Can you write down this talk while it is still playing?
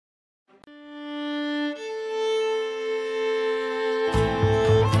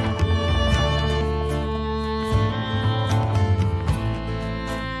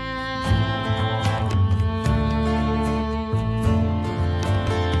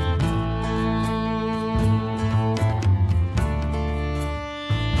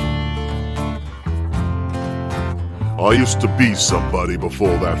I used to be somebody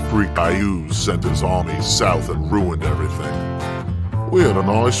before that freak Ayuz sent his armies south and ruined everything. We had a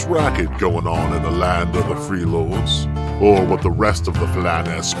nice racket going on in the land of the Freelords, or what the rest of the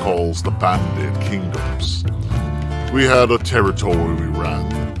Flaness calls the Banded Kingdoms. We had a territory we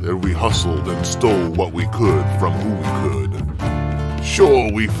ran, and we hustled and stole what we could from who we could.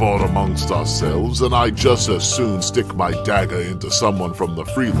 Sure, we fought amongst ourselves, and I'd just as soon stick my dagger into someone from the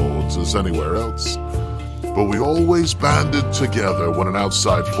Freelords as anywhere else. But we always banded together when an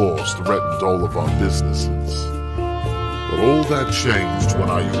outside force threatened all of our businesses. But all that changed when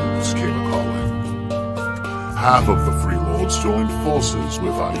Ayuz came a-calling. Half of the Freelords joined forces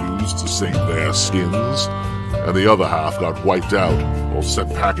with Ayuz to save their skins, and the other half got wiped out or sent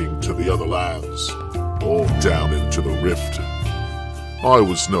packing to the other lands, or down into the Rift. I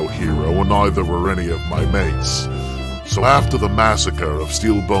was no hero, and neither were any of my mates. So after the massacre of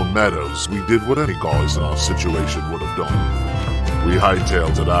Steelbone Meadows, we did what any guys in our situation would have done. We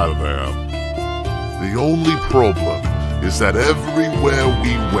hightailed it out of there. The only problem is that everywhere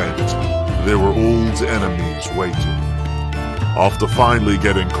we went, there were old enemies waiting. After finally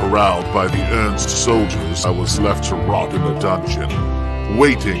getting corralled by the Ernst soldiers, I was left to rot in a dungeon,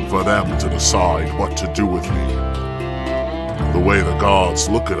 waiting for them to decide what to do with me. The way the guards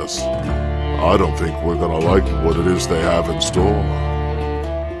look at us, I don't think we're gonna like what it is they have in store.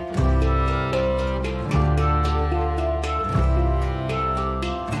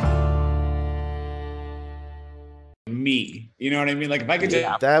 Me, you know what I mean? Like if I could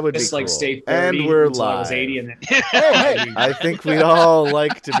that would just be like cool. stay 30 And we're until I was live. 80 and then I think we'd all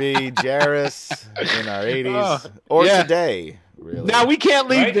like to be Jairus in our 80s or yeah. today. Really. Now we can't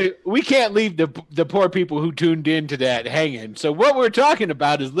leave Right? the poor people who tuned in to that hanging. So what we're talking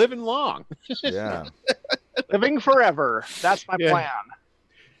about is living long. Yeah. Living forever. That's my Yeah. plan.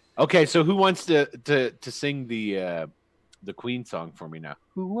 Okay, so who wants to sing the Queen song for me now?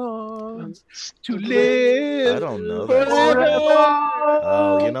 Who wants to live? I don't know that.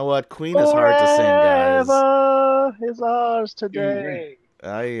 Oh, you know what? Queen is hard to sing, guys. Forever is ours today.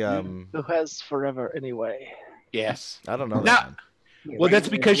 I Who has forever anyway? Yes. I don't know Now- that one. Well, that's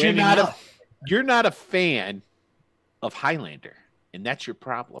because you're Waiting not up. you're not a fan of Highlander, and that's your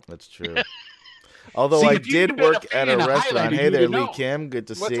problem. That's true. Although See, I if you'd did been a work at a fan of restaurant. Highlander, Hey you there, would Lee know. Kim. Good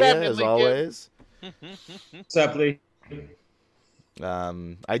to What's see you happening, as Lee Kim? always. What's up, Lee?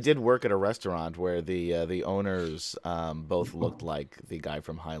 I did work at a restaurant where the owners both looked like the guy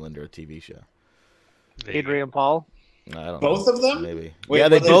from Highlander TV show. Adrian Paul. I don't Both know, of them? maybe. Wait, yeah,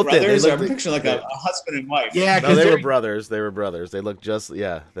 they were both did. They brothers? I'm looked picturing like a husband and wife. Yeah, no, because they were brothers. They were brothers. They looked just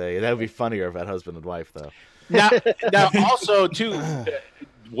that would be funnier if I had husband and wife though. now also too,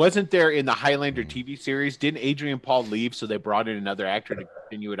 wasn't there in the Highlander TV series? Didn't Adrian Paul leave, so they brought in another actor to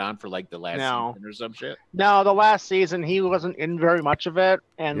continue it on for like the last No. season or some shit? No, the last season he wasn't in very much of it,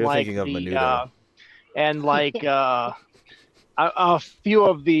 and You're like thinking of the Menudo. and like a few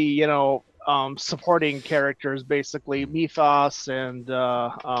of the supporting characters, basically Mythos and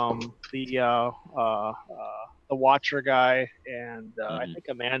the Watcher guy, and I think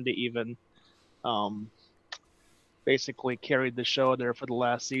Amanda even basically carried the show there for the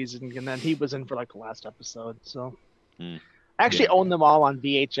last season, and then he was in for like the last episode. So I actually own them all on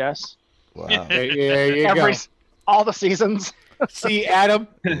VHS. Wow. There you go. All the seasons. See, Adam,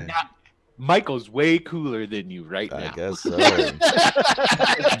 Michael's way cooler than you right I now. guess so.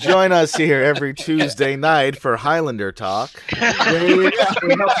 Join us here every Tuesday night for Highlander Talk.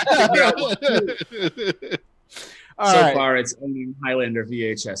 All So right. far, it's only Highlander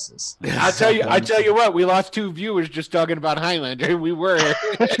VHSs. I tell you what, we lost 2 viewers just talking about Highlander. We were.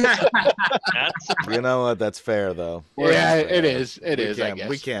 You know what? That's fair, though. Yeah, it is. It We is, I can't- guess.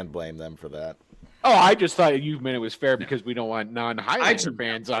 We can't blame them for that. Oh, I just thought you meant it was fair because we don't want non-Highlander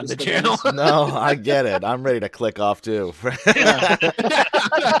fans on the channel. No, I get it. I'm ready to click off, too.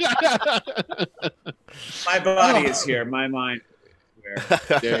 My body is here. My mind is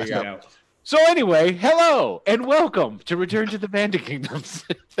where. There you go. So anyway, hello and welcome to Return to the Bandit Kingdoms.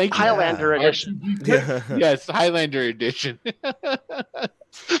 Thank you. Highlander edition. Yeah. Yes, Highlander edition. Ooh,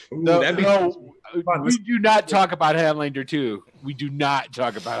 No, that'd be no, fun. we do not talk about Highlander 2. We do not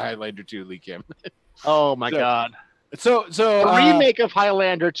talk about Highlander 2, Lee Kim. Oh my So- god. So The remake of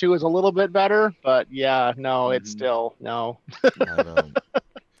Highlander 2 is a little bit better, but yeah, no, it's still no. I don't.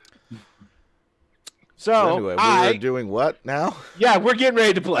 So Anyway, we're doing what now? yeah, we're getting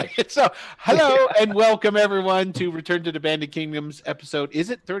ready to play. So hello and welcome everyone to Return to the Bandit Kingdoms episode.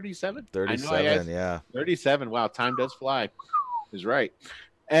 Is it 37? 37, yeah. 37. Wow, time does fly. Is right.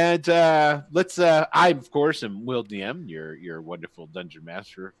 And let's. I of course am Will DM, your wonderful dungeon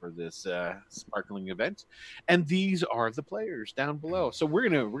master for this sparkling event, and these are the players down below. So we're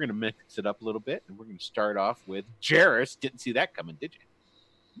gonna mix it up a little bit, and we're gonna start off with Jairus. Didn't see that coming, did you?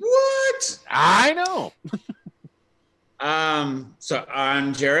 What? I know. So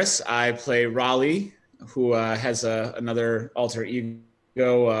I'm Jairus. I play Raleigh, who has another alter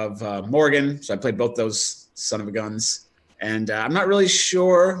ego of Morgan. So I played both those son of a guns. And I'm not really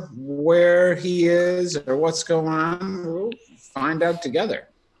sure where he is or what's going on. We'll find out together.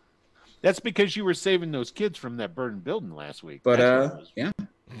 That's because you were saving those kids from that burned building last week. But yeah.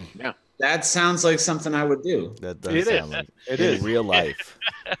 That sounds like something I would do. That does sound like it in is real life.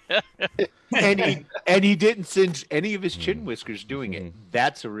 and he didn't singe any of his chin whiskers doing it.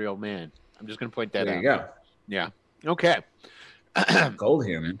 That's a real man. I'm just going to point that out. There you go. Yeah. Okay. Gold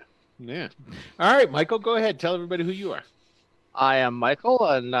here, man. Yeah. All right, Michael, go ahead. Tell everybody who you are. I am Michael,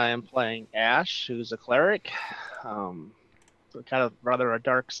 and I am playing Ash, who's a cleric. So kind of rather a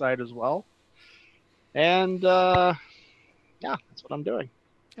dark side as well. And yeah, that's what I'm doing.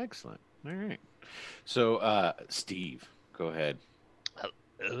 Excellent. All right. So, Steve, go ahead.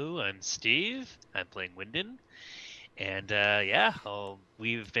 Hello, I'm Steve. I'm playing Wyndon. And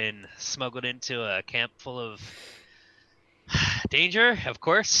we've been smuggled into a camp full of danger, of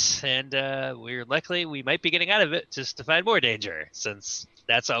course, and we might be getting out of it just to find more danger, since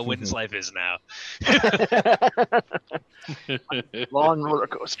that's how Wyndon's life is now. Long roller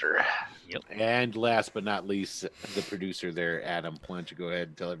coaster. Yep. And last but not least, the producer there, Adam. Why don't you go ahead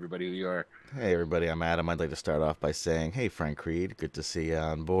and tell everybody who you are? Hey, everybody, I'm Adam. I'd like to start off by saying, hey, Frank Creed, good to see you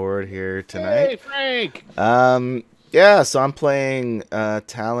on board here tonight. Hey, Frank! Yeah, so I'm playing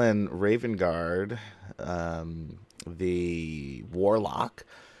Talon Ravengard, the warlock,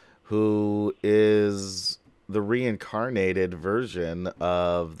 who is the reincarnated version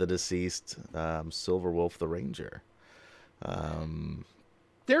of the deceased Silverwolf the Ranger.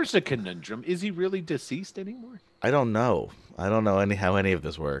 There's a conundrum. Is he really deceased anymore? I don't know. I don't know how any of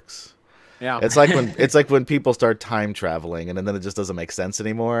this works. Yeah. It's like when people start time traveling and then it just doesn't make sense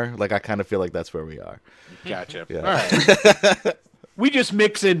anymore. Like I kind of feel like that's where we are. Gotcha. Yeah. All right. We just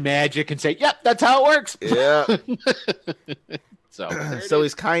mix in magic and say, "Yep, that's how it works." Yeah. So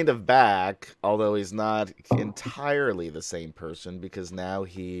he's kind of back, although he's not entirely the same person because now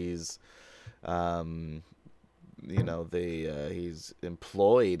he's, he's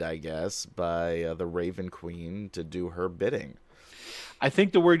employed, I guess, by the Raven Queen to do her bidding. I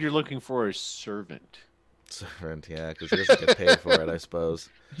think the word you're looking for is servant. Servant, yeah, because he doesn't get paid for it, I suppose.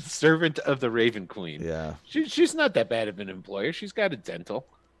 Servant of the Raven Queen. Yeah. She's not that bad of an employer. She's got a dental.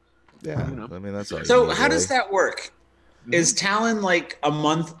 Yeah, You know. I mean, that's all. So how does that work? Is Talon like a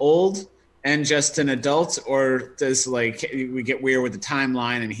month old and just an adult, or does we get weird with the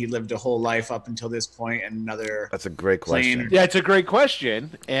timeline and he lived a whole life up until this point and another? That's a great question. Yeah, it's a great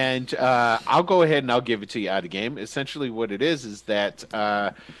question, and I'll go ahead and I'll give it to you out of game. Essentially, what it is that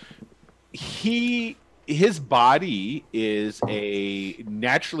his body is a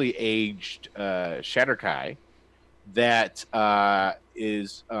naturally aged Shatterkai that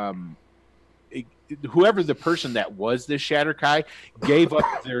is whoever the person that was this Shatterkai gave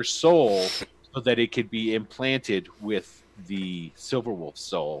up their soul so that it could be implanted with the Silverwolf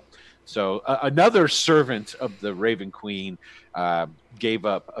soul. So another servant of the Raven Queen gave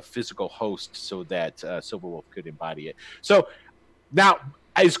up a physical host so that Silverwolf could embody it. So now,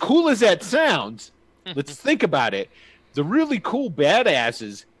 as cool as that sounds, let's think about it. The really cool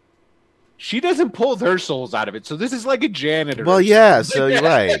badasses, she doesn't pull their souls out of it. So this is like a janitor. Well, yeah, so you're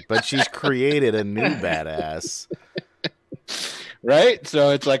right. But she's created a new badass. Right? So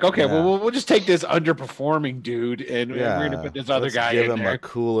it's like, okay, Yeah. well, we'll just take this underperforming dude and we're going to put this other Let's guy give in him there. a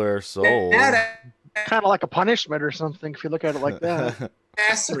cooler soul. Kind of like a punishment or something if you look at it like that.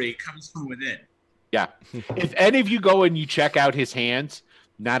 Badassery comes from within. Yeah. If any of you go and you check out his hands,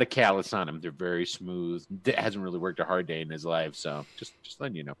 not a callus on them. They're very smooth. Hasn't really worked a hard day in his life. So just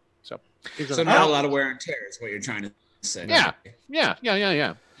letting you know. So not a lot of wear and tear is what you're trying to say. Yeah.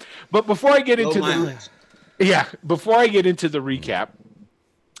 But before I get into before I get into the recap,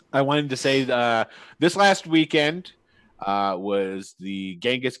 I wanted to say this last weekend was the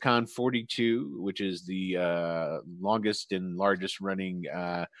Genghis Khan 42, which is the longest and largest running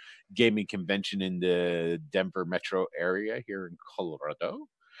gaming convention in the Denver metro area here in Colorado.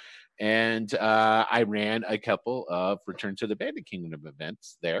 And I ran a couple of Return to the Bandit Kingdom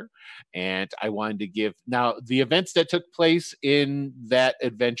events there. And I wanted to give now the events that took place in that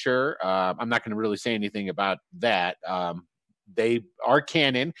adventure. I'm not going to really say anything about that. They are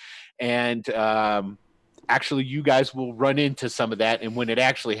canon. And actually you guys will run into some of that, and when it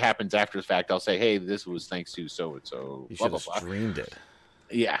actually happens after the fact, I'll say, hey, this was thanks to so and so. You should have streamed it.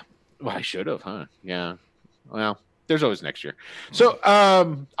 Yeah, well, I should have, huh? Yeah, well, there's always next year. So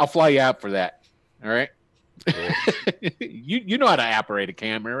I'll fly you out for that. All right. Cool. you know how to operate a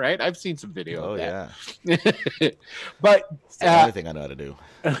camera, right? I've seen some video. Oh of that. yeah. But it's the only thing I know how to do.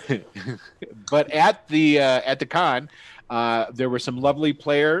 But at the con, there were some lovely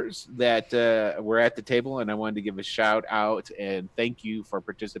players that were at the table, and I wanted to give a shout out and thank you for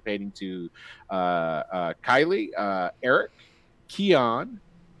participating to Kylie, Eric, Keon,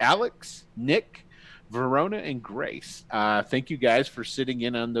 Alex, Nick, Verona, and Grace. Thank you guys for sitting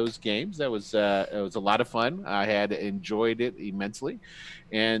in on those games. That was it was a lot of fun. I had enjoyed it immensely,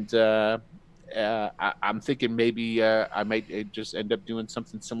 and I'm thinking maybe I might just end up doing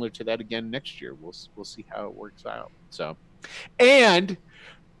something similar to that again next year. We'll see how it works out. So, and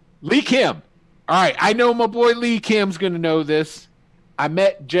Lee Kim. All right, I know my boy Lee Kim's going to know this. I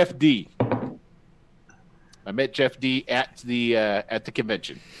met Jeff D. at the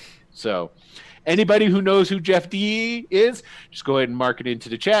convention. So, anybody who knows who Jeff D is, just go ahead and mark it into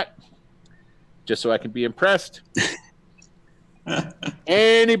the chat, just so I can be impressed.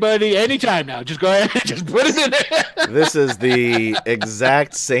 Anybody, anytime now, just go ahead and just put it in there. This is the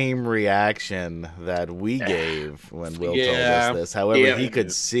exact same reaction that we gave when Will told us this. However, he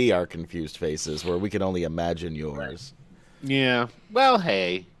could see our confused faces, where we could only imagine yours. Yeah. Well,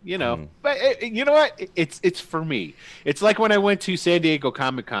 hey, you know, but you know what? It's for me. It's like when I went to San Diego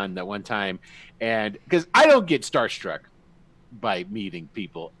Comic-Con that one time, and because I don't get starstruck by meeting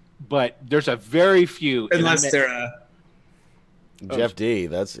people, but there's a very few, unless they're Jeff D.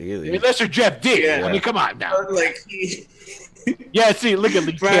 That's easy. Unless they're Jeff D. Yeah. I mean, come on now. Yeah, see, look at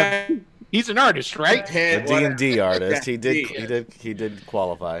Lee. He's an artist, right? A D&D artist. He did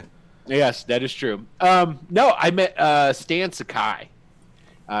qualify. Yes, that is true. No, I met Stan Sakai,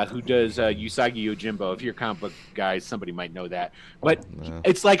 who does Usagi Yojimbo. If you're comic book guys, somebody might know that. But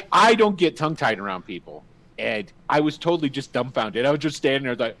it's like I don't get tongue-tied around people. And I was totally just dumbfounded. I was just standing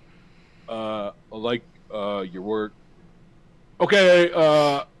there like, I like your work. Okay,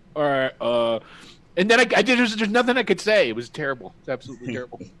 all right. And then I did. There's nothing I could say. It was terrible. It's absolutely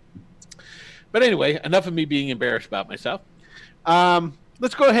terrible. But anyway, enough of me being embarrassed about myself.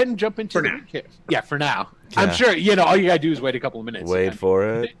 Let's go ahead and jump into the recap. Yeah, for now. Yeah. I'm sure all you gotta do is wait a couple of minutes. Wait for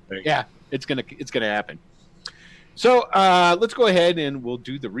it. Yeah, it's gonna happen. So let's go ahead and we'll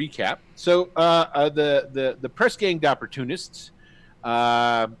do the recap. So the press gang opportunists.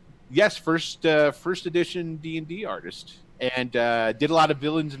 Yes, first edition D&D artist. And did a lot of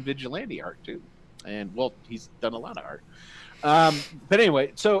villains and vigilante art too, and well, he's done a lot of art. But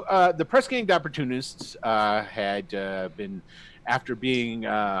anyway, so the press gang opportunists had been, after being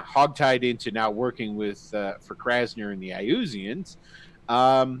hogtied into now working with for Krasner and the Iusians,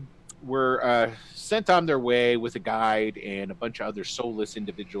 were sent on their way with a guide and a bunch of other soulless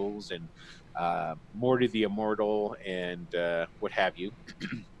individuals and Morty the Immortal and what have you.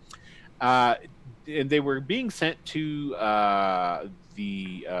 And they were being sent to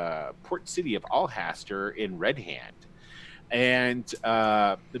the port city of Alhaster in Red Hand. And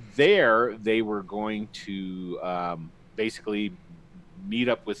there they were going to basically meet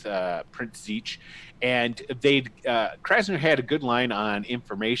up with Prince Zeech. And Krasner had a good line on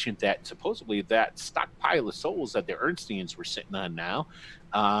information that supposedly that stockpile of souls that the Ernstians were sitting on now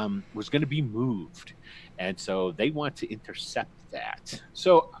was going to be moved. And so they want to intercept that.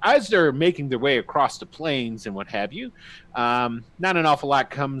 So as they're making their way across the plains and what have you, not an awful lot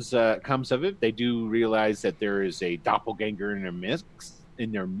comes of it. They do realize that there is a doppelganger in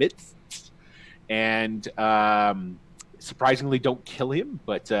their midst, and surprisingly don't kill him,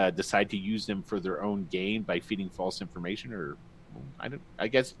 but decide to use them for their own gain by feeding false information. Or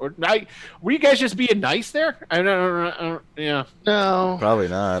were you guys just being nice there? I don't yeah. No, probably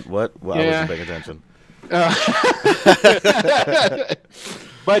not. What? Well, I wasn't paying attention.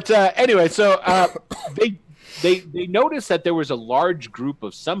 But anyway, so they noticed that there was a large group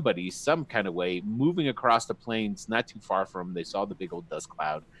of somebody, some kind of way, moving across the plains not too far from them. They saw the big old dust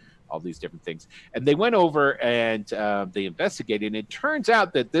cloud, all these different things, and they went over and they investigated. And it turns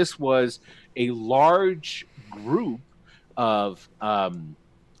out that this was a large group of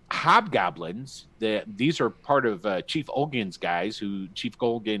hobgoblins. These are part of Chief Olgin's guys, who Chief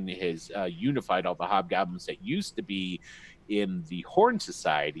Olgin has unified all the hobgoblins that used to be in the Horn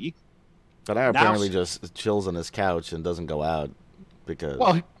Society. But now apparently just chills on his couch and doesn't go out because.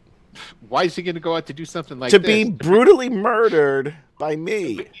 Well, why is he going to go out to do something like this? To be brutally murdered by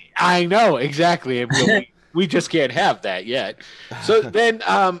me. I know exactly. We just can't have that yet. So then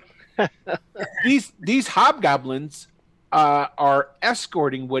these hobgoblins are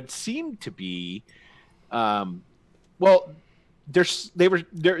escorting what seemed to be, well,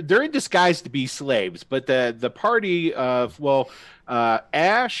 they're in disguise to be slaves, but the party of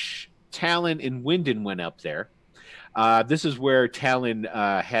Ash, Talon, and Wyndon went up there. This is where Talon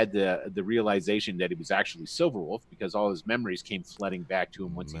had the realization that he was actually Silverwolf, because all his memories came flooding back to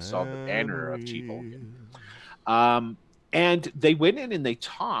him once he saw the banner of Chief Vulcan. And they went in and they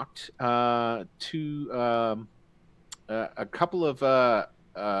talked to a couple of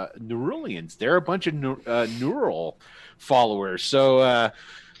Nerulians. They're a bunch of Neural followers. So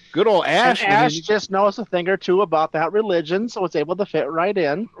good old Ash. And Ash just knows a thing or two about that religion, so it's able to fit right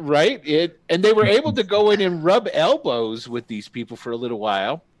in. Right. And they were able to go in and rub elbows with these people for a little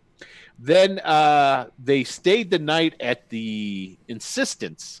while. Then they stayed the night at the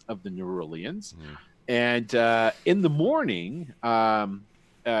insistence of the Nerulians. And in the morning,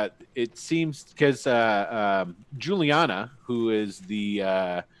 it seems, because Juliana, who is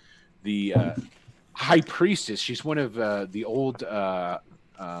the high priestess, she's one of the old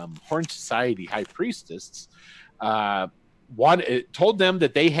Horn Society high priestess, told them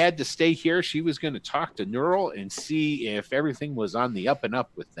that they had to stay here. She was going to talk to Neural and see if everything was on the up and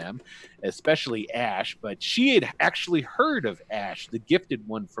up with them, especially Ash. But she had actually heard of Ash, the gifted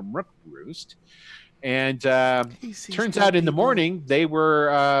one from Rook Roost. And turns out in the morning, they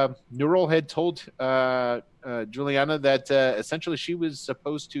were Neural had told Juliana that essentially she was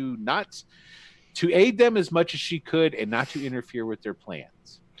supposed to not to aid them as much as she could and not to interfere with their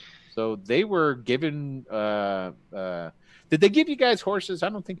plans. So they were given. Did they give you guys horses? I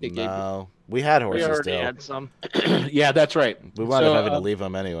don't think they gave. No, we had horses. We already still. had some. Yeah, that's right. We wound up having to leave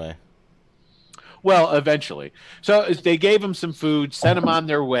them anyway. Well, eventually. So they gave them some food, sent them on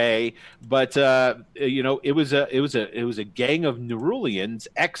their way, but it was a gang of Nerulians,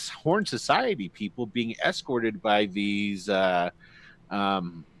 ex-Horn Society people, being escorted by these hobgoblins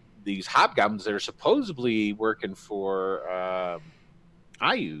that are supposedly working for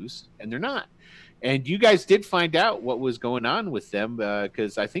Ayus, and they're not. And you guys did find out what was going on with them,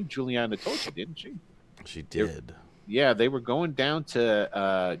 because I think Juliana told you, didn't she? She did. Yeah, they were going down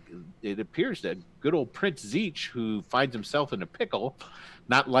to, it appears that good old Prince Zeech, who finds himself in a pickle,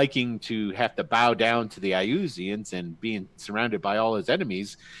 not liking to have to bow down to the Ayusians and being surrounded by all his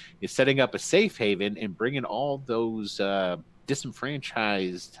enemies, is setting up a safe haven and bringing all those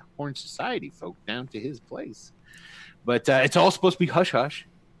disenfranchised Horn Society folk down to his place. But it's all supposed to be hush-hush.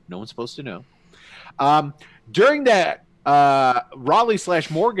 No one's supposed to know. During that,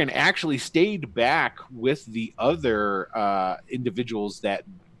 Raleigh/Morgan actually stayed back with the other individuals that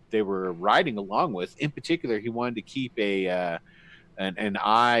they were riding along with. In particular, he wanted to keep an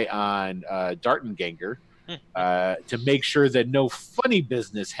eye on Dartenganger to make sure that no funny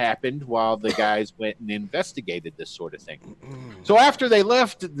business happened while the guys went and investigated this sort of thing. So after they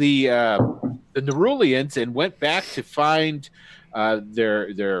left the Nerulians and went back to find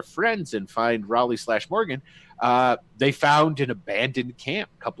their friends and find Raleigh/Morgan, they found an abandoned camp,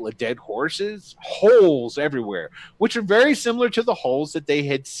 a couple of dead horses, holes everywhere, which are very similar to the holes that they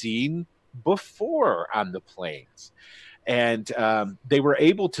had seen before on the plains. And they were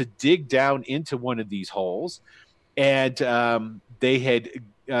able to dig down into one of these holes, and they had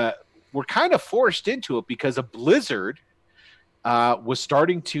were kind of forced into it because a blizzard was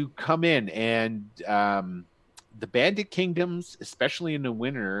starting to come in, and the Bandit Kingdoms, especially in the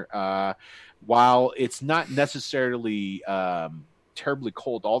winter, while it's not necessarily terribly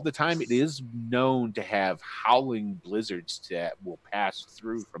cold all the time, it is known to have howling blizzards that will pass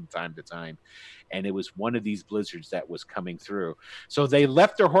through from time to time. And it was one of these blizzards that was coming through. So they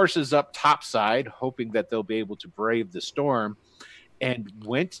left their horses up topside, hoping that they'll be able to brave the storm, and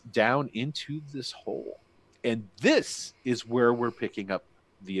went down into this hole. And this is where we're picking up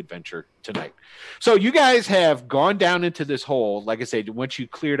the adventure tonight. So you guys have gone down into this hole. Like I said, once you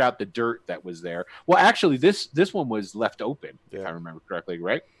cleared out the dirt that was there. Well, actually, this one was left open, if I remember correctly,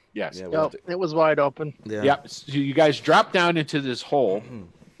 right? Yes. Yeah, it was wide open. Yeah. Yep. So you guys dropped down into this hole,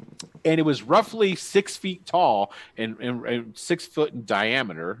 and it was roughly 6 feet tall and 6 foot in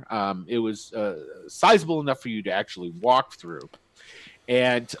diameter. It was sizable enough for you to actually walk through.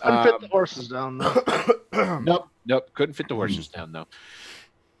 And couldn't fit the horses down, though. Nope, couldn't fit the horses down, though.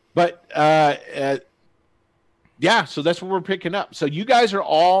 But yeah, so that's what we're picking up. So you guys are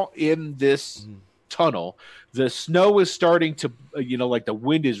all in this tunnel. The snow is starting to, like the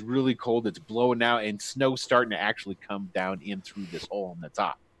wind is really cold. It's blowing out, and snow's starting to actually come down in through this hole on the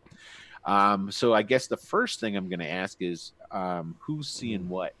top. So I guess the first thing I'm going to ask is who's seeing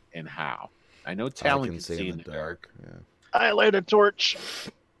what and how? I know Talon can see in the dark. Yeah. I light a torch.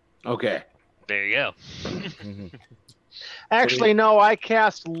 Okay. There you go. Actually, no, I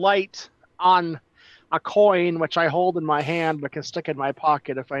cast light on a coin, which I hold in my hand but can stick in my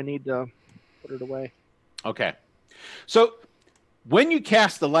pocket if I need to put it away. Okay. So when you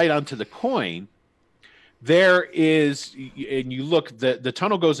cast the light onto the coin, there is, and you look, the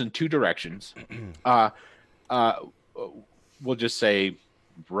tunnel goes in two directions. We'll just say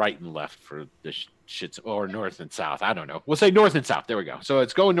right and left for the shits, or north and south. I don't know. We'll say north and south. There we go. So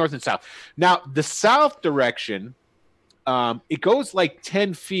it's going north and south. Now, the south direction, it goes like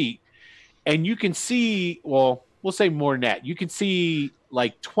 10 feet, and you can see, well, we'll say more than that. You can see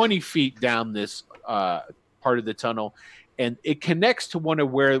like 20 feet down this part of the tunnel, and it connects to one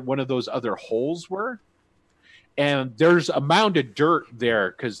of those other holes were. And there's a mound of dirt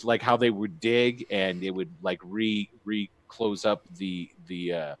there because like how they would dig and it would like close up the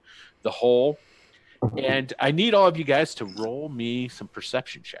hole. And I need all of you guys to roll me some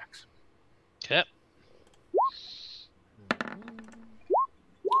perception checks. Okay.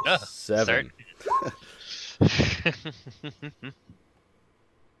 Oh, 7.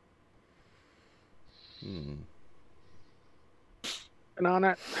 And on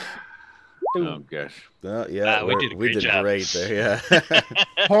it. Oh gosh. Yeah, we did great there. Yeah.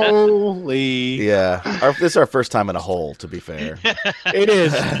 Holy. Yeah. This is our first time in a hole, to be fair. It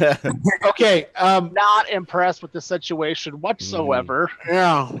is. Okay. Not impressed with the situation whatsoever.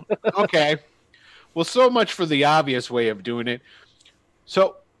 Yeah. Okay. Well, so much for the obvious way of doing it.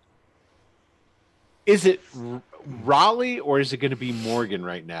 So, is it Raleigh or is it going to be Morgan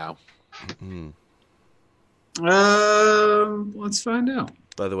right now? Let's find out.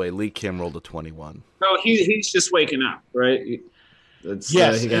 By the way, Lee Kim rolled a 21. No, he's just waking up, right?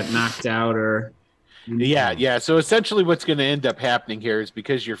 Yes, he got knocked out, or yeah. So essentially, what's going to end up happening here is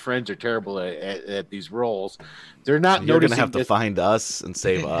because your friends are terrible at these rolls, they're not. You're going to have to find us and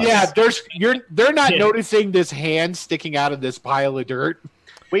save us. Yeah, they're not noticing this hand sticking out of this pile of dirt.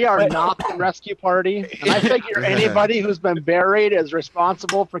 We are not the rescue party, and I figure anybody who's been buried is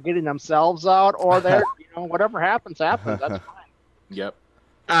responsible for getting themselves out, or they're whatever happens. That's fine. Yep.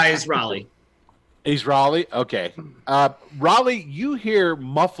 He's Raleigh. He's Raleigh? Okay. Raleigh, you hear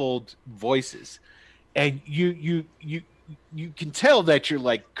muffled voices, and you can tell that you're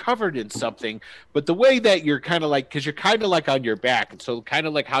like covered in something, but the way that you're kind of like, because you're kind of like on your back, and so kind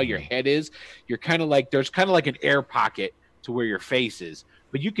of like how your head is, you're kind of like, there's kind of like an air pocket to where your face is,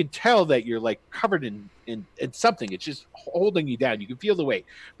 but you can tell that you're like covered in something. It's just holding you down. You can feel the weight,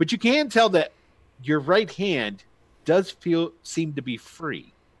 but you can tell that your right hand does seem to be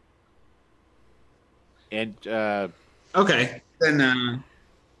free. And okay, then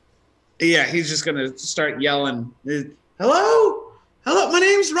he's just gonna start yelling. Hello, my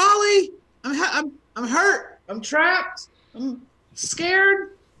name's Raleigh. I'm hurt. I'm trapped. I'm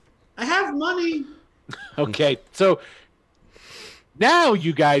scared. I have money. Okay, so now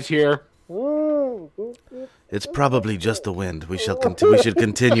you guys hear. It's probably just the wind. We should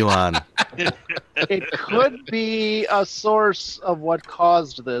continue on. It could be a source of what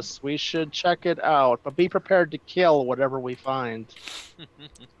caused this. We should check it out, but be prepared to kill whatever we find.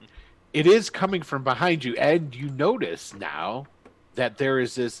 It is coming from behind you, and you notice now that there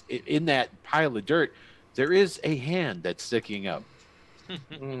is this, in that pile of dirt, there is a hand that's sticking up.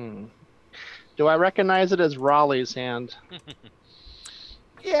 Do I recognize it as Raleigh's hand?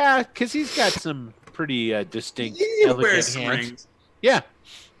 Yeah, because he's got some pretty distinct, elegant hands. Yeah.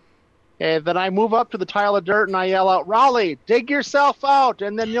 Okay, then I move up to the pile of dirt and I yell out, Raleigh, dig yourself out,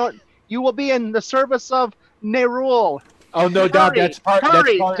 and then you will be in the service of Nerul. Oh, no doubt. That's part.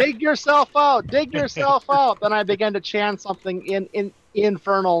 Hurry, dig yourself out, dig yourself out. Then I begin to chant something in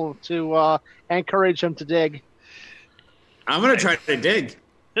infernal to encourage him to dig. I'm going to try to dig.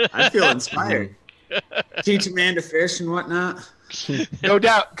 I feel inspired. Teach a man to fish and whatnot. No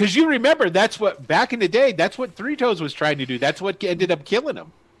doubt, because you remember that's what back in the day. That's what Three Toes was trying to do. That's what ended up killing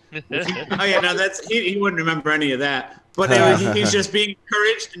him. Oh yeah, no, he wouldn't remember any of that. But he's just being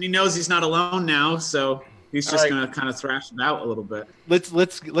encouraged, and he knows he's not alone now, so he's just gonna kind of thrash it out a little bit.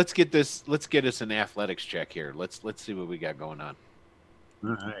 Let's get this. Let's get us an athletics check here. Let's see what we got going on. All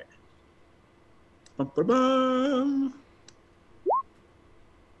right. Ba-ba-bum.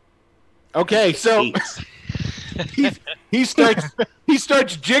 Okay, so he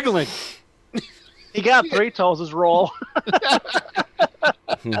starts jiggling. He got Three Toes' roll.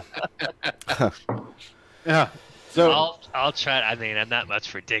 Yeah. So I'll try. I mean, I'm not much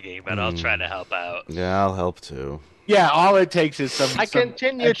for digging, but I'll try to help out. Yeah, I'll help too. Yeah, all it takes is some. I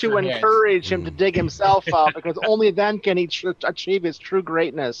continue to encourage him to dig himself out because only then can he achieve his true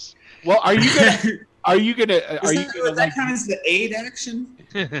greatness. Well, are you gonna Are you gonna? That kind of the aid action?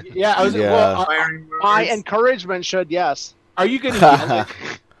 Yeah, my encouragement should, yes. Are you gonna?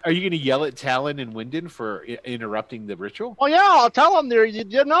 Are you gonna yell at Talon and Wyndon for interrupting the ritual? Oh yeah, I'll tell him there.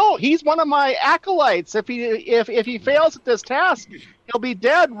 You know, he's one of my acolytes. If he fails at this task, he'll be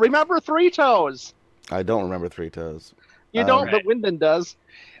dead. Remember Three Toes? I don't remember Three Toes. You don't, but Wyndon does.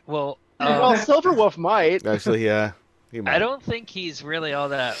 Well, Silverwolf might. Actually, yeah. I don't think he's really all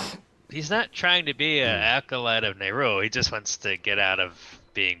that. He's not trying to be an acolyte of Nehru. He just wants to get out of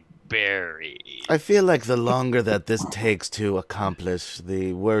being buried. I feel like the longer that this takes to accomplish,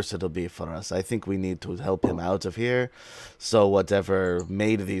 the worse it'll be for us. I think we need to help him out of here, so whatever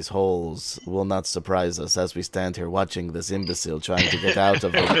made these holes will not surprise us as we stand here watching this imbecile trying to get out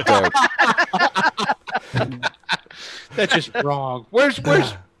of the dirt. That's just wrong. Where's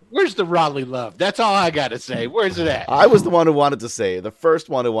the Raleigh love? That's all I gotta say. Where's it at? I was the one who wanted to save, the first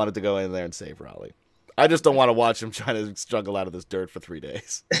one who wanted to go in there and save Raleigh. I just don't want to watch him trying to struggle out of this dirt for 3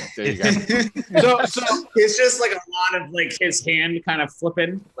 days. There you go. So it's just like a lot of like his hand kind of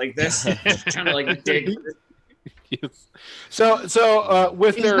flipping like this, trying to like dig. Yes. So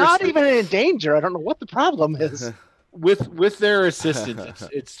with he's not even in danger. I don't know what the problem is. With their assistance,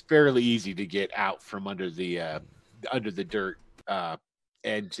 it's fairly easy to get out from under the dirt.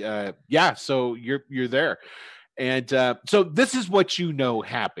 So you're there, and so this is what you know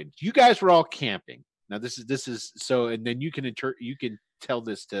happened. You guys were all camping. Now this is so, and then you can tell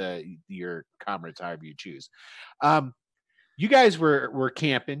this to your comrades however you choose. You guys were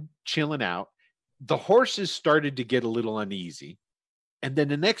camping, chilling out. The horses started to get a little uneasy, and then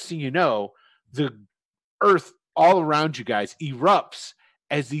the next thing you know, the earth all around you guys erupts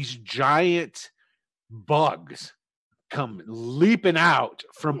as these giant bugs come leaping out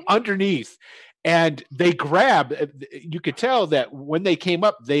from underneath, and they grab. You could tell that when they came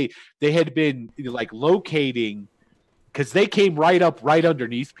up, they had been like locating, because they came right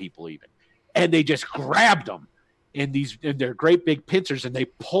underneath people even, and they just grabbed them in their great big pincers, and they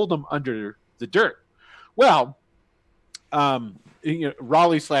pulled them under the dirt. Well,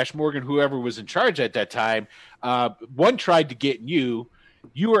 Raleigh / Morgan, whoever was in charge at that time, one tried to get you.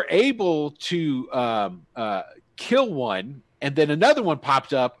 You were able to kill one, and then another one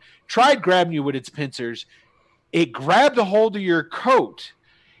popped up, tried grabbing you with its pincers. It grabbed a hold of your coat,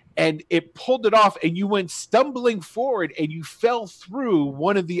 and it pulled it off, and you went stumbling forward, and you fell through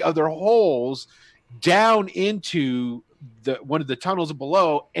one of the other holes down into one of the tunnels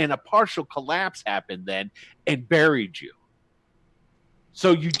below, and a partial collapse happened then and buried you.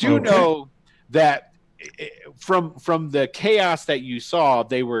 So you do know that from the chaos that you saw,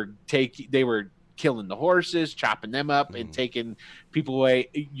 they were killing the horses, chopping them up, and taking people away.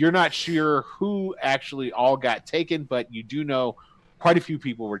 You're not sure who actually all got taken, but you do know quite a few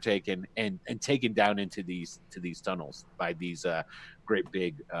people were taken and taken down into these tunnels by these great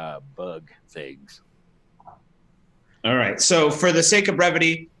big bug things. All right. So for the sake of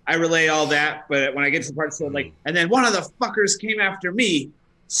brevity, I relay all that, but when I get to the part so like, and then one of the fuckers came after me,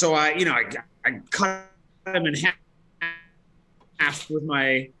 so I cut him in half with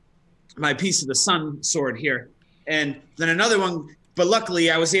my piece of the sun sword here, and then another one. But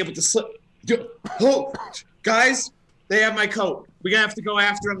luckily, I was able to slip. Oh, guys, they have my coat. We're gonna have to go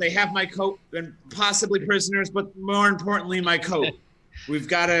after them. They have my coat, and possibly prisoners, but more importantly, my coat. We've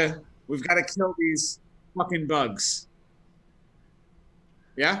gotta kill these fucking bugs.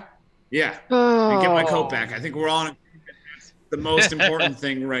 Yeah? Yeah. And get my coat back. I think we're all in agreement. That's the most important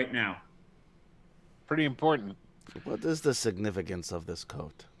thing right now. Pretty important. What is the significance of this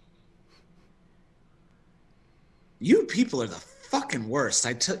coat? You people are the fucking worst.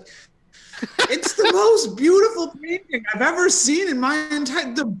 It's the most beautiful painting I've ever seen in my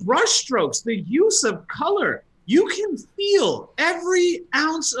entire... The brush strokes, the use of color. You can feel every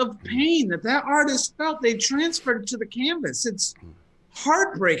ounce of pain that artist felt. They transferred it to the canvas. It's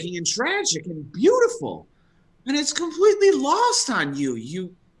heartbreaking and tragic and beautiful. And it's completely lost on you,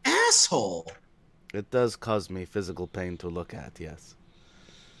 you asshole. It does cause me physical pain to look at, yes.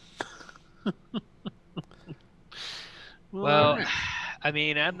 Well, I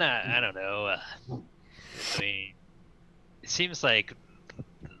mean, I don't know. I mean, it seems like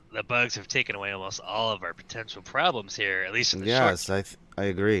the bugs have taken away almost all of our potential problems here, at least in the short term. Yes, I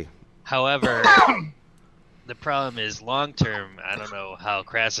agree. However, the problem is long term. I don't know how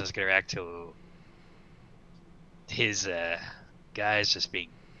Crassus is going to react to his guys just being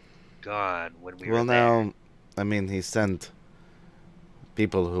gone when we were there. Well, now, I mean, he sent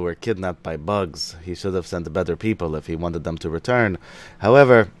people who were kidnapped by bugs. He should have sent better people if he wanted them to return.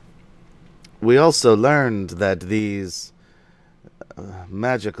 However, we also learned that these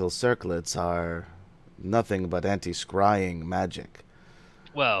magical circlets are nothing but anti-scrying magic.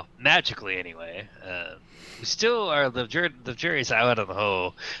 Well, magically anyway. We still are the jury's out on the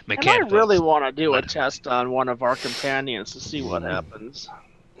whole mechanical. And I really want to do a test on one of our companions to see what happens.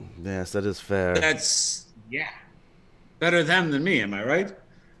 Yes, that is fair. That's better them than me. Am I right?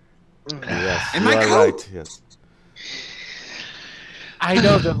 Yes, Am you I are cold? right. Yes. I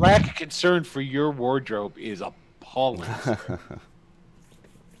know the lack of concern for your wardrobe is appalling.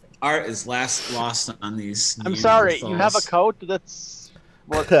 Art is lost on these. I'm sorry, you have a coat that's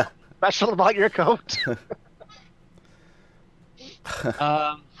what's special about your coat?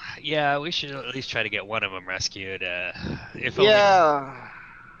 Yeah, we should at least try to get one of them rescued. If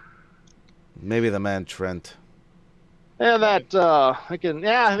Maybe the man Trent. Yeah,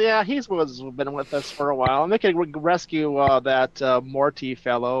 he's been with us for a while, and they could rescue that Morty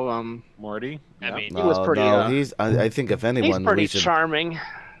fellow. Morty. I mean, he was pretty. I think if anyone, he's pretty we should, charming.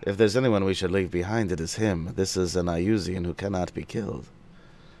 If there's anyone we should leave behind, it is him. This is an Iusian who cannot be killed.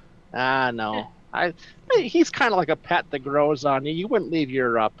 No. He's kind of like a pet that grows on you. You wouldn't leave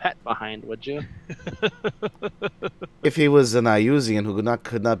your pet behind, would you? If he was an Iusian who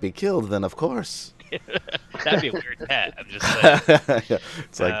could not be killed, then of course. That'd be a weird pet. I'm just saying. Yeah,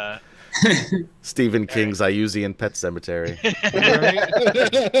 it's like Stephen King's Iusian Pet Cemetery.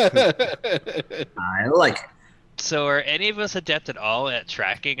 I like it. So are any of us adept at all at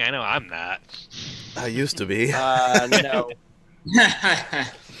tracking? I know I'm not. I used to be. No.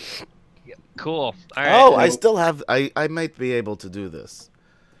 Cool. All right. Oh, I still have. I might be able to do this.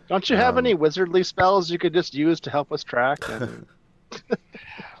 Don't you have any wizardly spells you could just use to help us track?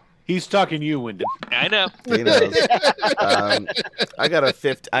 He's talking to you, Wyndham. I know. He knows. I got a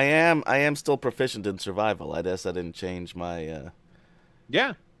 50. I am still proficient in survival. I guess I didn't change my.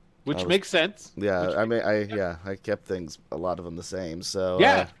 Yeah, which makes sense. Yeah, I kept things, a lot of them, the same. So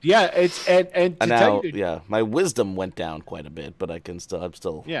it's and to now, tell you, my wisdom went down quite a bit, but I'm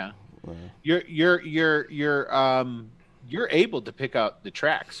still. Yeah, you're able to pick out the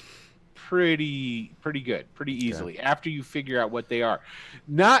tracks pretty good, pretty easily after you figure out what they are.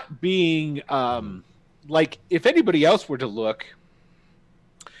 Not being like, if anybody else were to look,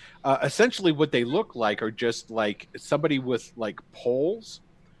 essentially what they look like are just like somebody with like poles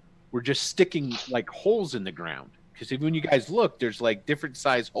were just sticking like holes in the ground. Because when you guys look, there's like different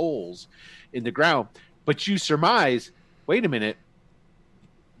size holes in the ground, but you surmise, wait a minute,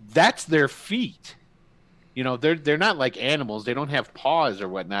 that's their feet. You know, they're not like animals. They don't have paws or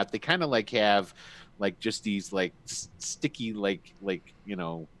whatnot. They kind of like have like just these like sticky like you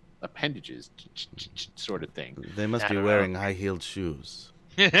know, appendages sort of thing. They must be wearing high-heeled shoes.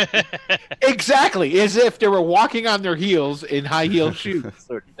 Exactly, as if they were walking on their heels in high-heeled shoes,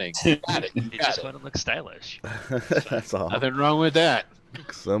 sort of thing. Got it. You just want to look stylish. That's all. Nothing wrong with that.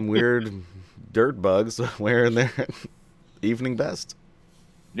 Some weird dirt bugs wearing their evening best.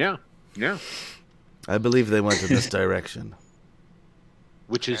 Yeah. I believe they went in this direction.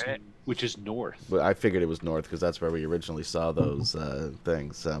 Which is north. But I figured it was north because that's where we originally saw those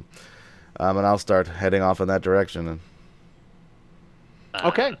things. So, and I'll start heading off in that direction.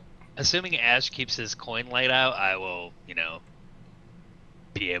 Okay. Assuming Ash keeps his coin light out, I will,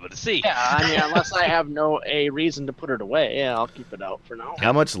 be able to see. Yeah, I mean, unless I have a reason to put it away, I'll keep it out for now.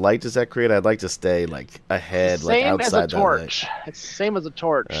 How much light does that create? I'd like to stay like ahead, like outside that torch. It's the same as a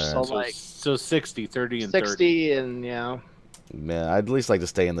torch. So 60, 30, and 60 and Yeah, I'd at least like to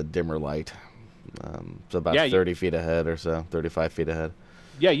stay in the dimmer light. So about 30 feet ahead or so, 35 feet ahead.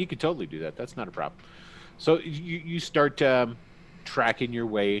 Yeah, you could totally do that. That's not a problem. So you start tracking your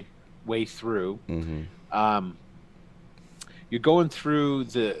way through. Mm-hmm. You're going through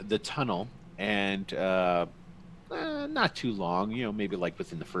the tunnel, and not too long. Maybe like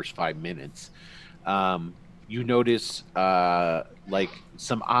within the first 5 minutes, you notice like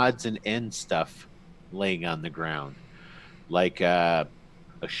some odds and ends stuff laying on the ground, like a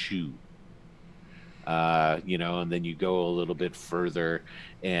shoe. And then you go a little bit further,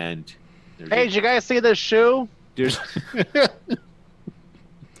 and did you guys see this shoe? There's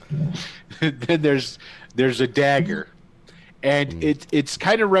then there's a dagger, and it's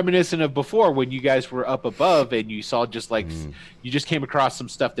kind of reminiscent of before when you guys were up above and you saw just like you just came across some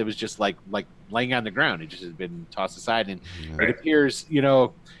stuff that was just like laying on the ground. It just had been tossed aside, and it appears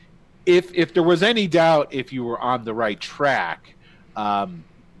if there was any doubt if you were on the right track,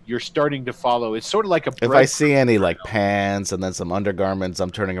 you're starting to follow. It's sort of like if I see any like pants and then some undergarments,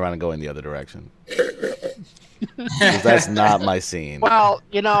 I'm turning around and going the other direction. That's not my scene. Well,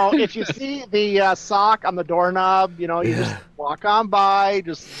 if you see the sock on the doorknob, you just walk on by,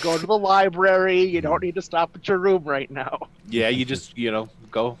 just go to the library. You don't need to stop at your room right now. Yeah, you just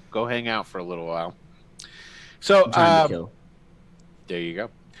go hang out for a little while. So Time to kill. there you go.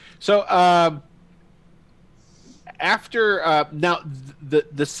 So after now,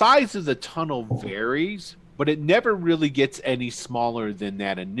 the size of the tunnel varies, but it never really gets any smaller than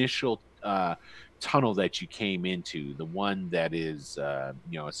that initial tunnel that you came into. The one that is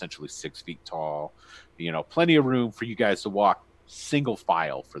essentially 6 feet tall. Plenty of room for you guys to walk single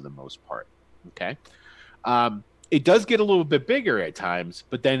file for the most part. Okay. It does get a little bit bigger at times,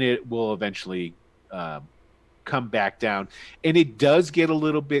 but then it will eventually come back down, and it does get a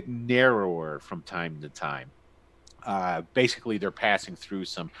little bit narrower from time to time. Basically, they're passing through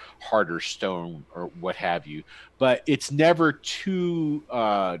some harder stone or what have you, but it's never too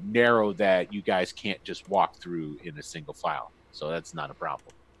narrow that you guys can't just walk through in a single file. So that's not a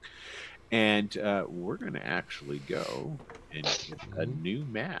problem. And we're going to actually go and get a new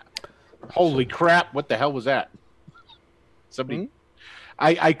map. Holy crap! What the hell was that? Somebody,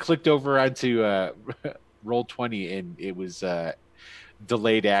 I clicked over onto Roll20, and it was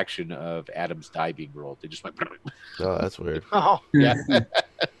delayed action of Adam's die being rolled. They just went. Oh, that's weird. Oh, Yeah.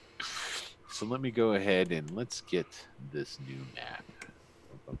 So let me go ahead and let's get this new map.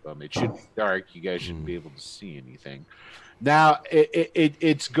 It should be dark. You guys shouldn't be able to see anything. Now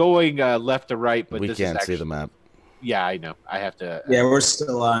it's going left to right, but we this can't is actually, see the map. Yeah, I know. I have to. Yeah, we're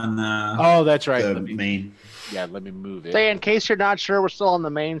still on. Oh, that's right. The Let me, main. yeah, let me move it. say in case you're not sure, we're still on the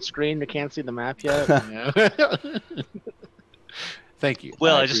main screen. We can't see the map yet. Yeah. Thank you.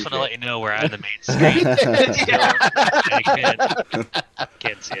 Well, I just want to let you know we're on the main screen. I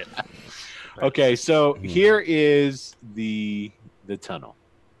can't see it. Okay, so here is the tunnel.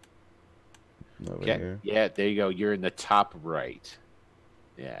 Over Okay. here. Yeah, there you go. You're in the top right.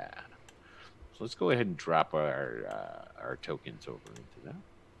 Yeah. So let's go ahead and drop our tokens over into that.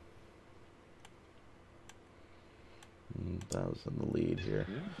 That was in the lead here.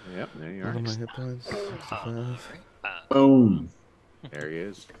 Yeah, yep, there you What are. are my hit points? 65. Boom. There he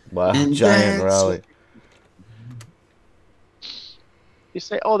is. Wow, And giant that's- rally. You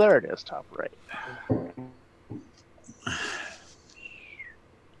say, oh, there it is, top right.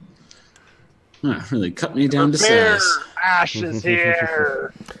 Really cut me down to Bear size. Ash is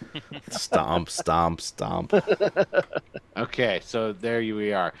here. Stomp, stomp, stomp. Okay, so there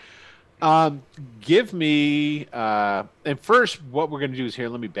we are. Give me and first what we're gonna do is here,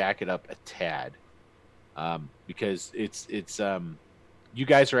 let me back it up a tad. Because it's you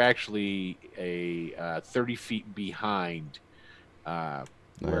guys are actually a 30 feet behind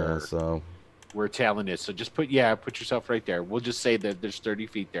where So where Talon is. So just put yourself right there. We'll just say that there's 30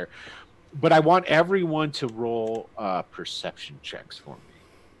 feet there. But I want everyone to roll perception checks for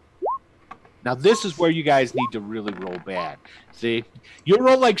me. Now this is where you guys need to really roll bad. See, you'll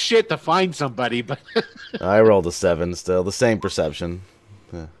roll like shit to find somebody, but I rolled a 7 still. The same perception.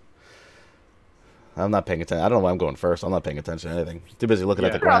 Yeah. I'm not paying attention. I don't know why I'm going first. I'm not paying attention to anything. Too busy looking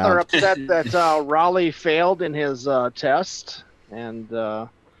at the Rather ground. upset that Raleigh failed in his test and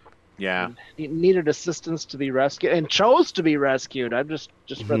yeah. he needed assistance to be rescued and chose to be rescued. I'm just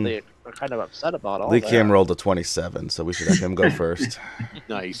really kind of upset about all Lee that. Kim rolled a 27, so we should have him go first.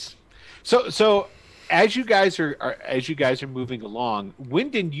 Nice. So as you guys are moving along,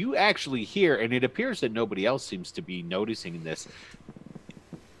 Wyndon, you actually hear, and it appears that nobody else seems to be noticing this,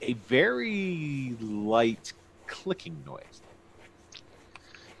 a very light clicking noise.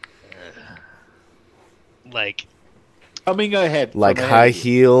 Like, Coming ahead. Like from high ahead.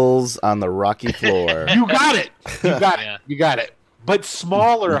 heels on the rocky floor. You got it. You got it. Yeah. You got it. But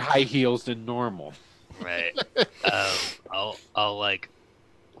smaller high heels than normal. right. I'll like,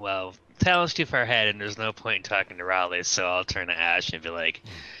 well, Talon's too far ahead, and there's no point in talking to Raleigh, so I'll turn to Ash and be like,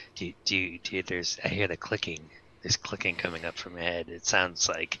 do I hear the clicking. There's clicking coming up from ahead. It sounds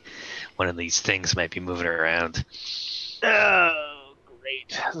like one of these things might be moving around. Oh,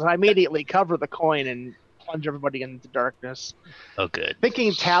 great. So I immediately cover the coin and plunge everybody into darkness. Oh, good.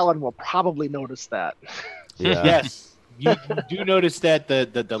 Thinking Talon will probably notice that. Yeah. Yes. You do notice that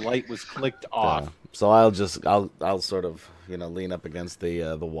the light was clicked off. Yeah. So I'll sort of lean up against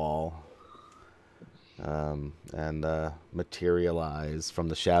the wall, and materialize from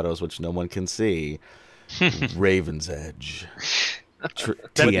the shadows, which no one can see. Raven's Edge.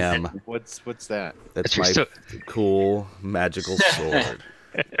 TM. What's that? That's That's my your cool magical sword.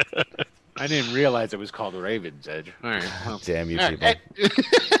 I didn't realize it was called Raven's Edge. All right. Well. Damn you All people.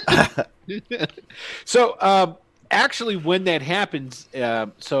 right. So, actually, when that happens,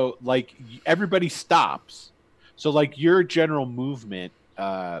 so like everybody stops. So, like your general movement,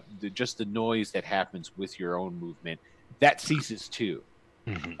 just the noise that happens with your own movement, that ceases too.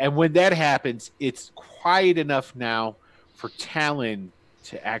 Mm-hmm. And when that happens, it's quiet enough now for Talon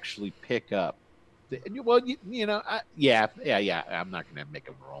to actually pick up Well, you know, yeah. I'm not going to make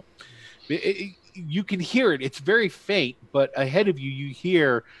a roll. You can hear it. It's very faint, but ahead of you, you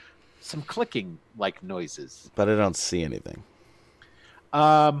hear some clicking like noises. But I don't see anything.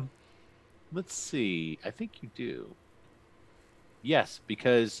 Let's see. I think you do. Yes,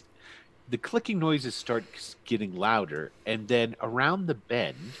 because the clicking noises start getting louder, and then around the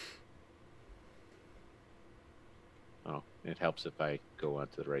bend. Oh, it helps if I go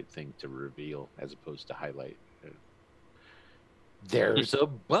onto the right thing to reveal as opposed to highlight. There's a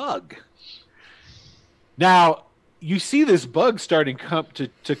bug. Now, you see this bug starting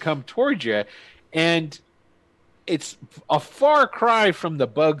to come towards you, and it's a far cry from the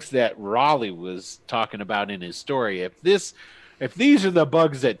bugs that Raleigh was talking about in his story. If these are the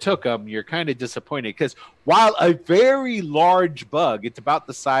bugs that took him, you're kind of disappointed, because while a very large bug, it's about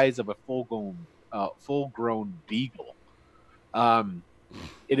the size of a full-grown beagle.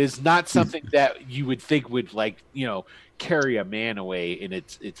 It is not something that you would think would, like, you know, carry a man away in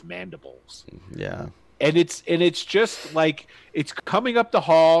its mandibles. Yeah. And it's just like it's coming up the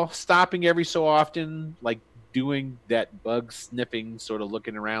hall, stopping every so often, like doing that bug sniffing, sort of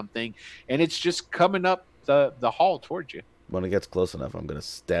looking around thing, and it's just coming up the hall towards you. When it gets close enough, I'm gonna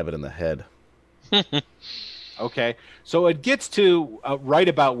stab it in the head. Okay, so it gets to right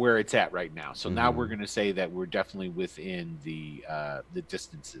about where it's at right now. So now we're gonna say that we're definitely within the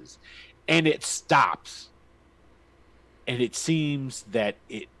distances, and it stops, and it seems that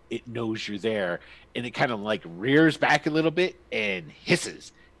it knows you're there, and it kind of like rears back a little bit and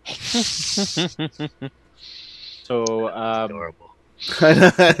hisses. So adorable.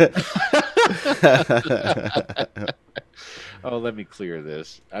 Oh, let me clear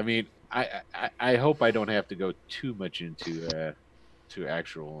this. I mean, I hope I don't have to go too much into to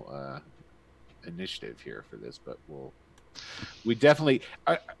actual initiative here for this, but we definitely.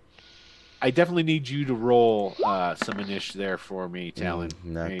 I definitely need you to roll some initiative there for me, Talon.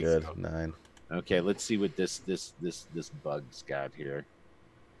 Not good. 9. Okay, let's see what this bug's got here.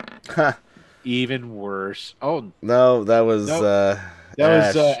 Ha! Even worse. Oh no, that was Ash.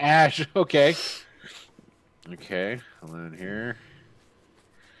 Was Ash. Okay. Okay, hold on here.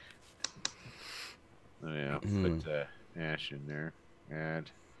 Oh yeah, put Ash in there. Add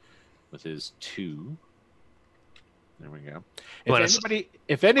with his 2. There we go.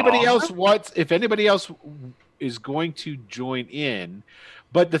 If anybody else is going to join in,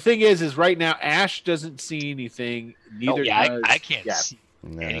 but the thing is right now Ash doesn't see anything. Neither does. I can't see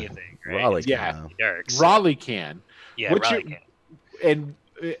anything. Right? Raleigh can. Dark, so. Raleigh can. Yeah, Raleigh can. And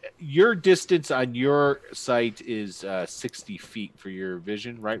your distance on your sight is 60 feet for your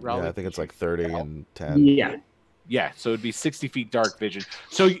vision, right, Raleigh? Yeah, I think it's like 30 and 10. Yeah, so it'd be 60 feet dark vision.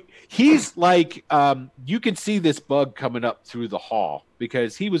 So he's like, you can see this bug coming up through the hall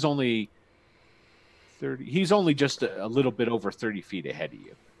because he was only 30. He's only just a little bit over 30 feet ahead of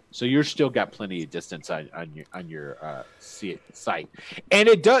you. So you're still got plenty of distance on your sight. And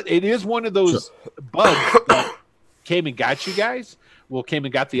it is one of those bugs that came and got you guys. Well, came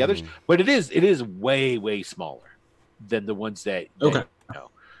and got the others, but it is way, way smaller than the ones that you know.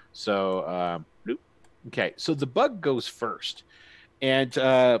 So okay, so the bug goes first, and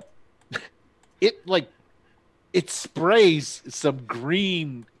it sprays some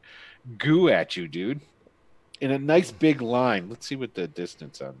green goo at you, dude, in a nice big line. Let's see what the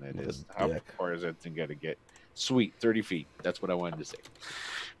distance on that is. How far is that thing got to get? Sweet, 30 feet. That's what I wanted to say.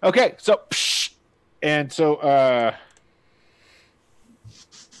 Okay, so and so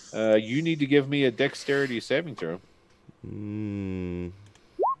you need to give me a dexterity saving throw.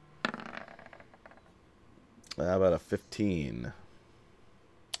 How about a 15?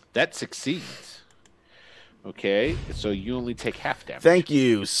 That succeeds. Okay, so you only take half damage. Thank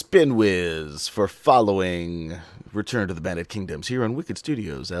you, Spinwiz, for following Return to the Bandit Kingdoms here on Wicked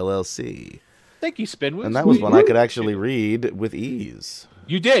Studios, LLC. Thank you, Spinwiz. And that was one I could actually read with ease.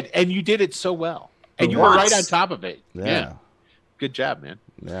 You did, and you did it so well. And you were right on top of it. Yeah. Good job, man.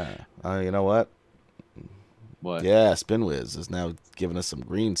 Yeah. You know what? What? Yeah, Spinwiz is now giving us some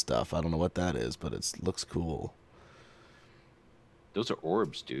green stuff. I don't know what that is, but it looks cool. Those are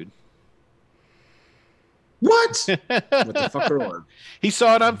orbs, dude. What? What the fuck are orbs? He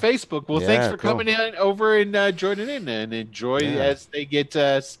saw it on Facebook. Well, thanks for coming in over and joining in and enjoy as they get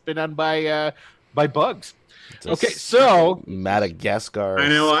spit on by bugs. Okay, so Madagascar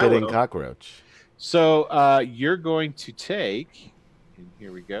spitting cockroach. So you're going to take, and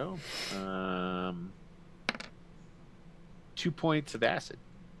here we go, 2 points of acid.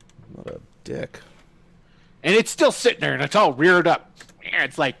 What a dick. And it's still sitting there, and it's all reared up.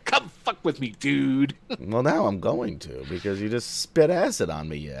 It's like, come fuck with me, dude. Well, now I'm going to, because you just spit acid on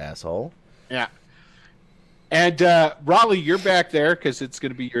me, you asshole. Yeah. And Raleigh, you're back there because it's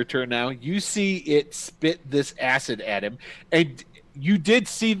going to be your turn now. You see it spit this acid at him, and you did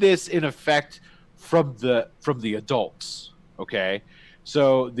see this in effect from the adults. Okay,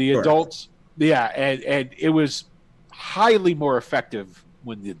 so the adults, yeah, and it was highly more effective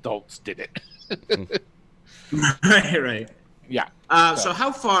when the adults did it. Right. Yeah. So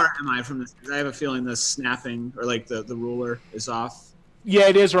how far am I from this? 'Cause I have a feeling the snapping or like the ruler is off. Yeah,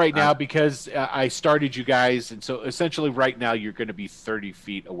 it is right now because I started you guys, and so essentially right now you're going to be 30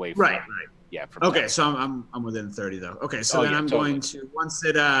 feet away from. Right. Yeah. From Okay, that. so I'm within 30 though. Okay, so then I'm going to once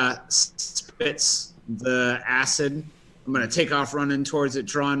it spits the acid, I'm going to take off running towards it,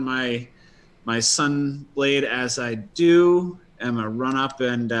 drawing my sun blade as I do. I'm going to run up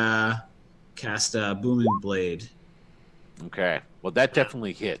and cast a booming blade. Okay. Well, that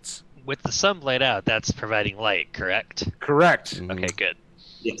definitely hits. With the sun blade out, that's providing light, correct? Correct. Okay, good.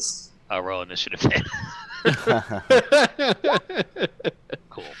 Yes. I'll roll initiative.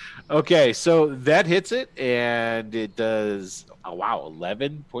 Cool. Okay, so that hits it, and it does,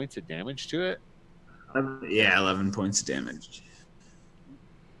 11 points of damage to it. Yeah, 11 points of damage.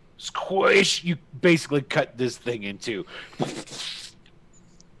 Squish! You basically cut this thing in two.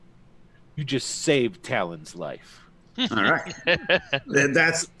 You just saved Talon's life. All right.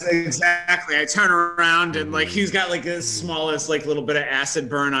 That's exactly. I turn around and like he's got like the smallest like little bit of acid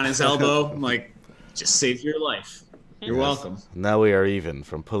burn on his elbow. I'm like, just saved your life. You're welcome. Now we are even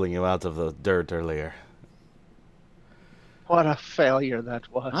from pulling you out of the dirt earlier. What a failure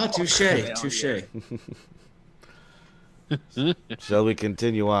that was. Ah, touche. Shall we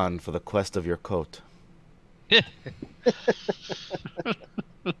continue on for the quest of your coat?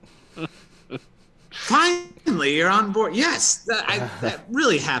 Finally, you're on board. Yes, I'm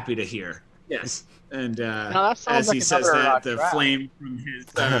really happy to hear. Yes, and as he says that, the flame from his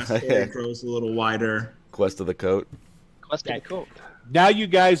sword grows a little wider. Quest of the coat. Quest of the coat. Now you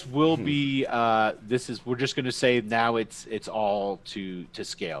guys will be. We're just going to say now it's all to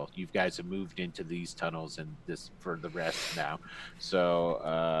scale. You guys have moved into these tunnels and this for the rest now. So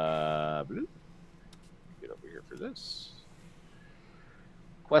get over here for this.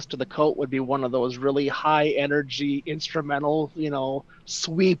 Quest of the Coat would be one of those really high energy instrumental,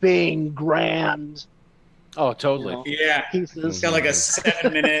 sweeping, grand. Oh, totally. Yeah. Pieces. It's got like a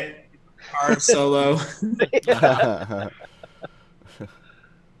 7-minute guitar solo.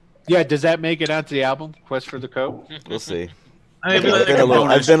 Yeah, does that make it onto the album? Quest for the Coat? We'll see. I've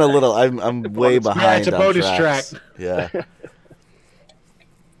I'm way behind. Yeah, it's a on bonus tracks. track. Yeah.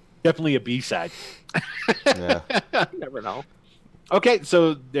 Definitely a B-side. Yeah. You never know. Okay,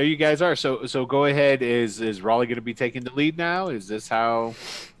 so there you guys are. So go ahead. Is Raleigh going to be taking the lead now? Is this how?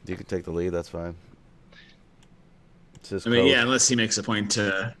 You can take the lead. That's fine. It's his I mean, coat. yeah, unless he makes a point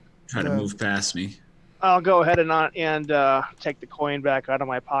to try to move past me. I'll go ahead and take the coin back out of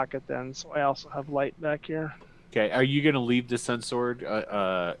my pocket then, so I also have light back here. Okay, are you going to leave the sun sword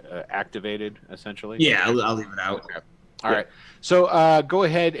activated essentially? Yeah, I'll leave it out. Okay. All right. So go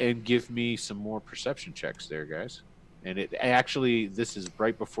ahead and give me some more perception checks there, guys. And it actually, this is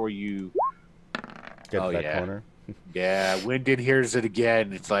right before you Get to that corner. Yeah, Wyndon hears it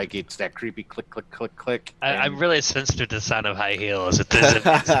again. It's like it's that creepy click, click, click, click. I'm really sensitive to the sound of high heels. It doesn't.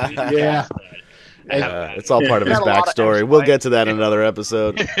 Yeah. It's all part of his backstory. We'll get to that in another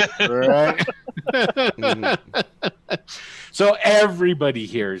episode. Right. So everybody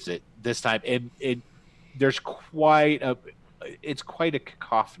hears it this time, and there's quite a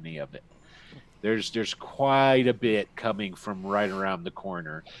cacophony of it. There's quite a bit coming from right around the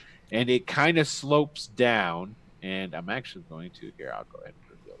corner, and it kind of slopes down. And I'm actually going to here. I'll go ahead and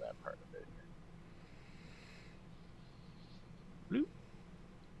reveal that part of it. Bloop.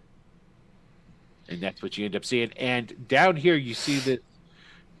 And that's what you end up seeing. And down here, you see that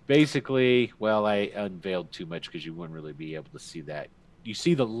basically. Well, I unveiled too much because you wouldn't really be able to see that. You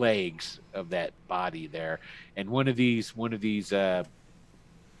see the legs of that body there, and one of these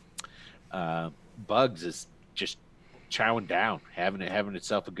bugs is just chowing down, having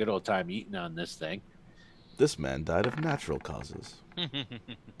itself a good old time eating on this thing. This man died of natural causes.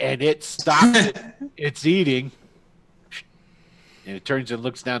 And it stops its eating, and it turns and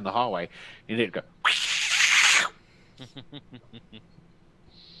looks down the hallway, and it goes.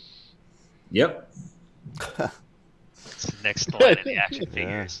 Yep. It's the next line in the action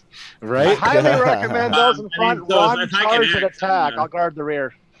figures. Right? I highly recommend those in front run, if I can charge, and act, attack. I'll guard the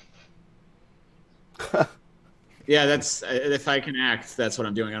rear. Yeah, that's if I can act, that's what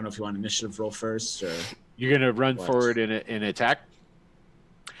I'm doing. I don't know if you want initiative roll first or You're gonna run forward in attack.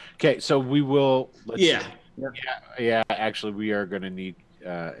 Okay, so we will. Yeah. Yeah. Actually, we are gonna need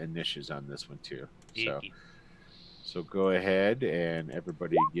initiatives on this one too. So, So go ahead and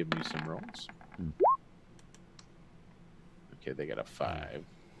everybody give me some rolls. Okay, they got a 5.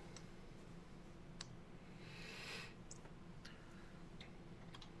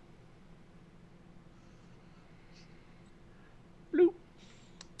 Bloop.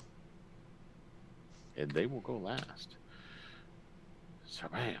 And they will go last. So,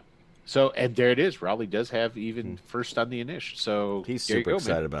 bam. So, and there it is. Raleigh does have even first on the initiative. So he's super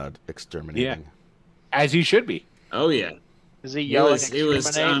excited about exterminating. Yeah. As he should be. Oh, yeah. Is he yelling It was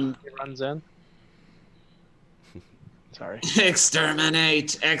exterminate? He runs in. Sorry.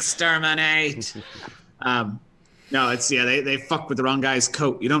 Exterminate! No, it's they fuck with the wrong guy's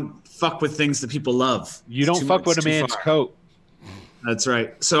coat. You don't fuck with things that people love. You don't fuck with a man's coat. That's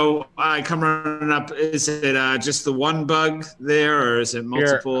right. So I come running up. Is it just the one bug there, or is it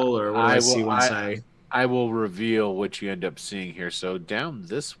multiple, or what do I see once I will reveal what you end up seeing here. So down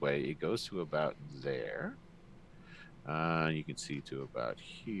this way, it goes to about there. You can see to about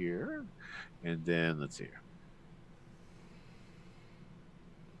here, and then let's see here.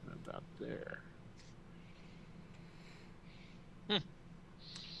 About there.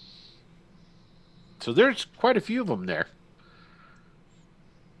 So there's quite a few of them there.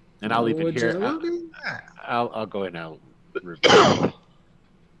 And I'll leave it here. I'll go ahead and I'll review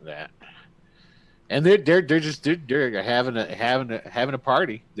that. And they're just having a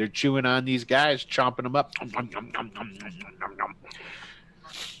party. They're chewing on these guys, chomping them up.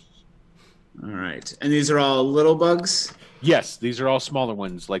 All right, and these are all little bugs. Yes, these are all smaller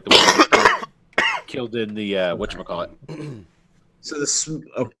ones, like the ones that killed in the whatchamacallit. So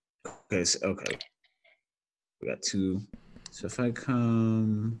okay, we got 2. So if I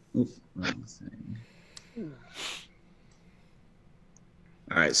come, wrong thing.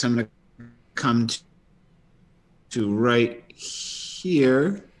 All right, so I'm gonna come to right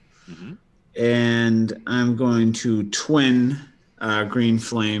here, and I'm going to twin green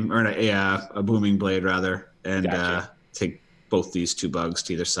flame, or a booming blade rather, and take both these 2 bugs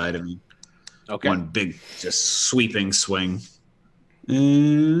to either side of me. Okay. One big, just sweeping swing,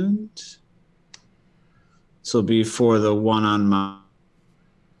 and this will be for the one on my.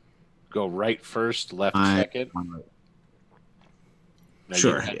 Go right first, left second.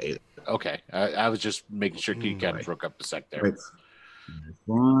 Sure. Okay, I was just making sure you kind of broke up a sec there. Right.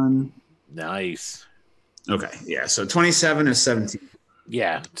 One. Nice. Okay, yeah. So 27 is 17.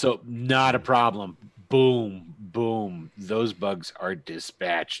 Yeah, so not a problem. Boom, boom. Those bugs are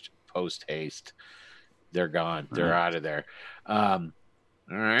dispatched post haste. They're gone. They're out of there. All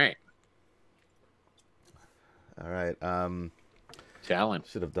right. All right. Talon.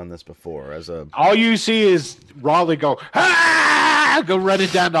 Should have done this before. All you see is Raleigh go, ah! Go running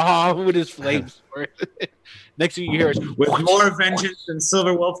down the hall with his flamesword. Next thing you hear is, with more vengeance than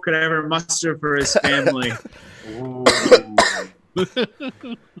Silver Wolf could ever muster for his family.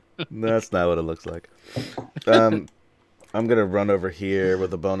 That's not what it looks like. I'm gonna run over here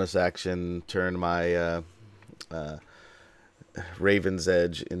with a bonus action, turn my Raven's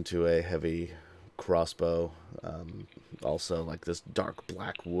Edge into a heavy crossbow. Also, like this dark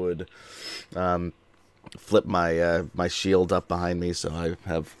black wood. Flip my my shield up behind me, so I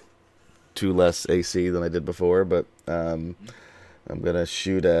have 2 less AC than I did before. But I'm gonna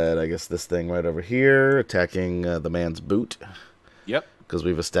shoot at, I guess, this thing right over here, attacking the man's boot. Yep. Because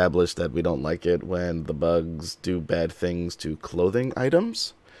we've established that we don't like it when the bugs do bad things to clothing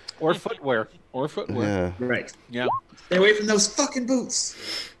items. Or footwear. Yeah. Right. Yeah. Stay away from those fucking boots.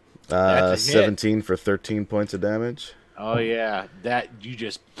 17 for 13 points of damage. Oh, yeah. That,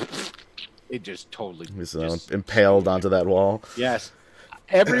 it just totally. He's impaled onto that wall. Yes.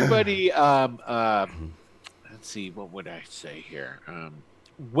 Everybody, let's see, what would I say here?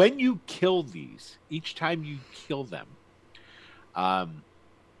 When you kill these, each time you kill them,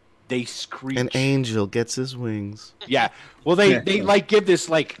 they screech. An angel gets his wings. Yeah. Well, they like give this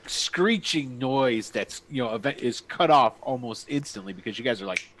like screeching noise that's, is cut off almost instantly because you guys are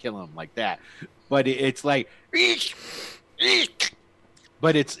like killing them like that. But it's like,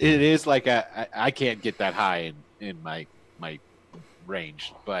 but it is like I can't get that high in my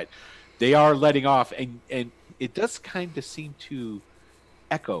range, but they are letting off, and it does kind of seem to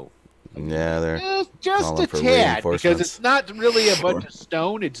echo. Yeah, they're just a tad, because it's not really a bunch of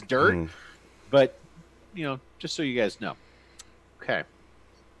stone; it's dirt. But just so you guys know. Okay,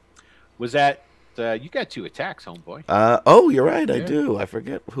 was that you got 2 attacks, homeboy? Oh, you're right. Yeah. I do. I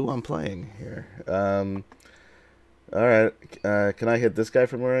forget who I'm playing here. All right. Can I hit this guy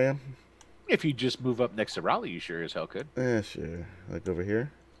from where I am? If you just move up next to Raleigh, you sure as hell could. Yeah, sure. Like over here?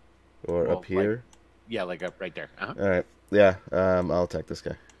 Or up here? Like up right there. All right. Yeah, I'll attack this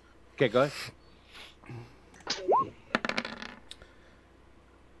guy. Okay, go ahead.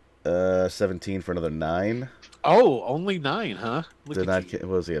 17 for another 9. Oh, only 9, huh? What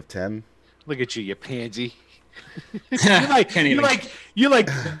does he have? 10. Look at you pansy. you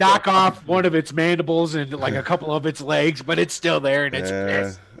knock off one of its mandibles and like a couple of its legs, but it's still there and it's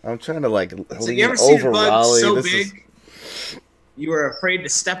pissed. I'm trying to like lean you ever seen a bug Raleigh. So big you were afraid to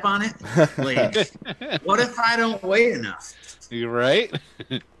step on it? Like, what if I don't weigh enough? You right?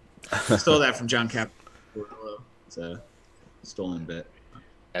 I stole that from John Caparulo. It's a stolen bit.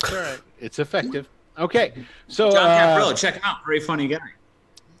 That's all right. It's effective. Okay, so John Caparulo, check him out. Very funny guy.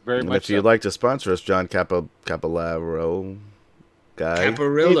 Very much. If you'd like to sponsor us, John Capilaro guy.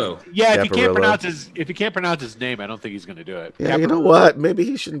 Caparulo. If you can't pronounce his name, I don't think he's going to do it. Yeah, you know what? Maybe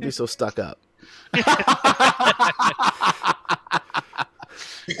he shouldn't be so stuck up.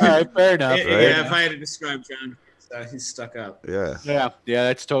 All right, fair enough. Yeah, if I had to describe John, he's stuck up. Yeah,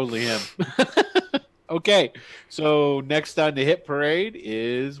 that's totally him. Okay, so next on the hit parade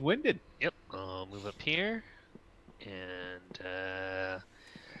is Wyndon. Yep, I'll move up here, and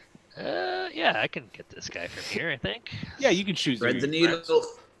I can get this guy from here, I think. Yeah, you can shoot. Thread the needle.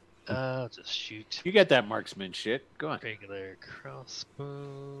 I'll just shoot. You got that marksman shit. Go on. Regular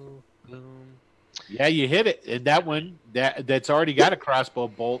crossbow. Boom. Yeah, you hit it. And that one, that's already got a crossbow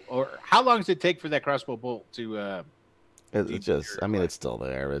bolt. Or how long does it take for that crossbow bolt to? It just. I mean, it's still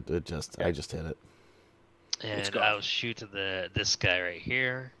there. I just hit it. And I'll shoot this guy right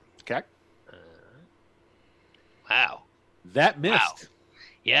here. Okay. Wow. That missed. Wow.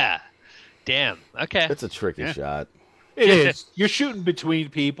 Yeah. Damn. Okay. It's a tricky shot. It is. You're shooting between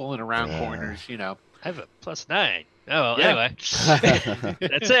people and around corners, you know. I have a +9. Oh, well, anyway.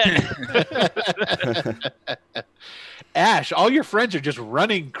 That's it. Ash, all your friends are just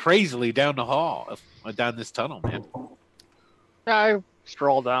running crazily down the hall, down this tunnel, man. I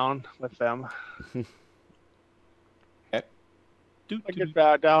stroll down with them. Okay. I get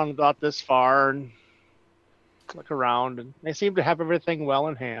back down about this far and look around, and they seem to have everything well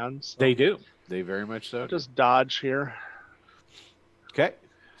in hand. So they do. They very much so. Just dodge here. Okay.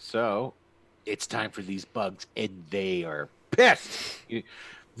 So it's time for these bugs, and they are pissed.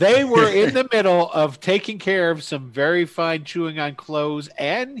 They were in the middle of taking care of some very fine chewing on clothes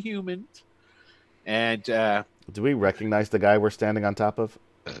and humans. And do we recognize the guy we're standing on top of?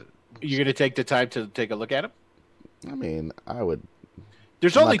 You're going to take the time to take a look at him? I mean, I would.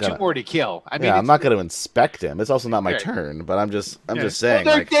 There's only 2 more to kill. I mean, I'm not going to inspect him. It's also not my turn, but I'm just saying.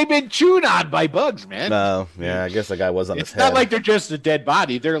 Well, they've been chewed on by bugs, man. No, I guess the guy was on his head. It's not like they're just a dead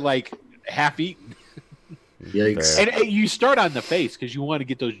body. They're like half-eaten. Yikes. And you start on the face because you want to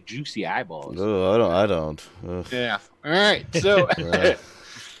get those juicy eyeballs. Oh, I don't. Ugh. Yeah. All right. So,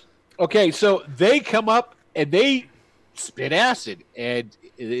 okay. So they come up and they spit acid, and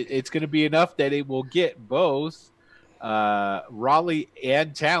it's going to be enough that it will get both Raleigh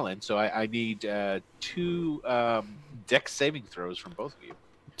and Talon. So I need 2 dex saving throws from both of you.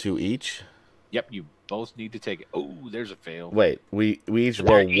 2 each? Yep. You both need to take it. Oh, there's a fail. Wait, we each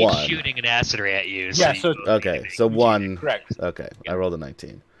roll 1. Shooting an acid ray at you. Yeah. So 1. Correct. Okay, I rolled a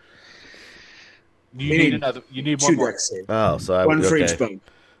 19. You need another. You need 1 more. Oh, so 1 for each bone.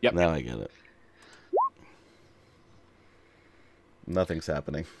 Yep. Now I get it. Nothing's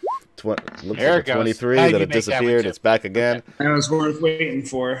happening. Looks like a 23 that it disappeared. It's back again. That was worth waiting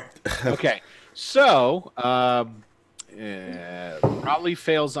for. Okay, so Raleigh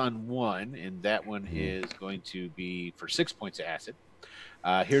fails on 1, and that one is going to be for 6 points of acid.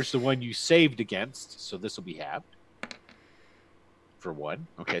 Here's the one you saved against, so this will be halved for 1.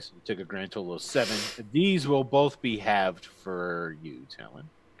 Okay, so you took a grand total of 7. These will both be halved for you, Talon.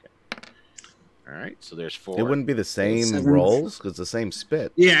 All right, so there's 4. It wouldn't be the same rolls because it's the same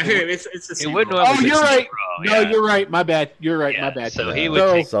spit. Yeah, it's the same. Oh, you're right. No, you're right. My bad. You're right. My bad. So he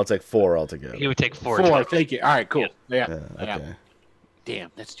would. So I'll take 4 altogether. He would take 4. 4. Thank you. All right. Cool. Yeah. Okay.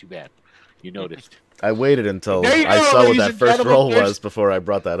 Damn, that's too bad. You noticed. I waited until I saw what that first roll was before I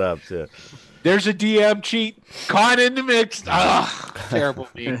brought that up. Yeah. There's a DM cheat. Caught in the mix. Terrible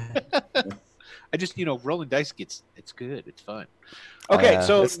me. I just, rolling dice it's good. It's fun. Okay,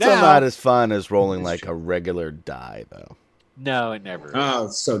 so it's still not as fun as rolling like a regular die, though. No, it never is. Oh,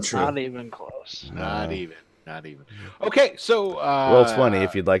 it's so true. Not even close. Not even. Okay, so Roll 20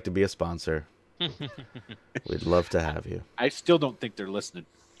 if you'd like to be a sponsor. We'd love to have you. I still don't think they're listening.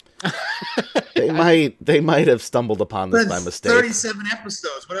 They might have stumbled upon this by mistake. 37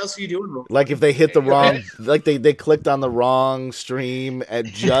 episodes. What else are you doing? Like if they hit the wrong, like they clicked on the wrong stream at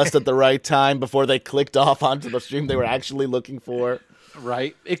just at the right time before they clicked off onto the stream they were actually looking for.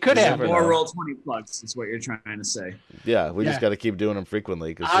 Right? It could You happen. never Or know. roll 20 plugs is what you're trying to say. Yeah, we Yeah. just got to keep doing them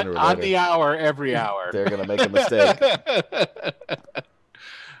frequently because On, sooner or on later the hour, every hour. they're gonna make a mistake.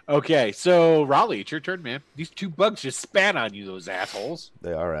 Okay, so Raleigh, it's your turn, man. These two bugs just spat on you, those assholes.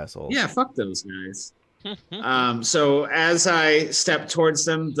 They are assholes. Yeah, fuck those guys. So as I step towards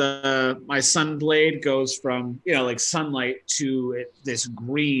them, my sun blade goes from like sunlight to this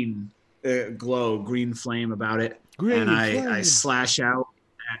green glow, green flame about it, Green and I flame. slash out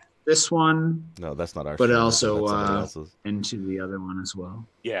at this one No, that's not our. But show, also, that's somebody else's. into the other one as well.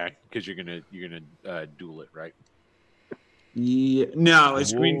 Yeah, because you're gonna duel it, right? Yeah, no,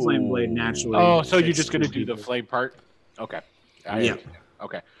 it's green flame blade naturally. Oh, so you're It's just gonna two do the people. flame part? Okay. Yeah.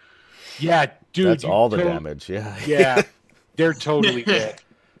 Okay. Yeah, dude. That's you all the to- damage. Yeah. Yeah, they're totally dead.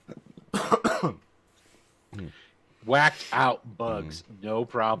 Whacked out bugs, no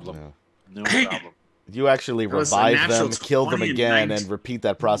problem. Yeah. No problem. You actually That was a revive natural them, kill them 20 and again, 19. and repeat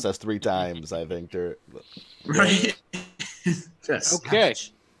that process 3 times. I think. Right. Just Okay.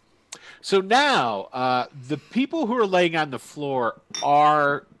 ouch. So now, the people who are laying on the floor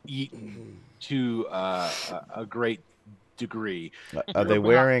are eaten to a great degree. Are they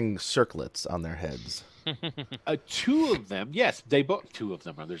wearing circlets on their heads? 2 of them, yes, they both. 2 of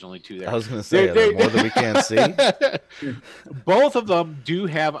them. There's only 2 there. I was going to say, are there more that we can't see? Both of them do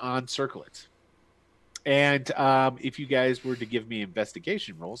have on circlets. And if you guys were to give me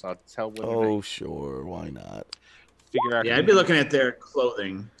investigation rolls, I'll tell what Oh, sure. Why not? figure out. Yeah, I'd be looking at their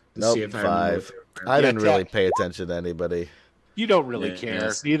clothing to Nope, see if I remember. 5. what I Yeah, didn't really pay attention to anybody. You don't really Yeah, care.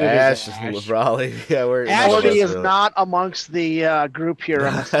 yes. Neither Ash, does Ash. with Raleigh. Yeah, we're. Ash none of Morty us is really- not amongst the group here.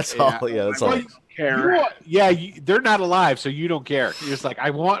 That's all. Yeah, that's all. Well, care. they're not alive, so you don't care. You're just like, I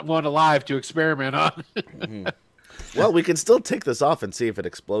want one alive to experiment on. Mhm. Well, we can still take this off and see if it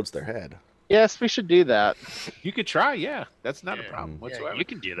explodes their head. Yes, we should do that. You could try, yeah. That's not a Yeah. problem Yeah, whatsoever. you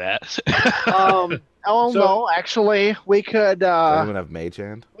can do that. Oh So- no, actually, we could Anyone have mage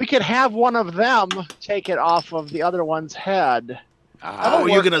hand? have one of them take it off of the other one's head. Ah, Oh,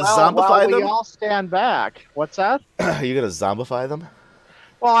 you're gonna While zombify we them? all stand back. What's that? Are you gonna zombify them?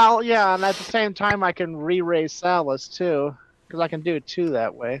 Well, yeah, and at the same time, I can re-raise Salus too, because I can do 2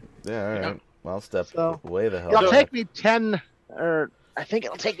 that way. Yeah, all right. Yeah. Well, I'll step So- way the hell. It'll back. take me 10, or I think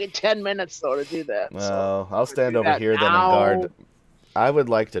it'll take me 10 minutes though to do that. So. No, I'll stand do over that here then and now. guard. I would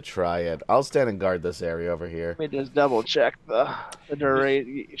like to try it. I'll stand and guard this area over here. Let me just double check the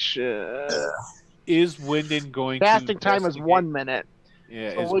duration. is Wyndon going Fasting to time is investigate? 1 minute.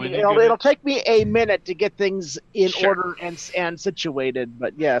 Yeah, So is we- Wyndon it'll, gonna- it'll take me a minute to get things in Sure. order and situated,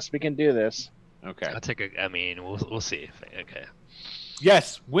 but yes, we can do this. Okay. I'll take a. I mean, we'll see. Okay.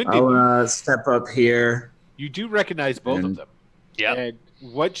 Yes, Wyndon, I'll step up here. you do recognize both of And- them. Yeah. And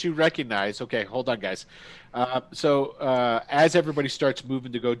what you recognize, okay, hold on, guys. So as everybody starts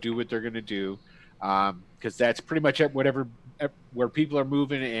moving to go do what they're going to do, because that's pretty much where people are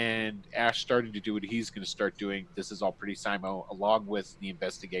moving, and Ash starting to do what he's going to start doing. This is all pretty Simo, along with the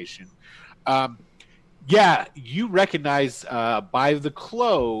investigation. Yeah, you recognize by the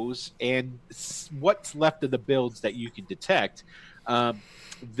clothes and what's left of the builds that you can detect.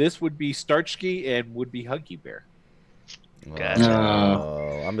 This would be Starchky and would be Huggy Bear. Gotcha.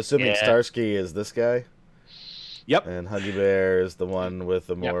 Oh, I'm assuming Yeah. Starsky is this guy, Yep. and Huggy Bear is the one with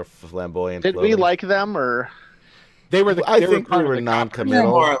the more flamboyant. Did we clothing. like them or? They were the. I they think part we of were the Yeah, non-committal.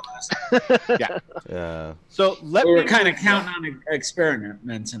 more or less. Yeah, So let We me were kind of counting on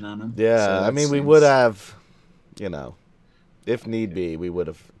experimenting on them. yeah. So I mean, we it's- would have, if need be, we would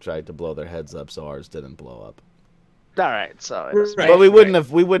have tried to blow their heads up so ours didn't blow up. All right, so it's, Right, But we wouldn't right.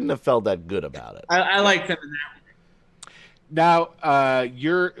 have. We wouldn't have felt that good about it. I like them in that. now.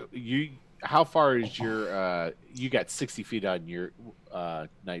 How far is your? You got 60 feet on your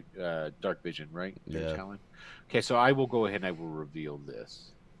night dark vision, right? Yeah. Talon? Okay, so I will go ahead and I will reveal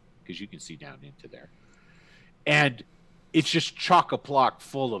this because you can see down into there, and it's just chock-a-block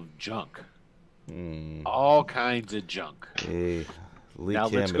full of junk, Hmm. all kinds of junk. Hey, Lee Now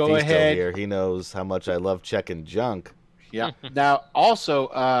Kim, let's if go he's ahead. still here, he knows how much I love checking junk. Yeah. Now,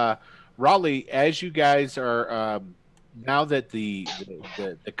 also, Raleigh, as you guys are now that the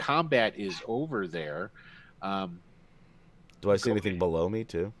combat is over there, Do I see anything below me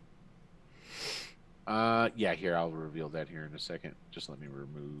too? yeah. Here, I'll reveal that here in a second. Just let me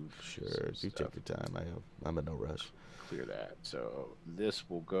remove. Sure, some you stuff. take your time. I'm in no rush. Clear that. So this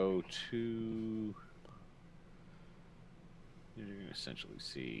will go to. You're going to essentially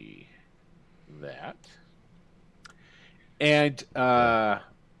see that, and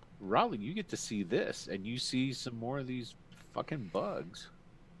Raleigh, you get to see this, and you see some more of these fucking bugs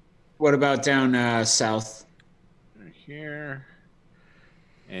What about down south? right here.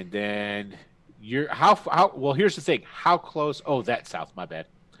 And then you're how well, here's the thing. How close? Oh, that's south, my bad.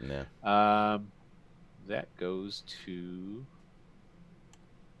 Yeah. That goes to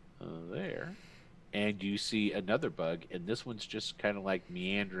there. And you see another bug, and this one's just kind of like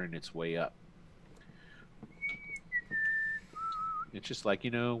meandering its way up. It's just like,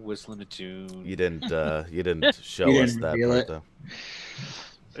 whistling a tune. You didn't show us that part, though.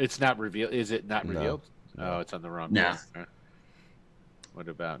 It's not revealed. Is it not No. revealed? Oh, it's on the wrong No. one. What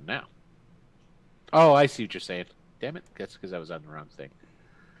about now? Oh, I see what you're saying. Damn it. That's because I was on the wrong thing.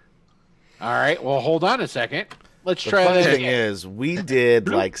 All right. Well, hold on a second. Let's The try funny this thing again. is, we did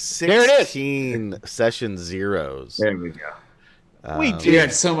like There it is. 16 session zeros. There we go. We Um, did. You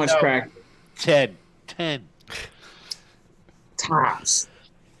had so much No. practice. 10. Tops.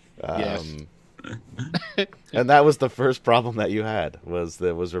 Yes. And that was the first problem that you had, was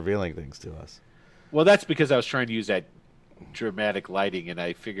revealing things to us. Well, that's because I was trying to use that dramatic lighting, and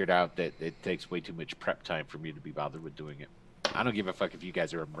I figured out that it takes way too much prep time for me to be bothered with doing it. I don't give a fuck if you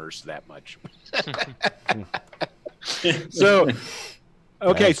guys are immersed that much. So,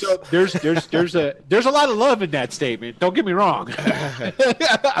 okay, Nice. so there's a lot of love in that statement. Don't get me wrong.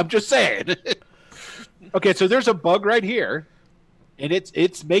 I'm just saying. Okay, so there's a bug right here, and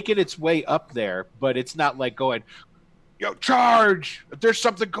it's making its way up there, but it's not like going, "Yo, charge! There's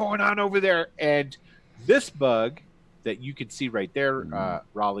something going on over there." And this bug that you can see right there,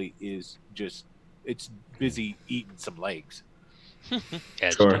 Raleigh, is it's busy eating some legs.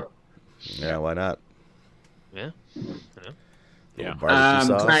 Sure. Yeah, why not? Yeah. Yeah. Barbecue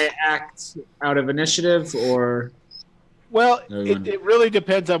sauce. Can I act out of initiative or? Well, Everyone. it really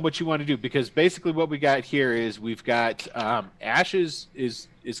depends on what you want to do, because basically what we got here is we've got Ash is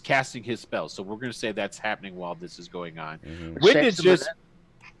casting his spell, so we're going to say that's happening while this is going on. Mhm. Wyndon's just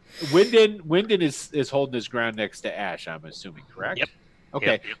Wyndon is holding his ground next to Ash, I'm assuming, correct? Yep.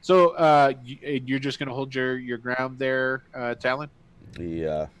 Okay, Yep. so you're just going to hold your ground there, Talon?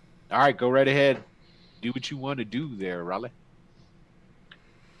 Yeah. All right, go right ahead. Do what you want to do there, Raleigh.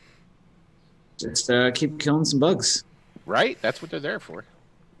 Just keep killing some bugs, Right? That's what they're there for.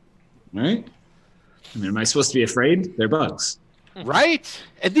 right? I mean, am I supposed to be afraid? They're bugs. Right?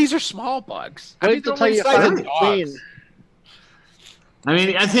 And these are small bugs. I mean, Wait till they're you like size find of the queen. dogs. I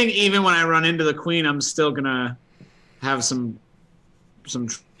mean, I think even when I run into the queen, I'm still gonna have some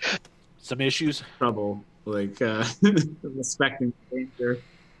Some issues. trouble, like respecting danger.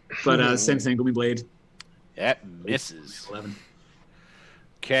 But same thing, Gloomy Blade. That misses. 11.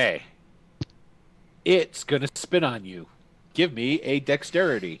 Okay. It's going to spin on you. Give me a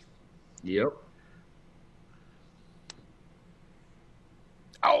dexterity. Yep.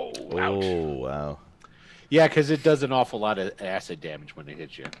 Oh, ouch. Oh, wow. Yeah, because it does an awful lot of acid damage when it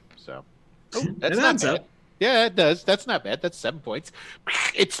hits you. So, that's It not adds bad. up. Yeah, it does. That's not bad. That's 7 points.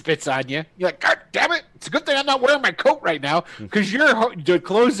 It spits on you. You're like, God damn it! It's a good thing I'm not wearing my coat right now, because the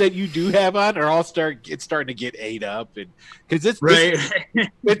clothes that you do have on are all starting to get ate up, and because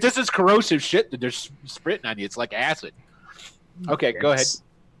this is corrosive shit that they're spitting on you. It's like acid. Okay, go ahead, Yes.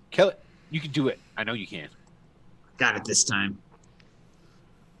 kill it. You can do it. I know you can. Got it this time.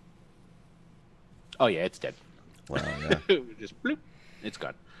 Oh yeah, it's dead. Wow, yeah. Just bloop, it's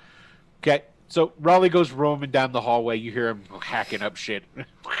gone. Okay, so Raleigh goes roaming down the hallway. You hear him hacking up shit.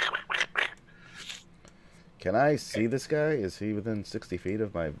 Can I see this guy? Is he within 60 feet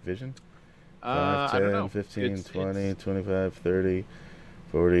of my vision? 5, I don't 10, know. 15, It's- 20, 25, 30,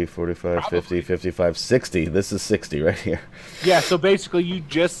 40, 45, Probably. 50, 55, 60. This is 60 right here. Yeah, so basically you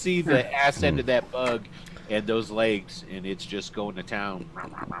just see the ass end of that bug and those legs, and it's just going to town.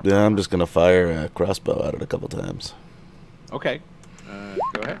 Yeah, I'm just going to fire a crossbow at it a couple times. Okay,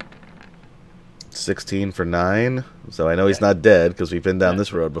 go ahead. 16 for 9. So I know he's not dead because we've been down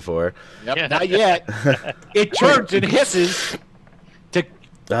this road before. Yep, Yeah. not yet. It turns and hisses,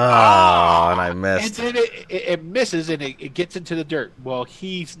 Ah, and I and missed. then it misses, and it gets into the dirt. Well,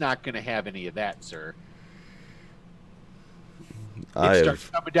 he's not going to have any of that, sir. I It starts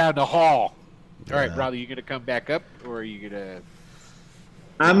have, coming down the hall. All right, Yeah. brother, you going to come back up, or are you going to...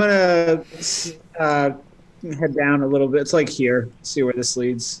 I'm gonna head down a little bit. It's like here. See where this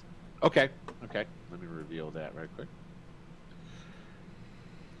leads. Okay. Let me reveal that right quick.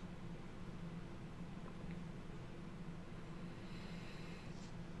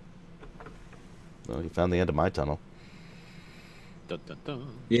 well, you found the end of my tunnel. Dun, dun, dun.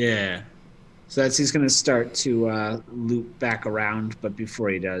 Yeah. So he's gonna start to loop back around, but before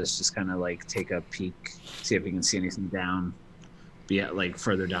he does, just kind of like take a peek, see if he can see anything down. Be at like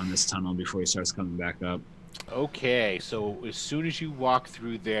further down this tunnel before he starts coming back up. Okay, so as soon as you walk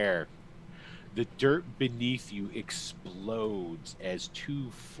through there, The dirt beneath you explodes as two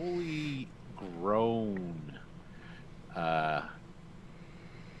fully grown,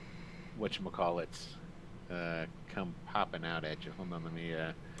 whatchamacallit, come popping out at you. Hold on, let me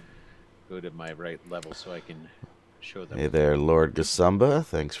go to my right level so I can show them. Hey there, Lord Gasumba.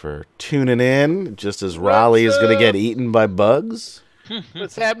 Thanks for tuning in. Just as Raleigh is going to get eaten by bugs.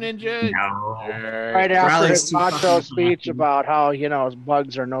 What's happening, Judge? No. Right after Raleigh's his too macho fucking speech lucky. about how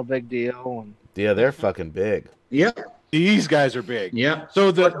bugs are no big deal. And Yeah, they're fucking big. Yep. These guys are big. Yep. So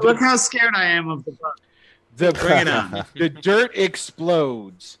Look how scared I am of the bug. Bring it on. the dirt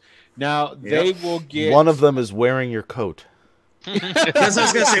explodes. Now they will get One of them is wearing your coat. Because I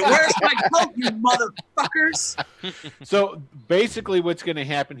was going to say, where's my coat, you motherfuckers? So basically, what's going to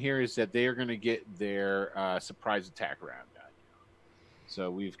happen here is that they are going to get their surprise attack round done. So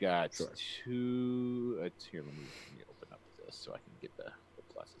we've got two. Here, let me open up this so I can get the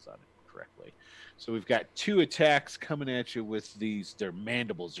pluses on it correctly. So we've got two attacks coming at you with their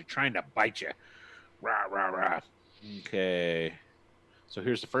mandibles. They're trying to bite you. Rah, rah, rah. Okay. So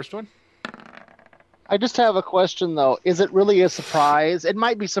here's the first one. I just have a question though. Is it really a surprise? It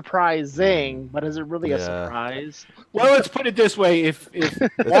might be surprising, but is it really a surprise? Well, let's put it this way: if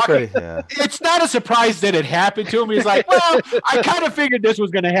Yeah. it's not a surprise that it happened to him. He's like, well, I kind of figured this was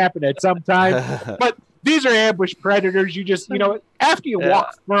going to happen at some time, but these are ambush predators. You just, after you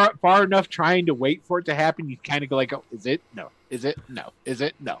walk far enough trying to wait for it to happen, you kind of go like, oh, is it? No. Is it? No. Is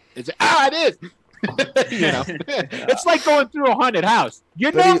it? No. Is it? Ah, it is. It's like going through a haunted house. They're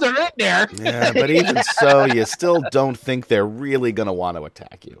in there. Yeah, but even so, you still don't think they're really going to want to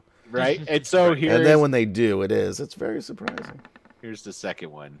attack you. Right? And so and then when they do, it's very surprising. Here's the second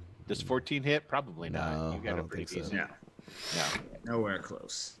one. Does 14 hit? Probably not. No, You got I a don't pretty think so. decent. No. Nowhere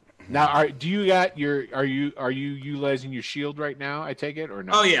close. Now, are you utilizing your shield right now? I take it or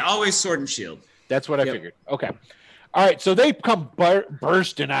no? Oh, yeah. Always sword and shield. That's what I figured. Okay. All right. So they come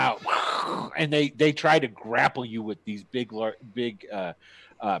bursting out, and they try to grapple you with these big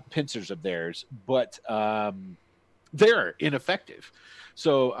pincers of theirs, but they're ineffective.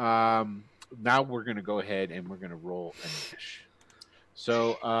 So now we're going to go ahead and we're going to roll a niche.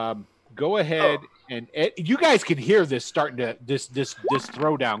 So go ahead and you guys can hear this starting to this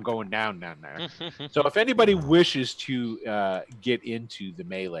throwdown going down there. So if anybody wishes to get into the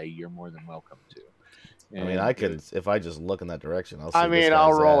melee, you're more than welcome to. I mean, I could, if I just look in that direction, I'll see this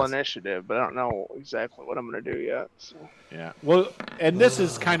I'll guy's roll ass. initiative, but I don't know exactly what I'm going to do yet. So. Yeah. Well, and this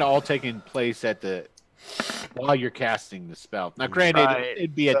is kind of all taking place while you're casting the spell. Now, granted,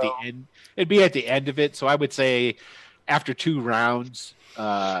 it'd be at the end. It'd be at the end of it. So I would say after 2 rounds,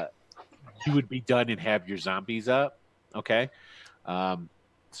 you would be done and have your zombies up. Okay.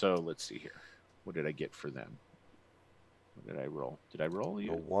 So let's see here. What did I get for them? What did I roll? Did I roll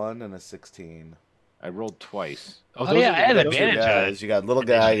you? A 1 and a 16. I rolled twice. Oh yeah, I have Those are advantage. guys. You got little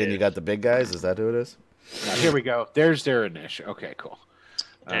guy and you got the big guys. Is that who it is? Now, here we go. There's their initiative. Okay, cool.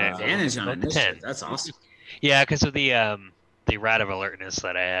 Advantage on initiative. 10. That's awesome. Yeah, because of the rod of alertness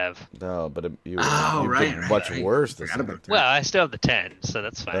that I have. No, but you right, did much worse this Forgot time. about Well, I still have the 10, so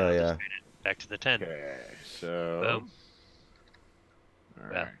that's fine. Oh, I'll yeah. just bring it back to the 10. Okay, so Boom.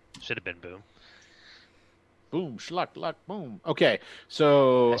 all Yeah, right. should have been boom. Boom, schluck, luck, boom. Okay,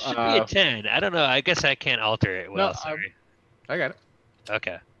 so It should be a 10. I don't know. I guess I can't alter it. Well, No, sorry. I got it.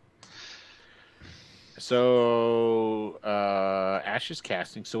 Okay. So Ash is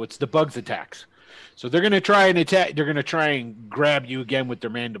casting, so it's the bugs attacks. So they're gonna try and attack. They're gonna try and grab you again with their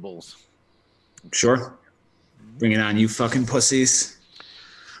mandibles. Sure. Bring it on, you fucking pussies.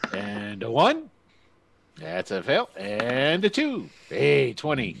 And a 1. That's a fail. And a 2. Hey,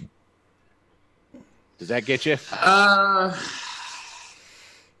 20. Does that get you?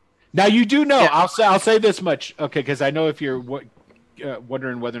 Now you do know. Yeah. I'll say this much, okay? Because I know if you're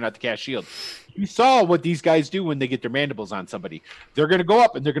wondering whether or not to cast shield, you saw what these guys do when they get their mandibles on somebody. They're going to go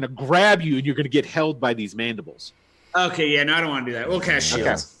up and they're going to grab you, and you're going to get held by these mandibles. Okay, yeah, no, I don't want to do that. We'll cast shield.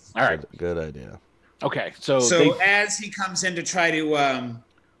 Okay. All right. Good idea. Okay. So as he comes in to try to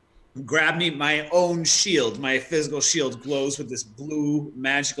grab me, my own shield, my physical shield, glows with this blue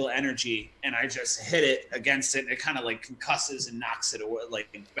magical energy, and I just hit it against it, and it kind of like concusses and knocks it away, like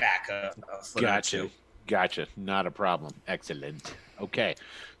back a foot or two. Gotcha. Not a problem. Excellent. Okay.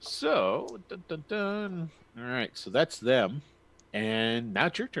 So, dun, dun, dun. All right. So that's them. And now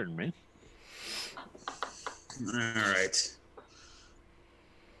it's your turn, man. All right.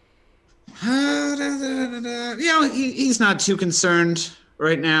 He's not too concerned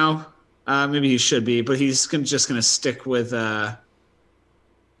right now. Maybe he should be, but he's just going to stick with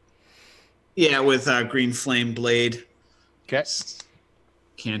Green Flame Blade. Okay.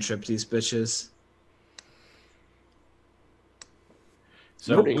 cantrip these bitches.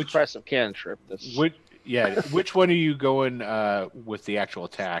 So pretty impressive cantrip. Which one are you going with the actual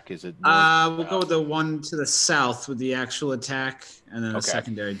attack? Is it? We'll go with the one to the south with the actual attack, and then the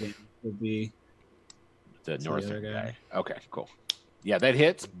secondary damage would be the northern guy. Okay, cool. Yeah, that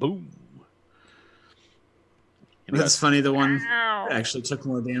hits. Boom. That's funny. The one actually took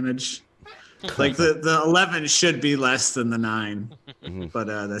more damage. Like the 11 should be less than the 9, but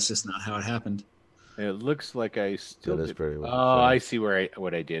that's just not how it happened. It looks like I still did. Pretty well. Oh, I see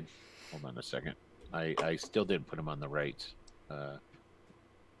what I did. Hold on a second. I still didn't put him on the right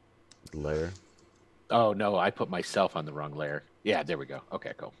layer. Oh no, I put myself on the wrong layer. Yeah, there we go.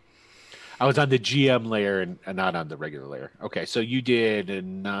 Okay, cool. I was on the GM layer and not on the regular layer. Okay, so you did a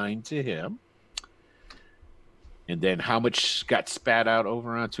 9 to him. And then how much got spat out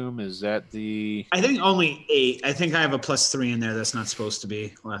over onto him? Is that the... I think only 8. I think I have a +3 in there that's not supposed to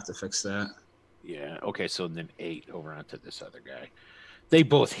be. We'll have to fix that. Yeah, okay, so then 8 over onto this other guy. They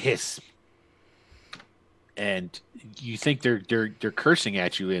both hiss. And you think they're cursing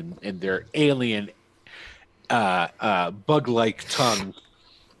at you in their alien bug-like tongue.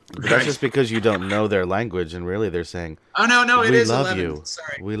 That's just because you don't know their language, and really they're saying, "Oh no, it is we love 11. you.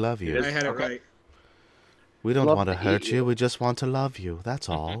 Sorry, we love you. I had it right. We don't want to hurt you. We just want to love you. That's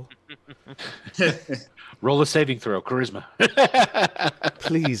all." Roll a saving throw, charisma.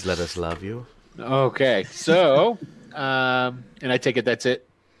 Please let us love you. Okay, so, and I take it that's it?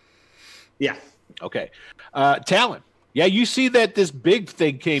 Yeah. Okay. Talon. Yeah, you see that this big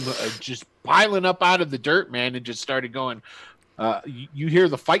thing came just piling up out of the dirt, man, and just started going. You hear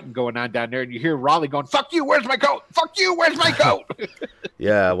the fighting going on down there, and you hear Raleigh going, "Fuck you, where's my coat? Fuck you, where's my coat?"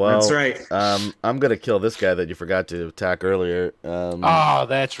 Yeah, well, that's right. I'm going to kill this guy that you forgot to attack earlier. Oh,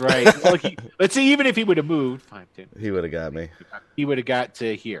 that's right. Well, let's see, even if he would have moved, 5, 10, he would have got me. He would have got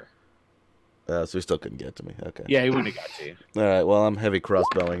to here. So he still couldn't get to me. Okay. Yeah, he wouldn't have got to you. All right, well, I'm heavy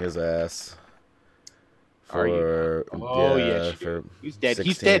crossbowing his ass. Are you? Oh, yes. For he's dead. 16.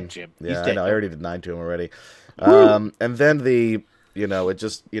 He's dead, Jim. He's Yeah, dead. I know. I already did 9 to him already. And then the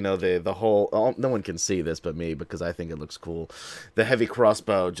whole, no one can see this but me because I think it looks cool. The heavy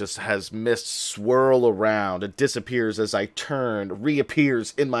crossbow just has mist swirl around. It disappears as I turn,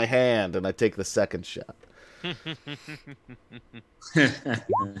 reappears in my hand, and I take the second shot.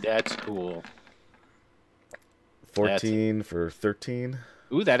 That's cool. 14 for 13.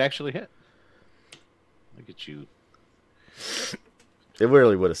 Ooh, that actually hit. Look at you. It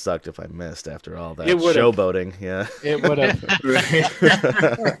really would have sucked if I missed after all that showboating. Yeah, it would have.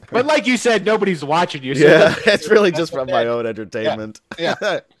 But like you said, nobody's watching you. So yeah, it's really just from my own entertainment.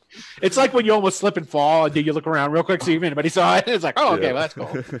 Yeah. It's like when you almost slip and fall, and then you look around real quick, see if anybody saw it. It's like, oh, okay, well, that's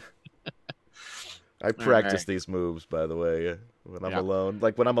cool. I practice these moves, by the way, when I'm alone.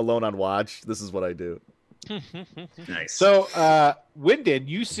 Like when I'm alone on watch, this is what I do. Nice. So, Wyndon,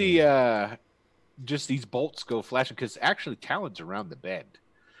 you see just these bolts go flashing because actually Talon's around the bend.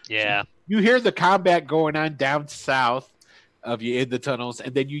 Yeah. So you hear the combat going on down south of you in the tunnels,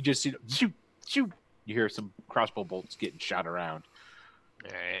 and then you just see shoot, shoot. You hear some crossbow bolts getting shot around.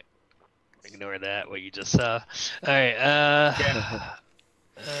 All right. Ignore that, what you just saw. All right.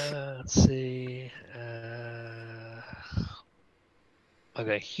 Let's see.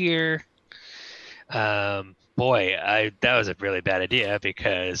 Okay, here. Boy, that was a really bad idea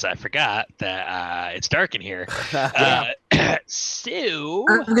because I forgot that it's dark in here. So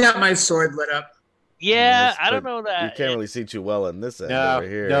I've got my sword lit up. Yeah, I don't know that. You can't really see too well in this end over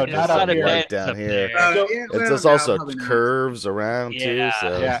here. No, not on the right down here. It's just also curves around too.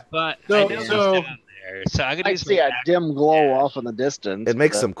 So. Yeah, but I know down there. So I'm gonna see a dim glow off in the distance. It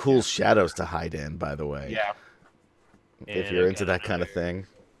makes some cool shadows to hide in, by the way. Yeah. If you're into that kind of thing.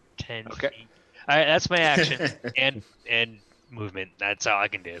 10 feet. All right, that's my action and movement. That's all I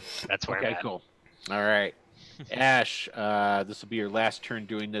can do. That's where I'm at. Cool. All right. Ash, this will be your last turn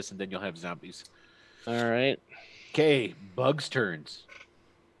doing this, and then you'll have zombies. All right. Okay, Bugs' turns.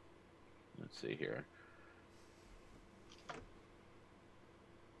 Let's see here.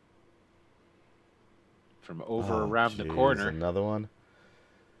 From over around the corner. Another one.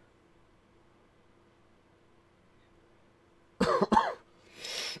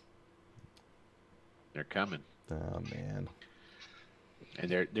 They're coming. Oh man. And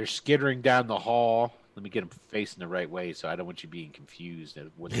they're skittering down the hall. Let me get them facing the right way, so I don't want you being confused.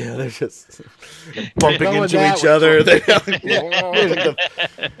 They're just bumping into each other. They're drunk.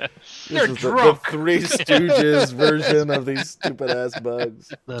 The Three Stooges version of these stupid ass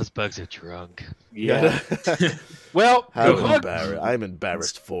bugs. Those bugs are drunk. Yeah. Well, I'm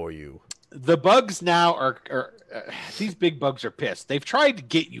embarrassed for you. The bugs now are these big bugs are pissed. They've tried to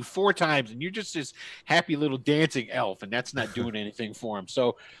get you 4 times, and you're just this happy little dancing elf, and that's not doing anything for them.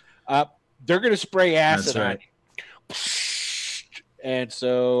 So they're going to spray acid on you. And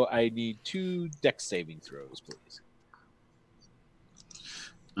so I need 2 dex saving throws, please.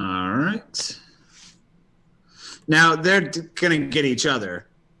 All right. Now they're going to get each other.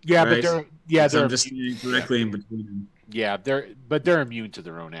 Yeah, right? but they're just directly in between them. Yeah, they're immune to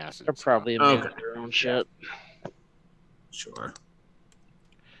their own acids. They're probably immune to their own shit. Sure.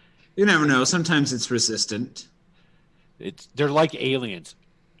 You never know. Sometimes it's resistant. They're like aliens.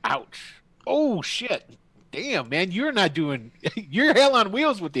 Ouch. Oh shit. Damn, man, you're not doing. You're hell on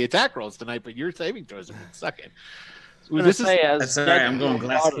wheels with the attack rolls tonight, but your saving throws have been sucking. That's all right. I'm going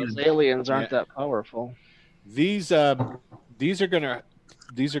glass. Aliens aren't that powerful. These are gonna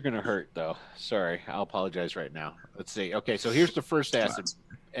hurt though. Sorry, I'll apologize right now. Let's see. Okay, so here's the first acid,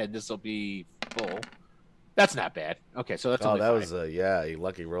 and this will be full. That's not bad. Okay, so that's you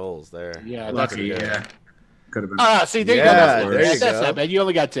lucky rolls there. Yeah, lucky. Yeah, could have been. See, there you go. That's not bad. You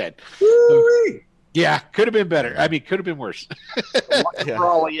only got 10. Woo-wee. Yeah, could have been better. I mean, could have been worse.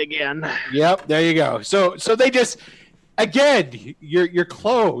 Raleigh again. Yep, there you go. So they just, again, your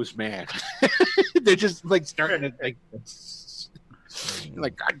clothes, man. They're just like starting to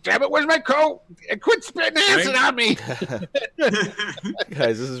like, God damn it, where's my coat? Quit spitting acid on me.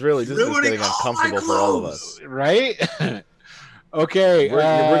 Guys, this is getting uncomfortable for all of us. Right? Okay.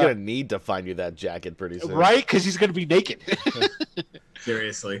 We're going to need to find you that jacket pretty soon. Right? Because he's going to be naked.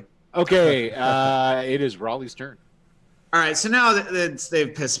 Seriously. Okay. It is Raleigh's turn. All right. So now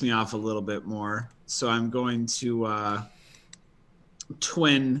they've pissed me off a little bit more. So I'm going to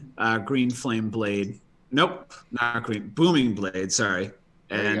twin green flame blade. Nope, not green. Booming blade, sorry.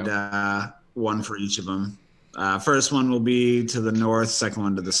 And one for each of them. First one will be to the north, second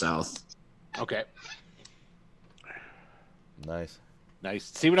one to the south. Okay. Nice.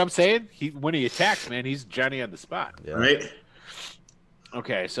 See what I'm saying? When he attacks, man, he's Johnny on the spot. Yeah. Right?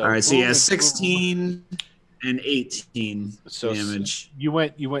 Okay, so all right, so he has 16 and 18 damage. You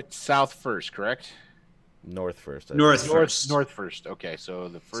went south first, correct? North first. North first. Okay, so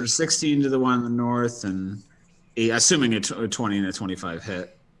the first. So 16 to the one in the north, and assuming a 20 and a 25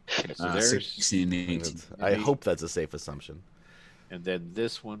 hit. Okay, so there's 16 and 18. I hope that's a safe assumption. And then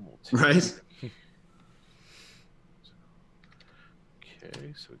this one will take. Right.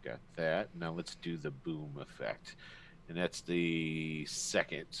 Okay, so we got that. Now let's do the boom effect. And that's the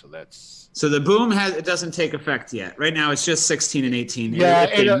second, so the boom it doesn't take effect yet. Right now, it's just 16 and 18. Yeah,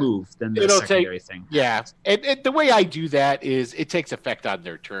 if they move, then the secondary thing. Yeah, and the way I do that is it takes effect on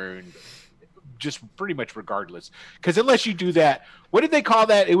their turn, just pretty much regardless. Because unless you do that, what did they call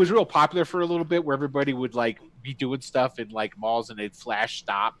that? It was real popular for a little bit, where everybody would like be doing stuff in like malls and they'd flash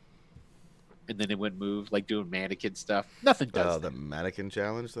stop. And then it wouldn't move, like doing mannequin stuff. Nothing does. Oh, the mannequin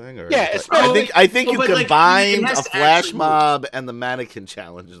challenge thing? Or yeah, I think you combined a flash mob and the mannequin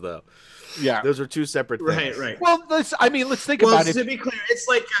challenge, though. Yeah, those are two separate things. Right. Well, let's think about it. To be clear, it's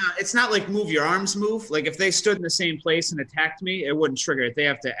like it's not like move your arms move. Like if they stood in the same place and attacked me, it wouldn't trigger it. They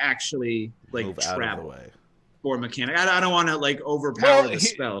have to actually like move travel out of the way. For mechanic. I don't want to like overpower the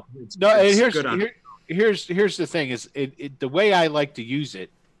spell. Here's the thing: is the way I like to use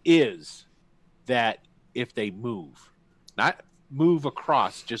it is that if they move, not move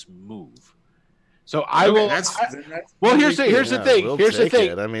across, just move. So I will. Here's the thing. Here's the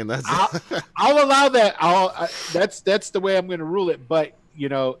thing. I mean, that's. I'll allow that. That's the way I'm going to rule it. But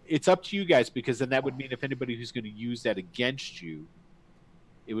it's up to you guys, because then that would mean if anybody who's going to use that against you,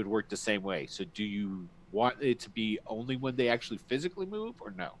 it would work the same way. So do you want it to be only when they actually physically move,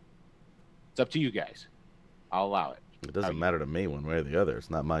 or no? It's up to you guys. I'll allow it. It doesn't matter to me one way or the other. It's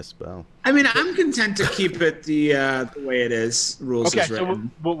not my spell. I mean, I'm content to keep it the way it is. Rules is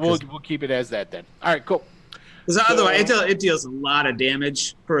written. So we'll keep it as that then. All right, cool. Because otherwise, it deals a lot of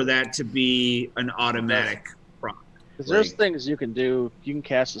damage for that to be an automatic proc. Because there's things you can do. You can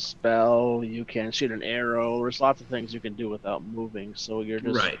cast a spell. You can shoot an arrow. There's lots of things you can do without moving. So you're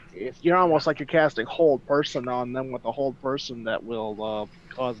just you're almost like you're casting hold person on them with a hold person that will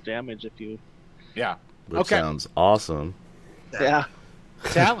cause damage if you. Yeah. Which sounds awesome. Yeah.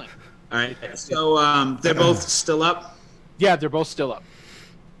 Talent. All right. So they're both still up? Yeah, they're both still up.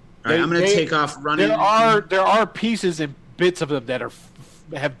 All right, I'm going to take off running. There are pieces and bits of them that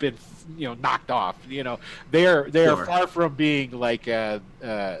have been knocked off. They are far from being like the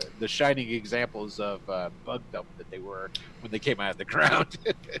shining examples of bugdom that they were when they came out of the ground.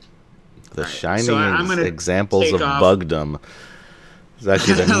 The shining examples of bugdom.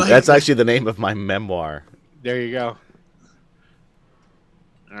 That's actually the name of my memoir. There you go.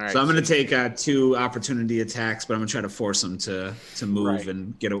 All right. So I'm going to take 2 opportunity attacks, but I'm going to try to force them to move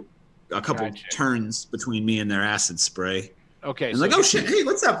and get a couple turns between me and their acid spray. Okay. And like, oh shit! Hey,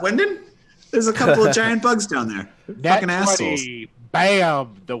 what's up, Wyndon? There's a couple of giant bugs down there. Fucking assholes.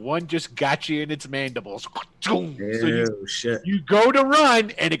 Bam! The one just got you in its mandibles. Ew, shit. You go to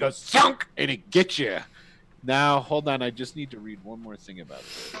run, and it goes thunk, and it gets you. Now, hold on. I just need to read one more thing about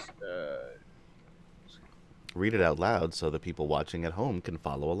this. Read it out loud so the people watching at home can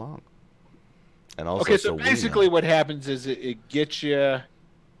follow along. And also, okay, so basically what happens is it gets you...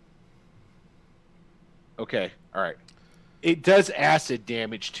 Okay, all right. It does acid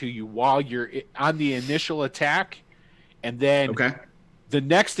damage to you while you're on the initial attack, and then the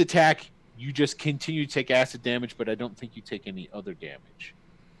next attack, you just continue to take acid damage, but I don't think you take any other damage.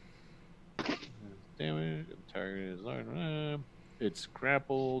 Damage. Target is it's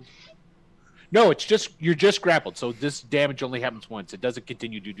grappled. No, you're just grappled. So this damage only happens once. It doesn't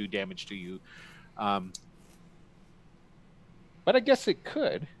continue to do damage to you. But I guess it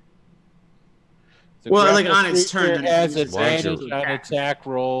could. Well, like on its turn, it has advantage on attack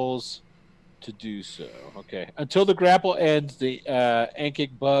rolls to do so. Okay. Until the grapple ends, the Ankig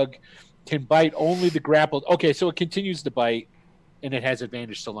bug can bite only the grappled. Okay, so it continues to bite, and it has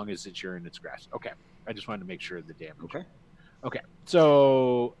advantage so long as you're in its grasp. Okay. I just wanted to make sure of the damage. Okay.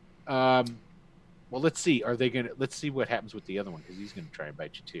 So, well, let's see. Let's see what happens with the other one, because he's gonna try and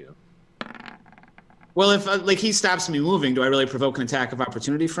bite you too. Well, if like he stops me moving, do I really provoke an attack of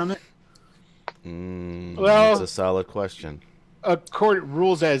opportunity from it? Well, that's a solid question.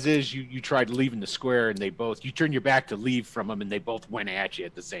 Rules as is, you tried leaving the square, and you turn your back to leave from them, and they both went at you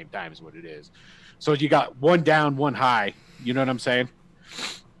at the same time. Is what it is. So you got one down, one high. You know what I'm saying?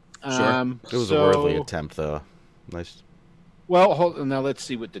 Sure. It was a worthy attempt, though. Nice. Well, now let's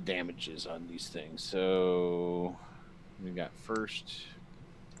see what the damage is on these things. So we got first.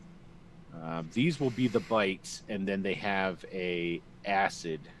 These will be the bites, and then they have a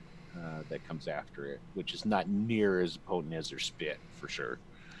acid that comes after it, which is not near as potent as their spit, for sure.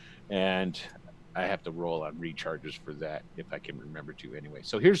 And I have to roll on recharges for that, if I can remember to anyway.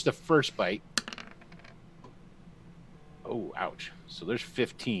 So here's the first bite. Oh, ouch. So there's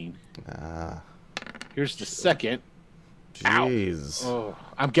 15. Here's the second. Jeez. Oh,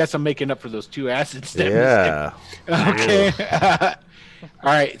 I guess I'm making up for those 2 acids. Yeah. Okay. All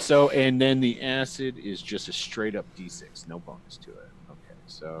right. So, and then the acid is just a straight up D6. No bonus to it. Okay.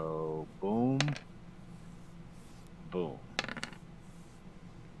 So, boom. Boom.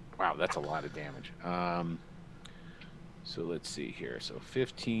 Wow, that's a lot of damage. So let's see here. So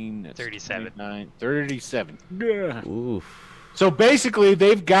 15. That's 37. 37. Oof. So basically,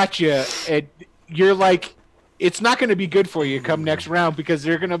 they've got you, and you're like, it's not going to be good for you come next round, because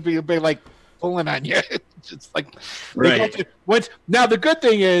they're going to be like pulling on you. It's like, right. Now the good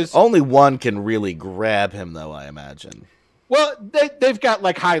thing is only one can really grab him, though, I imagine. Well, they've got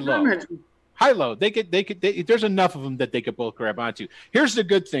like high low. They could. There's enough of them that they could both grab onto. Here's the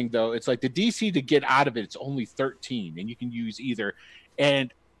good thing, though. It's like the DC to get out of it, it's only 13, and you can use either.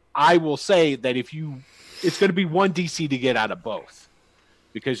 And I will say that it's going to be 1 DC to get out of both,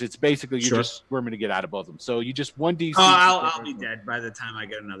 because it's basically you're just squirming to get out of both of them. So you just 1 DC. Oh, I'll be dead by the time I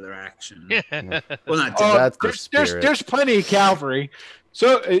get another action. Well, not dead. There's plenty of cavalry.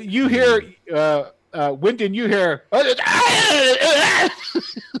 So you hear Wyndon. You hear.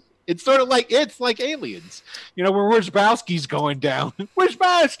 It's sort of like Aliens, where Wierzbowski's going down.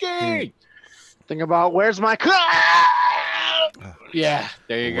 Wierzbowski! Think about where's my coat? Yeah,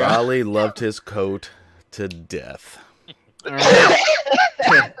 there you go. Raleigh loved his coat to death.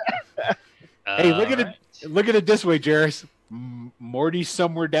 Hey, look at it this way, Jarrus. Morty's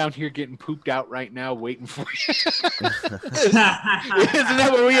somewhere down here getting pooped out right now, waiting for you. Isn't that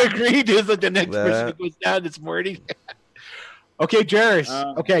what we agreed? Is that the next person that goes down? It's Morty. Okay, Jarrus.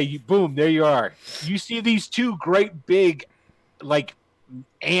 Okay, boom, there you are. You see these 2 great big, like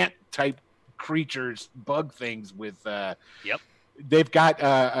ant type creatures, bug things with. Yep. They've got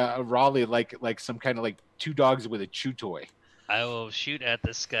a Raleigh like some kind of like 2 dogs with a chew toy. I will shoot at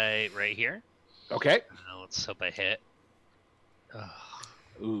this guy right here. Okay. Let's hope I hit.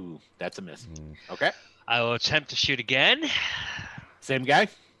 Ooh, that's a miss. Okay. I will attempt to shoot again. Same guy?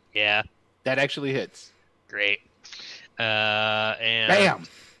 Yeah. That actually hits. Great. And bam!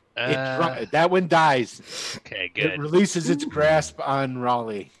 That one dies. Okay, good. It releases its grasp on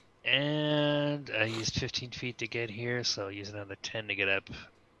Raleigh. And I used 15 feet to get here, so I'll use another 10 to get up.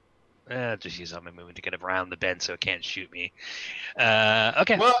 just use all my movement to get around the bend so it can't shoot me.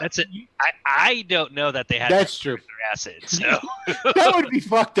 Okay, Well, that's it. I don't know that they had That's true. their acid, so That would be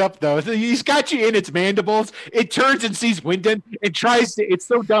fucked up, though. He's got you in its mandibles. It turns and sees Wyndon and tries to. It's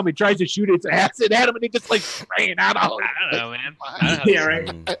so dumb. It tries to shoot its acid at him, and it just like spraying out all. I don't know, man. I don't know. Yeah, right.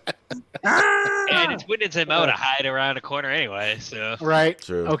 And it's Wyndon's MO to hide around a corner anyway, so. Right.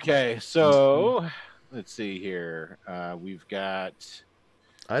 True. Okay, so let's see here. We've got.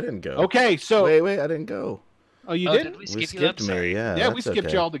 I didn't go. Okay, so Wait, I didn't go. oh, you Oh, didn't? did we We skip you? I'm skipped sorry. me. Yeah. Yeah, we that's skipped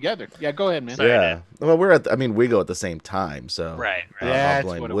okay. you all together. Yeah, go ahead, man. Sorry. Yeah. Well, we're at. I mean, we go at the same time, so Right, I'll right. That's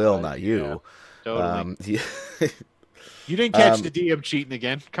blame what it Will, was, not you. yeah. Totally. Yeah. You didn't catch um, the DM cheating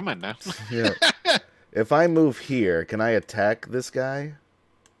again. Come on now. Yeah. If I move here, can I attack this guy,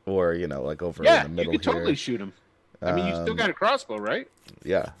 or like over Yeah, in the you middle can totally here? shoot him. I mean, you still Um, got a crossbow, right?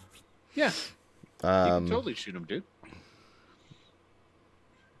 Yeah. Yeah, you can Um, totally shoot him, dude.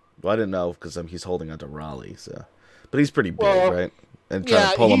 well, I didn't know because he's holding onto Raleigh, so. But he's pretty big, Well, right? And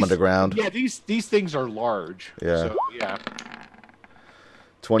trying to pull him he's- underground. Yeah, these things are large. Yeah. So, yeah.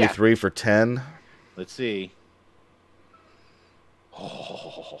 23 for 10. Let's see.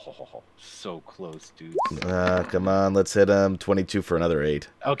 Oh, so close, dude. Come on, let's hit him. 22 for another 8.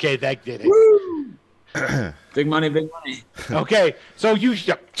 Okay, that did it. Big money, big money. Okay, so you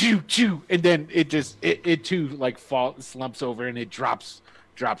chew, and then it just it too like slumps over and it drops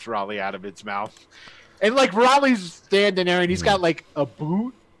Raleigh out of its mouth, and like Raleigh's standing there and he's got like a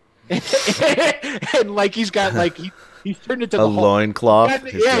boot, and like he's got like he's turned into A the Hulk. loincloth.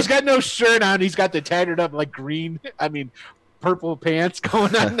 He's got no shirt on. He's got the tattered up like purple pants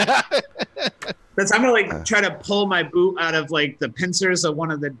going on now. That's I'm gonna like try to pull my boot out of like the pincers of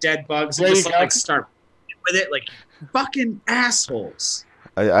one of the dead bugs and There just you go. like start with it like fucking assholes.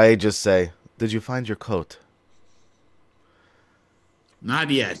 I just say, did you find your coat? Not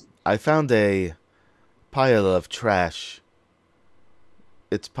yet. I found a pile of trash.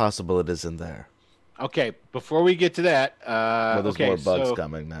 It's possible it is in there. Okay, before we get to that, Well, there's okay, more bugs so,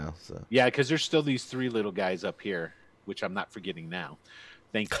 coming now. So yeah, because there's still these 3 little guys up here, which I'm not forgetting now.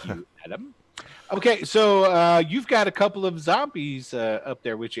 Thank you, Adam. Okay, so you've got a couple of zombies up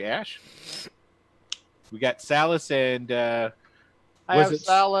there with you, Ash. We got Salas and I Was have it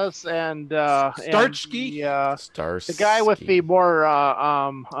Salas and Starsky? the guy with the more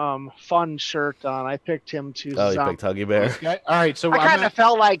fun shirt on. I picked him to Oh, you zombie. picked Huggy Bear. this guy. All right, so I kind I'm of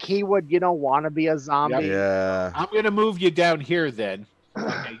felt like he would, want to be a zombie. Yeah. gonna move you down here then.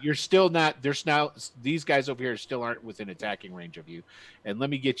 Okay, you're still not. There's now these guys over here still aren't within attacking range of you, and let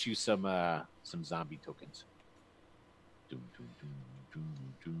me get you some zombie tokens. Doom, doom, doom, doom,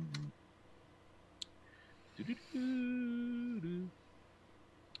 doom. Doo-doo-doo-doo.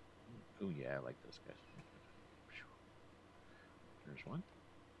 Oh yeah, I like those guys. There's one.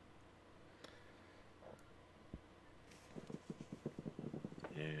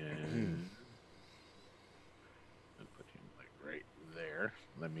 And I'll put him like right there.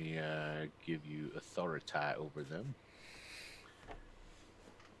 Let me give you authority over them.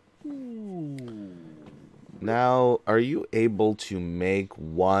 Ooh. Now, are you able to make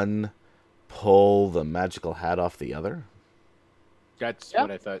one pull the magical hat off the other? That's Yeah.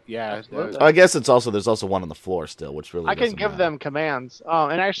 what I thought. Yeah. Absolutely. I guess there's also one on the floor still, which really I can doesn't give matter. them commands. Oh,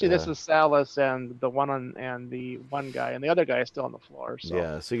 and actually, this Yeah. is Salas and the one guy, and the other guy is still on the floor. So.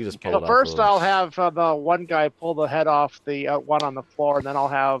 Yeah, so you can just pull So it off. first, of- I'll have the one guy pull the head off the one on the floor, and then I'll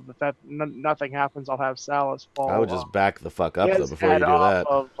have, if that nothing happens, I'll have Salas pull. I would just back the fuck up though his before you head do off that.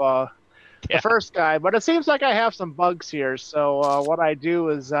 Of, Yeah. the first guy, but it seems like I have some bugs here. So what I do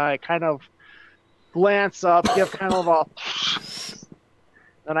is I kind of glance up, give kind of a,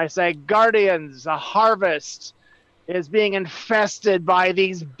 and I say, "Guardians, a harvest is being infested by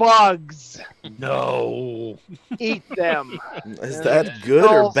these bugs. No. Is Eat them." that good or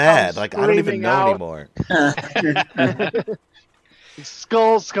Skulls bad? come Like I don't even screaming know out. anymore.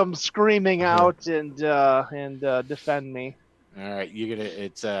 Skulls come screaming out and defend me. All right, you're gonna.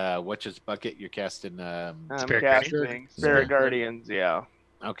 It's Witch's Bucket. You're casting. I'm Spirit casting Guardians? Spirit Yeah. Guardians. Yeah.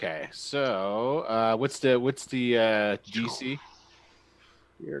 Okay, so what's the GC?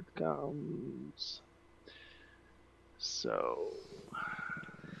 Here it comes. So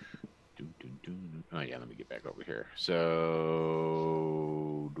Oh yeah, let me get back over here.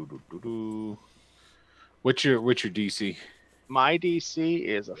 So, what's your DC? my DC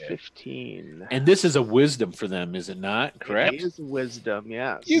is a 15. And this is a wisdom for them, is it not? Correct. It is wisdom,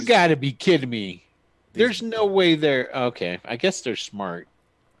 yes. You got to be kidding me. There's no way they're okay. I guess they're smart.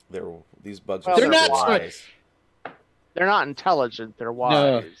 These bugs Well, are they're not wise. They're not intelligent. They're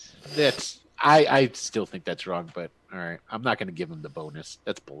wise. That's I still think that's wrong, but All right. I'm not going to give him the bonus.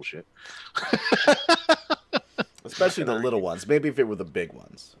 That's bullshit. Especially the little ones. Maybe if it were the big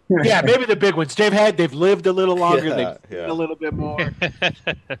ones. Yeah, maybe the big ones. They've lived a little longer. Yeah, They've seen a little bit more.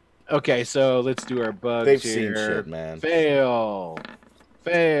 Okay, so let's do our bugs They've here. seen shit, man. Fail.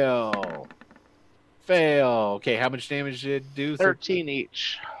 Okay, how much damage did it do? 13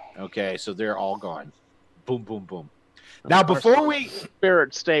 each. Okay, so they're all gone. Boom, boom, boom. Now, before we...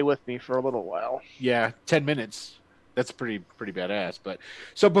 Spirits stay with me for a little while. Yeah, 10 minutes. That's pretty badass. But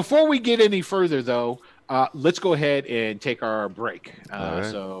so before we get any further, though, let's go ahead and take our break. Right.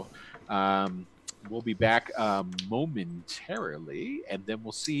 So we'll be back momentarily, and then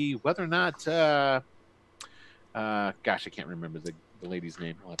we'll see whether or not... gosh, I can't remember the lady's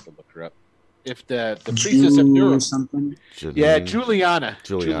name. I'll have to look her up. If the priestess of Nero... something. Yeah, Juliana.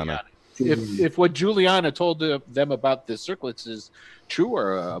 Juliana. If what Juliana told them about the circlets is true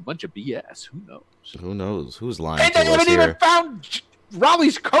or a bunch of BS, who knows? Who knows? Who's lying And to they us haven't here? even found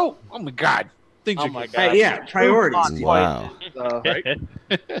Raleigh's coat. Oh my god. Things Oh are my good. god. Yeah, priorities. Wow.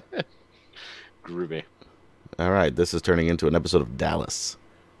 Groovy. All right, this is turning into an episode of Dallas.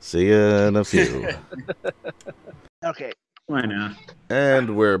 See you in a few. Okay. Why not?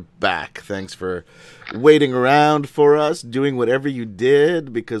 And we're back. Thanks for waiting around for us, doing whatever you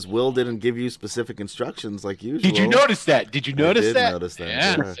did, because Will didn't give you specific instructions like usual. Did you notice that? Did you notice I did that? notice that.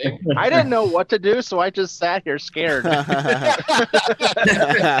 Yeah. I didn't know what to do, so I just sat here scared.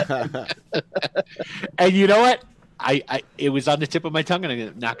 And you know what? I it was on the tip of my tongue, and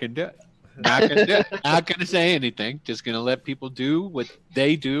I'm not gonna do it. Not gonna do it. Not gonna say anything. Just gonna let people do what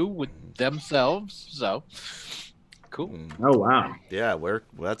they do with themselves. So cool. Oh wow. Yeah, we're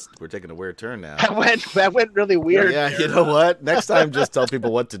taking a weird turn now. That went really weird. Yeah, you know what? Next time, just tell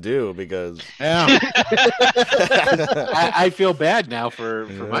people what to do because. Yeah. I feel bad now for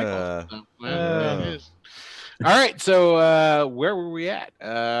Michael. So, well, it is. All right, so where were we at?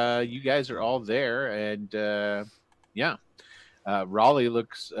 You guys are all there, and yeah, Raleigh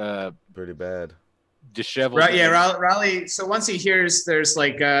looks Pretty bad. disheveled. Right, yeah, Raleigh. So once he hears there's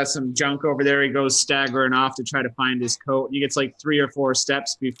like some junk over there, he goes staggering off to try to find his coat. He gets like 3 or 4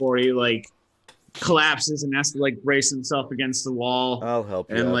 steps before he like collapses and has to like brace himself against the wall I'll help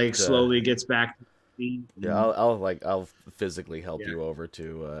you. and out, like slowly gets back to his feet. Yeah, I'll physically help you over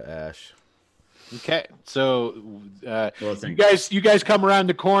to Ash. Okay, so Well, you guys come around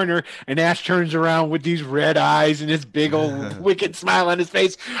the corner, and Ash turns around with these red eyes and this big old wicked smile on his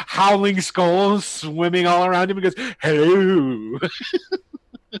face, howling skulls swimming all around him, and goes, "Hello."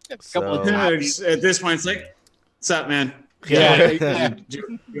 Couple of times. At this point, it's like, "What's up, man? Yeah.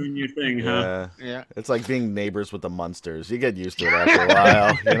 Doing your thing, huh?" Yeah. It's like being neighbors with the Munsters. You get used to it after a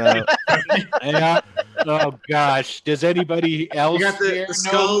while, you know. Yeah. Oh gosh, does anybody else? You got here the know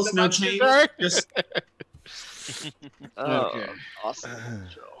skulls, who the no monsters chains. are? Just Okay. Awesome.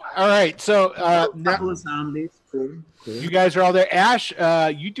 All right, so now, couple of zombies. Cool. you guys are all there. Ash,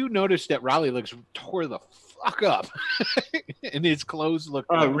 you do notice that Raleigh looks tore the fuck up, and his clothes look.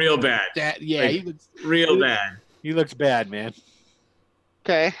 Oh, real bad. Yeah, he looks Real bad. He looks bad, man.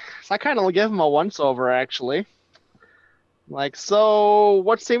 Okay, so I kind of give him a once-over, actually. Like, so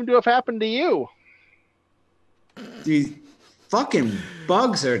what seemed to have happened to you? These fucking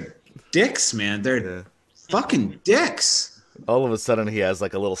bugs are dicks, man. They're fucking dicks. All of a sudden, he has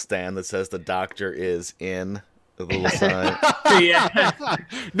like a little stand that says the doctor is in. A little sign. Yeah.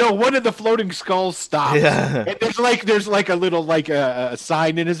 No, one of the floating skulls stops. Yeah. And there's like a little like a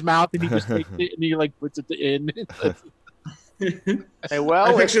sign in his mouth, and he just takes it and he like puts it in. Hey,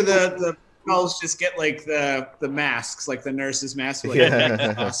 well, I picture the skulls just get like the masks, like the nurse's mask. Like,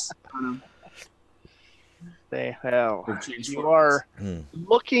 on them. Say, hell, Or change you forms. are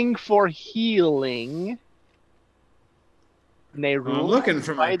looking for healing. Nehru, I'm looking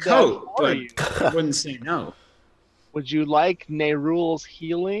for my provide that coat, for but you. I wouldn't say no. Would you like Nehru's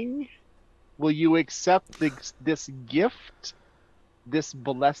healing? Will you accept this gift, this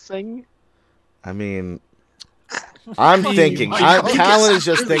blessing? I mean, I'm thinking. Talon is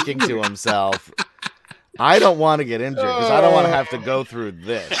just thinking to himself. I don't want to get injured because I don't want to have to go through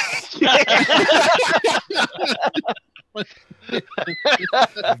this.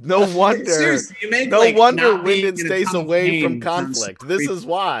 No wonder. Seriously, you make, No like, wonder not being Wyndon in a stays away from campaign sounds conflict. This is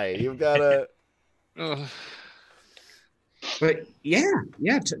why you've got to. But yeah,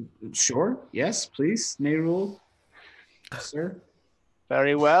 sure, yes, please, Nehru, sir.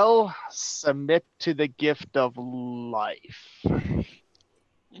 Very well. Submit to the gift of life.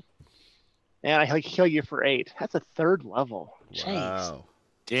 And I kill you for 8. That's a 3rd level. Jeez, Wow.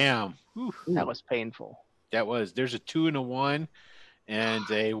 Damn. Whew. that was painful. There's a 2 and a 1,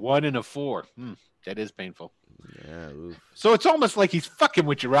 and a 1 and a 4. That is painful. Yeah. Oof. So it's almost like he's fucking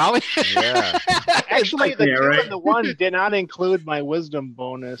with you, Raleigh. Yeah. Actually, the Yeah, 2 right. and the 1 did not include my wisdom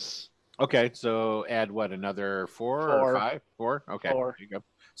bonus. Okay, so add what, another 4 or 4. 5? 4? Okay. 4. There you go.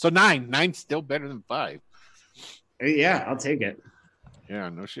 So 9. 9's still better than 5. Yeah, I'll take it. Yeah,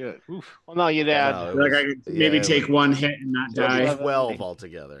 no shit. Oof. Well, no, you'd add No, it Like was- I could maybe it take was- one hit and not it'll be die. 12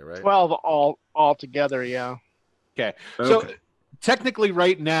 altogether, right? 12 all together, yeah. Okay. Okay. So technically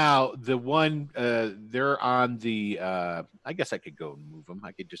right now, the one they're on the I guess I could go and move them.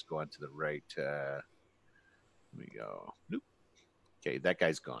 I could just go on to the right. Let me go. Nope. Okay, that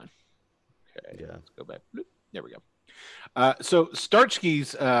guy's gone. Okay. Yeah. Let's go back. Bloop. There we go. So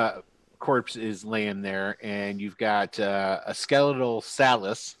Starsky's corpse is laying there, and you've got a skeletal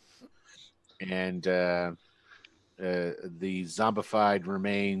Salus and the zombified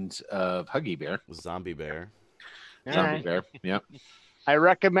remains of Huggy Bear. Zombie bear. All Zombie right. Bear. Yep. I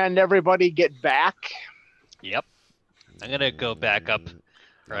recommend everybody get back. Yep. I'm gonna go back up I'm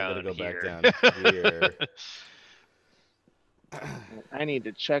gonna around go here. back down here. I need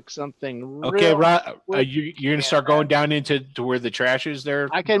to check something. Okay, real Rod, quick. you're gonna start going down into where the trash is there.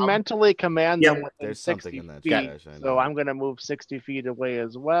 I can mentally command Yep. them within There's 60 something in that feet, trash, I know. so I'm going to move 60 feet away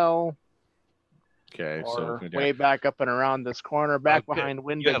as well, Okay, or so way back up and around this corner, back Okay. behind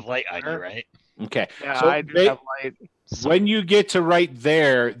window. You have light on you, right? okay. Yeah, So I do ba- have light. when you get to right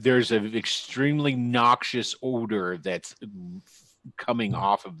there, there's an extremely noxious odor that's coming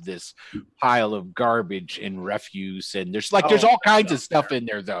off of this pile of garbage and refuse, and there's all kinds of stuff in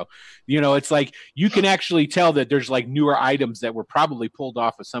there, though. It's like you can actually tell that there's like newer items that were probably pulled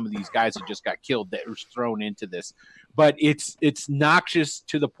off of some of these guys that just got killed that was thrown into this, but it's noxious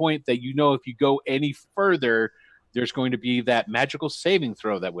to the point that if you go any further, there's going to be that magical saving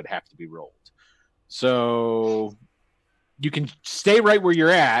throw that would have to be rolled. So you can stay right where you're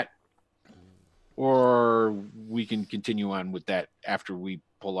at, or we can continue on with that after we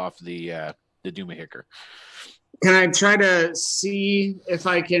pull off the Doomahicker. Can I try to see if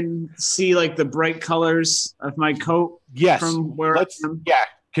I can see like the bright colors of my coat Yes. from where I am? Yeah,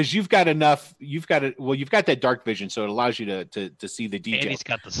 because you've got enough. You've got that dark vision, so it allows you to see the And details. he's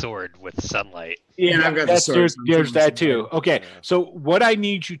got the sword with sunlight. Yeah, and I've got the sword. There's that too. Okay, Yeah. so what I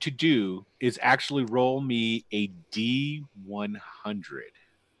need you to do is actually roll me a D100.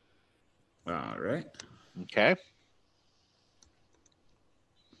 All right. Okay.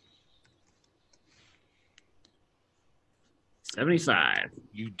 $75.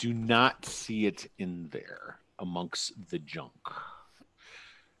 You do not see it in there amongst the junk.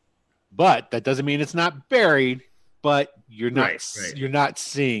 But that doesn't mean it's not buried, but you're not Right. you're not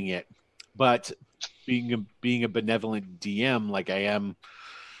seeing it. But being a benevolent DM like I am,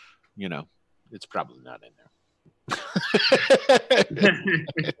 it's probably not in there.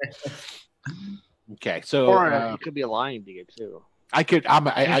 Okay, so Or you could be lying to you too. I could.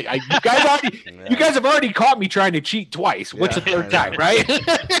 You guys have already caught me trying to cheat twice. What's the third time, right?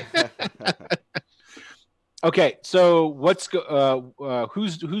 Okay, so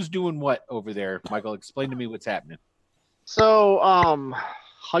who's doing what over there, Michael? Explain to me what's happening. So,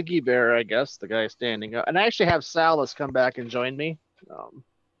 Huggy Bear, I guess, the guy standing up, and I actually have Salus come back and join me.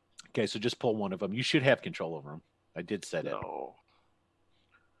 Okay, so just pull one of them. You should have control over them. I did set it. So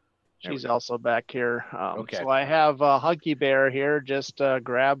There we she's also back here. Okay. So I have Huggy Bear here. Just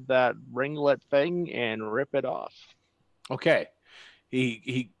grab that ringlet thing and rip it off. Okay,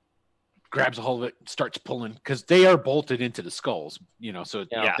 he grabs a hold of it, starts pulling because they are bolted into the skulls. So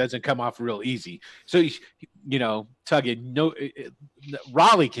Yeah. it doesn't come off real easy. So tugging. No,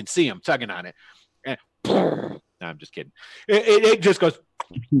 Raleigh can see him tugging on it. And no, I'm just kidding. It just goes.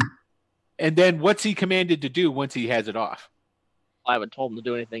 And then what's he commanded to do once he has it off? I haven't told him to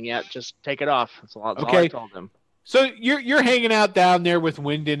do anything yet. Just take it off. That's all I Okay. told him. So you're hanging out down there with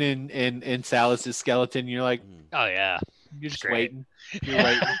Wyndon and Salus's skeleton. You're like, Oh yeah. you're just Great. waiting. You're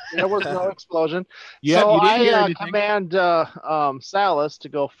waiting. There was no explosion. Yeah, So you didn't hear I anything. command Salus to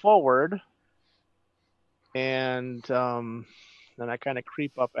go forward, and then I kind of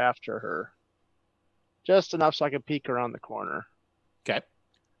creep up after her, just enough so I can peek around the corner, Okay.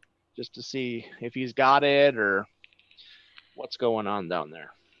 just to see if he's got it or what's going on down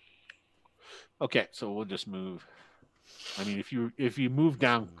there. Okay, so we'll just move. I mean, if you move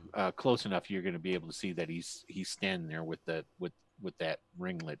down close enough, you're going to be able to see that he's standing there with that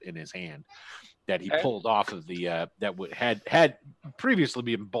ringlet in his hand that he Okay. pulled off of the had previously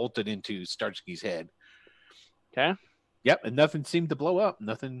been bolted into Starsky's head. Okay. Yep, and nothing seemed to blow up.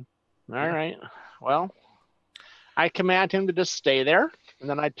 Nothing. All right. Well, I command him to just stay there, and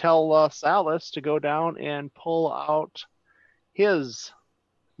then I tell Salus to go down and pull out his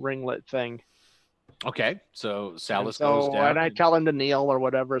ringlet thing. Okay, so Salus So goes down. and I tell him to kneel or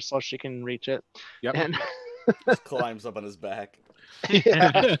whatever so she can reach it. Yep. And Just climbs up on his back.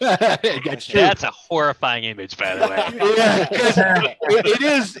 That's true. That's a horrifying image, by the way. Yeah, 'cause it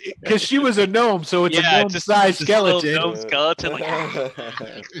is because she was a gnome, so it's a gnome-sized skeleton. Gnome skeleton.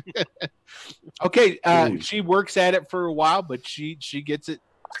 Like, Okay, she works at it for a while, but she gets it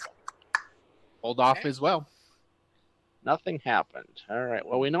pulled off as well. nothing happened. All right.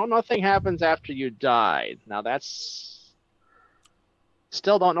 Well, we know nothing happens after you died. Now that's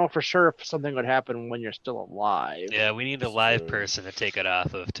still don't know for sure if something would happen when you're still alive. yeah, we need a live person to take it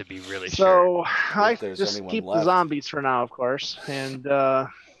off of to be really sure. So I there's just anyone keep the left. zombies for now, of course, and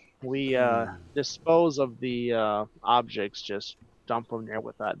we dispose of the objects. Just dump them there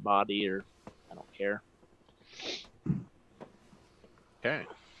with that body, or I don't care. Okay,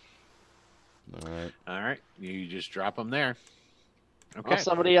 all right. You just drop them there. Okay. Well,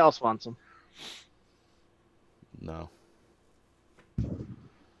 somebody else wants them. No.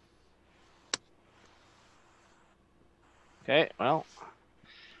 Okay. Well,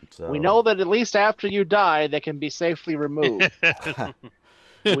 So, we know that at least after you die, they can be safely removed.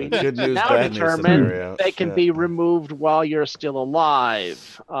 We Good news, now bad news determine scenario. they can Yeah. be removed while you're still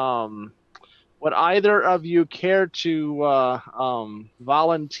alive. Would either of you care to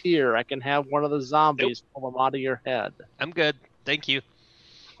volunteer? I can have one of the zombies pull them out of your head. I'm good. Thank you.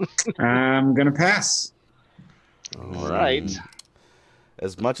 I'm gonna pass. All right.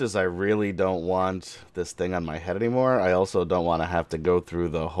 As much as I really don't want this thing on my head anymore, I also don't want to have to go through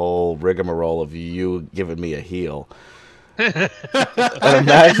the whole rigmarole of you giving me a heal. And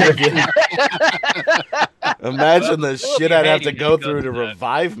imagine if imagine the shit I'd have to go through to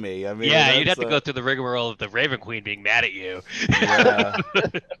revive me. I mean, yeah, you'd have to go through the rigmarole of the Raven Queen being mad at you. Yeah.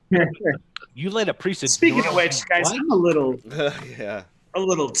 You let a priest. Speaking of which, guys, What? I'm a little Yeah.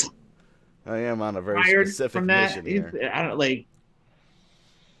 I am on a very tired specific from that. mission here. I don't like.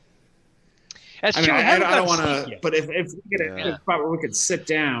 That's I mean, true. I haven't don't gone want sleep to. yet. But if we get Yeah. a spot where we could sit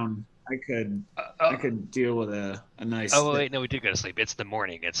down, I could deal with a nice. Oh wait, no, we did go to sleep. It's the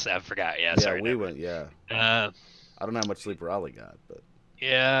morning. I forgot. Yeah, Yeah, sorry. we never went. Yeah, mind. I don't know how much sleep Raleigh got, but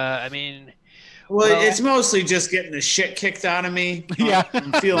Yeah, I mean, Well, Well- it's mostly just getting the shit kicked out of me. Yeah.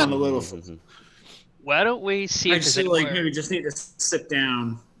 I'm feeling a little. why don't we see I if just there's feel any like more, maybe just need to sit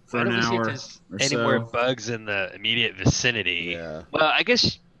down for why an don't we see if hour. there's or any so. more bugs in the immediate vicinity. yeah, Well, I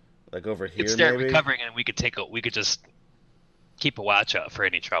guess like over we here could start maybe. recovering, and we could just keep a watch out for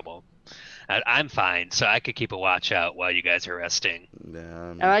any trouble. I'm fine, so I could keep a watch out while you guys are resting.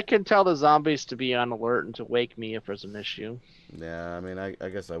 Yeah, And I can tell the zombies to be on alert and to wake me if there's an issue. yeah. I mean, I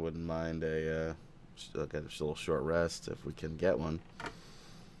guess I wouldn't mind a little short rest if we can get one.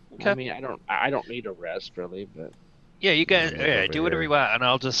 I mean, I don't need a rest really, but Yeah, you guys, Yeah, yeah, over do whatever here. you want, and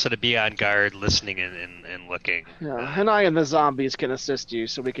I'll just sort of be on guard, listening and looking. yeah. And I and the zombies can assist you,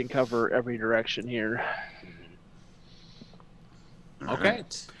 so we can cover every direction here. Okay.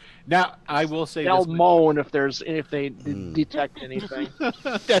 Alright. Now I will say They'll this. moan if they detect anything.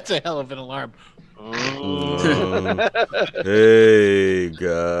 That's a hell of an alarm. Hey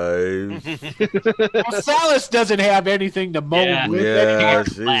guys. Well, Salus doesn't have anything to moan Yeah. with Yeah, anymore.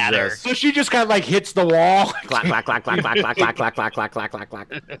 she's Ladder. just So she just kind of like hits the wall. clack clack clack clack clack clack clack clack clack clack clack clack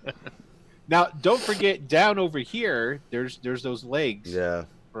clack. Now, don't forget down over here. There's those legs Yeah.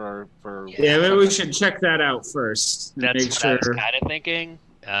 for Yeah, maybe we should check that out first. And That's make what sure. I was kind of thinking.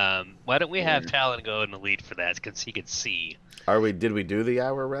 Why don't we have Talon go in the lead for that, because he could see. Did we do the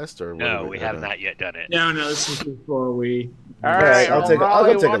hour rest or what No, did we have not yet done it. No, this is before we. All Alright, right, I'll take a- I'll go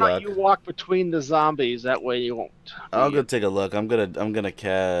Raleigh, take a why don't look. you walk between the zombies? That way you won't. I'll go take a look. I'm not gonna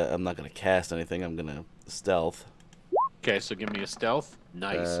cast anything. I'm gonna stealth. Okay, so give me a stealth.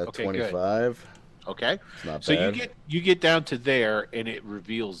 Nice. Okay, good. 25. Okay. It's not So bad. you get down to there, and it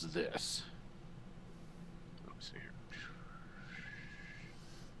reveals this. Let me see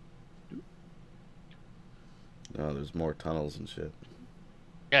here. Oh, there's more tunnels and shit.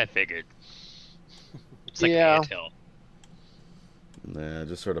 Yeah, I figured. It's like Yeah. an anthill. Nah,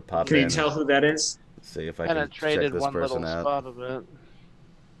 just sort of pop Can in. you tell who that is? See if I can check Penetrated this one person little out. spot of it.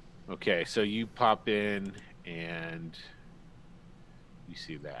 Okay, so you pop in, and you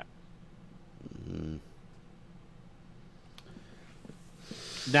see that. Mm.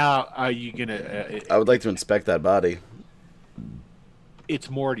 Now, are you gonna? I would like to inspect that body. It's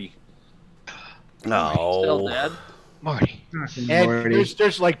Morty, No. Still dead. Marty. and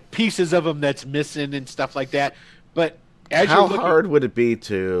there's like pieces of him that's missing and stuff like that. But as How you're looking, hard would it be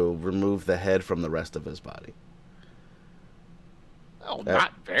to remove the head from the rest of his body? Oh,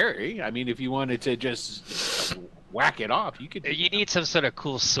 not very. I mean, if you wanted to just whack it off. You could. You need some sort of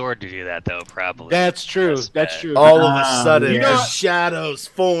cool sword to do that, though. Probably. That's true. That's true. All of a sudden, yeah. shadows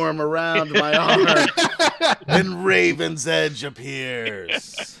form around my arm, and Raven's Edge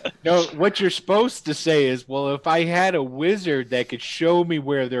appears. No, what you're supposed to say is, well, if I had a wizard that could show me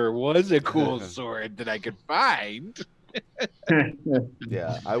where there was a cool sword that I could find.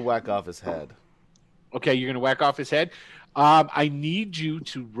 Yeah, I whack off his head. Okay, you're gonna whack off his head. I need you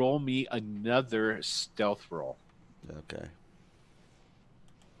to roll me another stealth roll. Okay.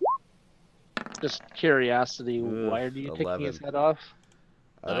 Just curiosity, Ugh, why are you taking 11. his head off?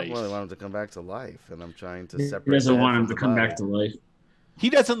 I don't Nice. really want him to come back to life, and I'm trying to He separate. doesn't the head want him from to the come body. back to life. He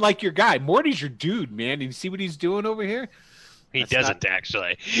doesn't like your guy. Morty's your dude, man. And you see what he's doing over here? He That's doesn't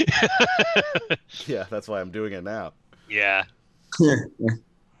actually. Yeah, that's why I'm doing it now. Yeah.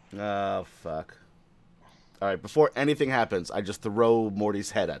 Oh, fuck. All right, before anything happens, I just throw Morty's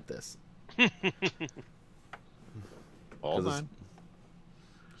head at this. Hold 'Cause on.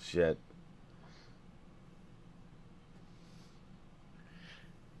 Shit.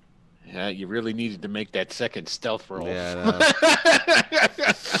 Yeah, you really needed to make that second stealth roll. Yeah,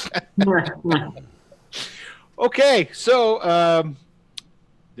 Okay, so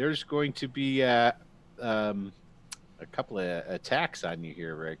there's going to be a couple of attacks on you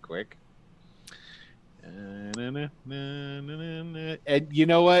here, right quick. And you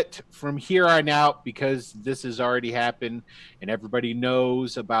know what? From here on out, because this has already happened, and everybody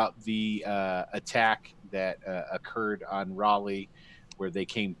knows about the attack that occurred on Raleigh, where they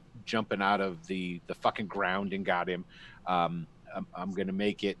came jumping out of the fucking ground and got him. I'm going to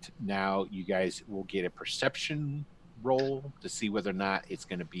make it now. You guys will get a perception roll to see whether or not it's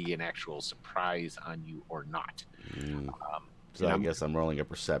going to be an actual surprise on you or not. So I guess I'm rolling a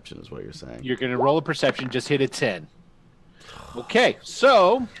perception, is what you're saying. You're going to roll a perception. Just hit a 10. Okay,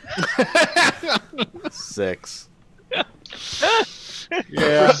 so 6.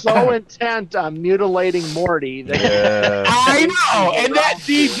 We're so intent on mutilating Morty that Yeah, I know, and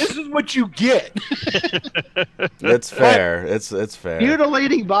this is what you get. it's fair. It's fair.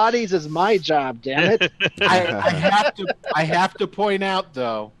 mutilating bodies is my job. Damn it! I have to point out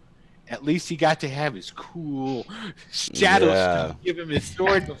though, at least he got to have his cool shadow stuff. Give him his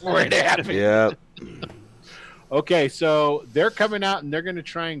sword before it happened. Yep. Okay, so they're coming out and they're going to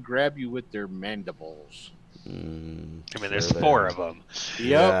try and grab you with their mandibles. I mean, there's 4 of them.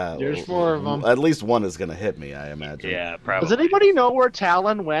 Yep, there's 4 of them. At least one is gonna hit me, I imagine. Yeah, probably. Does anybody know where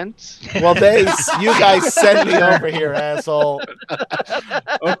Talon went? Well, you guys sent me over here, asshole.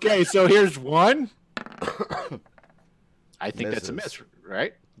 Okay, so here's 1. I think that's a Misses. miss,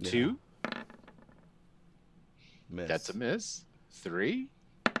 right? Yeah. 2. Miss. That's a miss. 3.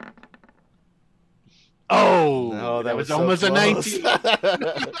 Oh, No, that was so almost close. a 19.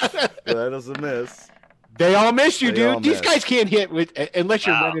 That was a miss. They all miss you, They all dude. These miss. guys can't hit with unless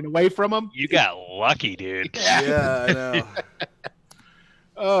you're Wow. running away from them. You got lucky, dude. Yeah, I know.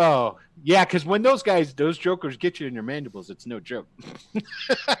 Oh, yeah, because when those jokers get you in your mandibles, it's no joke.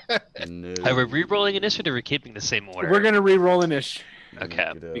 No. Are we re-rolling initiative or keeping the same order? We're gonna re-roll this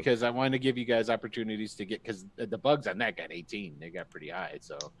Okay. because I want to give you guys opportunities to get because the bugs on that got 18. They got pretty high.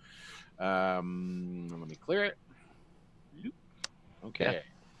 So, let me clear it. Okay.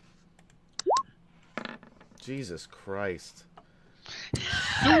 Jesus Christ.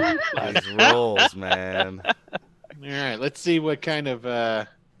 These rolls, man. All right. Let's see what kind of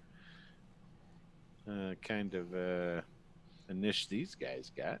niche these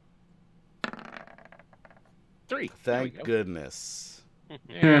guys got. 3. There we Thank go. goodness.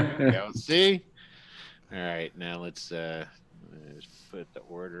 There we go. See? All right, now let's put the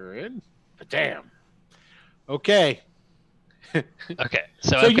order in. But damn. Okay. Okay.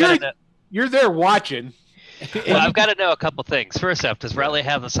 So, So I've got you're there watching. I've got to know a couple things. First off, does Raleigh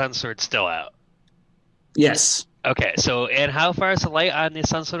have the sun sword still out? Yes. Okay. So, and how far does the light on the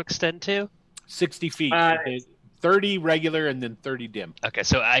sun sword extend to? 60 feet. 30 regular and then 30 dim. Okay,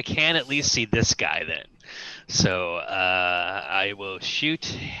 so I can at least see this guy then. So I will shoot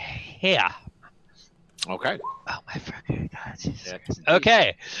here. Okay. Oh my fucking God! Jesus Yeah. Christ.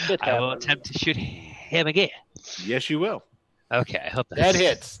 Okay, Good I will heavens. attempt to shoot him again. Yes, you will. Okay, I hope That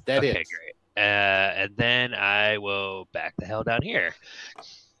hits. That okay, hits. great. And then I will back the hell down here,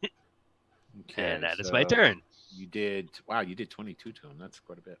 Okay, and that is so my turn. You did 22 to him. That's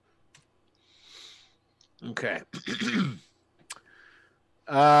quite a bit. Okay.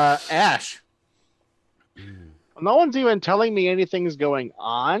 Ash. No one's even telling me anything's going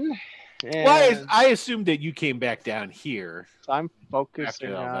on. And Well, I assumed that you came back down here. I'm focusing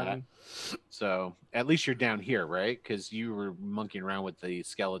After all that. on. So at least you're down here, right? Because you were monkeying around with the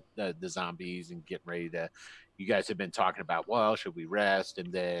skeleton, the zombies, and getting ready to, you guys have been talking about, well, should we rest?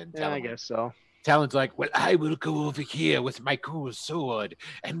 And then I guess so. Talon's like, well, I will go over here with my cool sword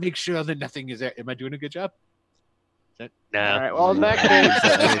and make sure that nothing is there. Am I doing a good job? No. All right. Well, in that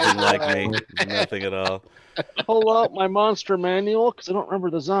case, Anything like me? Nothing at all. pull out my monster manual because I don't remember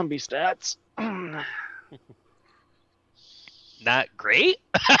the zombie stats. Not great.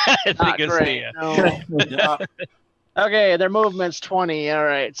 I think Not it's great. No. Okay, their movement's 20. All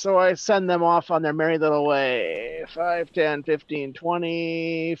right, so I send them off on their merry little way. 5, 10, 15,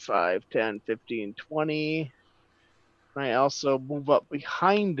 20. 5, 10, 15, 20. I also move up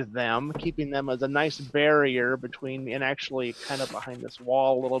behind them, keeping them as a nice barrier between me and actually kind of behind this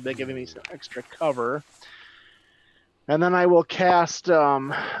wall a little bit, giving me some extra cover. And then I will cast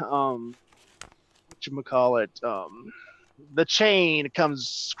whatchamacallit, the chain comes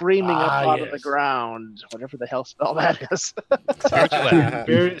screaming up out of the ground, whatever the hell spell that is. Spiritual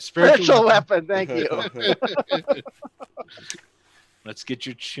weapon. Spiritual weapon, thank you. Let's get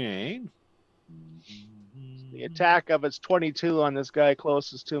your chain. The attack of it's 22 on this guy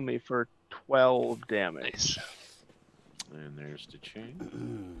closest to me for 12 damage. Nice. And there's the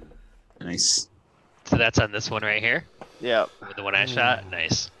chain. Nice. So that's on this one right here? Yep. With the one I shot?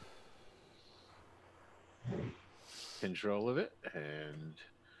 Nice. Control of it, and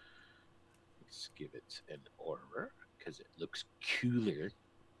let's give it an aura because it looks cooler.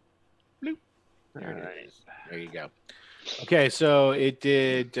 Bloop. There it is. There you go. Okay, so it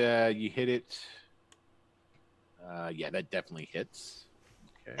did. You hit it. Yeah, that definitely hits.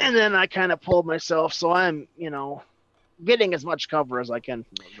 Okay. And then I kind of pulled myself, so I'm, getting as much cover as I can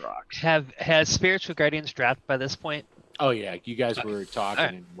from those rocks. Has Spiritual Guardians dropped by this point? Oh yeah, you guys were talking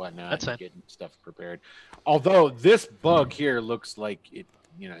and whatnot, That's fine. Getting stuff prepared. Although this bug here looks like it,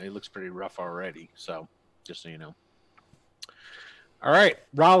 it looks pretty rough already. So just so you know. All right,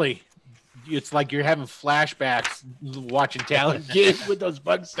 Raleigh, it's like you're having flashbacks watching Talon game with those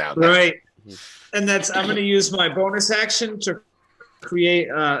bugs down there. Right. And I'm going to use my bonus action to create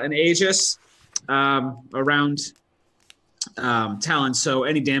an Aegis around Talon. So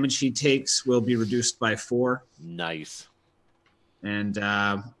any damage he takes will be reduced by 4. Nice. And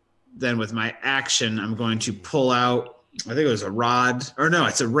then with my action, I'm going to pull out, I think it was a rod, or no,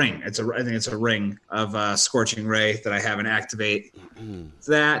 it's a ring. I think it's a ring of Scorching Ray that I haven't activate.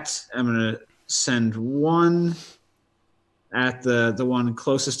 That I'm going to send one at the one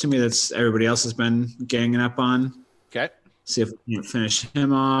closest to me that's everybody else has been ganging up on. Okay. See if we can finish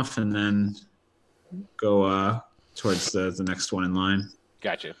him off and then go towards the next one in line.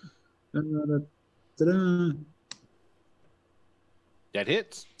 Gotcha. Da-da-da-da-da. That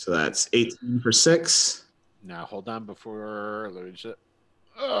hits. So that's 18 for 6. Now hold on before.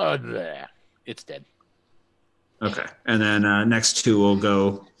 Oh, there. It's dead. Okay. And then next 2 will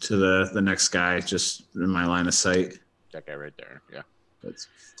go to the next guy just in my line of sight. That guy right there. Yeah. That's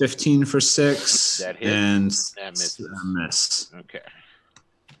 15 for 6. That hits. And That misses. a miss. Okay.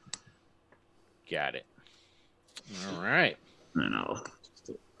 Got it. All right. And I'll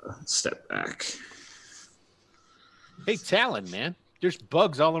step back. Hey, Talon, man. There's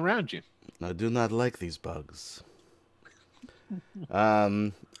bugs all around you. I do not like these bugs.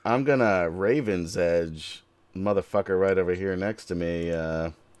 I'm gonna Raven's Edge motherfucker right over here next to me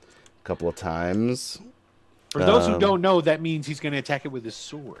a couple of times. For those who don't know, that means he's going to attack it with his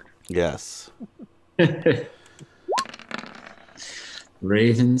sword. Yes.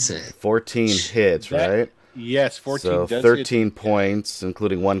 Raven's Edge. 14 hits, right? Yes, 14 so does 13 hit. Points,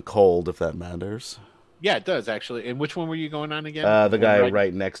 including 1 cold, if that matters. Yeah, it does, actually. And which one were you going on again? The guy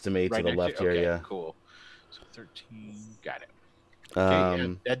right next to me, right to the left here, okay, yeah. Cool. So 13, got it.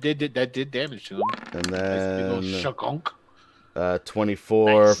 Okay, yeah, that did damage to him. And Nice big then old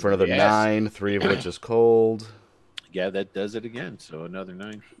 24 Nice. for another Yes. 9, 3 of which is cold. Yeah, that does it again. So another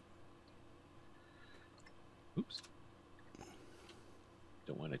 9. Oops.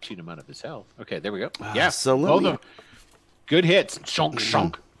 Don't want to cheat him out of his health. Okay, there we go. Yeah, so let both me- of them. Good hits. Shunk,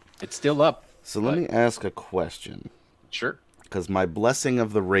 shunk. It's still up. So let me ask a question. Sure. Because my Blessing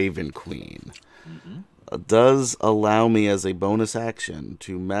of the Raven Queen does allow me as a bonus action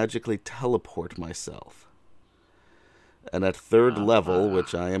to magically teleport myself. And at 3rd level,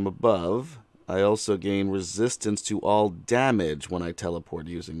 which I am above, I also gain resistance to all damage when I teleport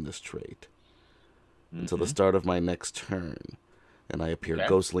using this trait until the start of my next turn. And I appear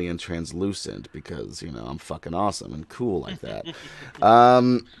ghostly and translucent because, I'm fucking awesome and cool like that.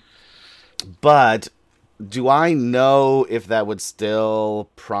 But do I know if that would still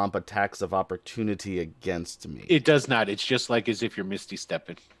prompt attacks of opportunity against me? It does not. It's just like as if you're Misty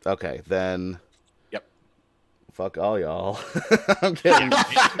stepping. Okay, then. Yep. Fuck all y'all. I'm kidding.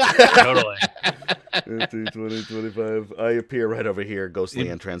 Totally. 15, 20, 25. I appear right over here, ghostly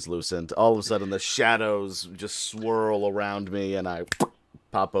and translucent. All of a sudden, the shadows just swirl around me, and I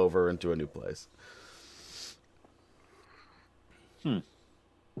pop over into a new place. And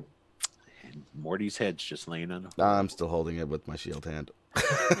Morty's head's just laying on. I'm still holding it with my shield hand.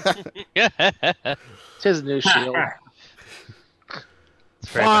 It's his new shield.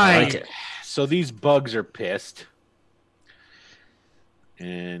 Fine. like it. So these bugs are pissed.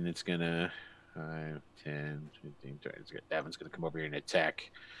 And it's going to 5, 10, 15, 20. That one's going to come over here and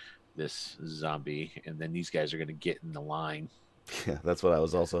attack this zombie. And then these guys are going to get in the line. Yeah, that's what I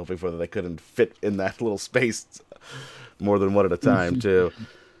was also hoping for, that they couldn't fit in that little space more than one at a time, too.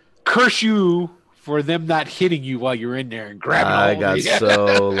 Curse you for them not hitting you while you're in there and grabbing I all got these.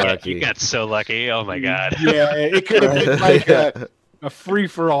 so lucky. You got so lucky. Oh my god. Yeah, it could have been like a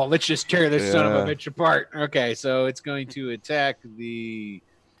free-for-all. Let's just tear this son of a bitch apart. Okay, so it's going to attack the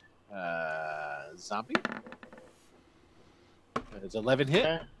zombie. It's 11 hit.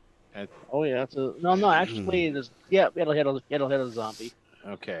 Okay. Oh yeah, actually, it'll hit a zombie.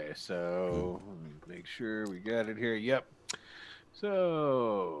 Okay, so make sure we got it here. Yep.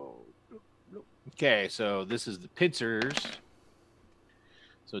 So, okay, so this is the pincers.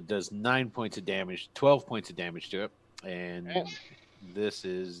 So it does 9 points of damage, 12 points of damage to it, and this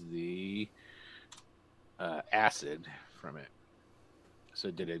is the acid from it. So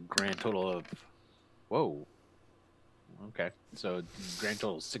it did a grand total of, whoa. Okay, so grand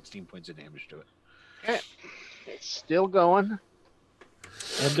total of 16 points of damage to it. Okay. It's still going.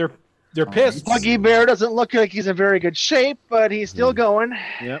 And they're pissed. Buggy Bear doesn't look like he's in very good shape, but he's still going.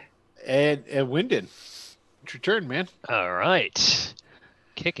 Yep. And Wyndon, it's your turn, man. All right.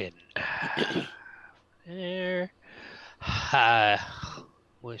 Kicking. There.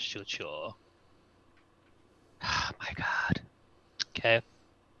 What's your chore? Oh my god. Okay.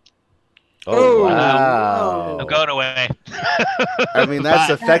 Oh, wow. I'm going away. I mean,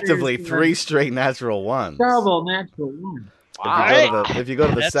 that's effectively 3 straight natural ones. Terrible natural one. If you go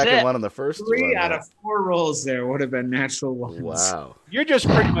to the That's second it. one and the first 3 one. out of 4 rolls there would have been natural ones. Wow. You're just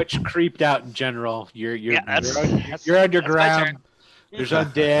pretty much creeped out in general. You're underground. There's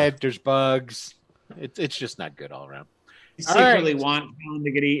undead. There's bugs. It's just not good all around. You secretly want Talon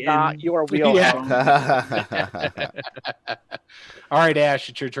to get eaten. You are wheel. All right, Ash,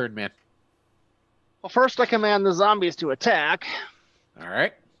 it's your turn, man. Well, first I command the zombies to attack. All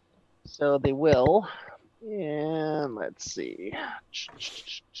right. So they will. And let's see.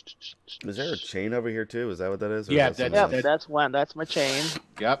 Is there a chain over here too? Is that what that is? Or Yeah, is that something else? That's one. That's my chain.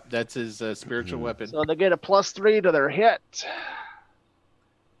 Yep, that's his spiritual weapon. So they get a +3 to their hit.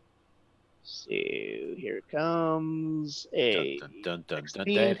 So here it comes. A Dun, dun, dun,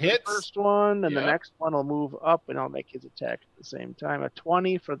 16 that for the hits. first one, and the Yep. next one will move up, and I'll make his attack at the same time. A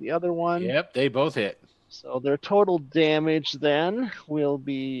 20 for the other one. Yep, they both hit. So their total damage then will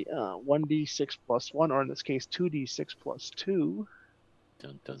be 1d6 + 1, or in this case 2d6 + 2.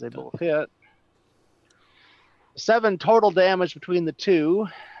 Dun, dun, They dun. both hit. 7 total damage between the two,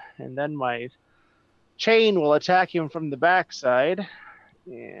 and then my chain will attack him from the backside.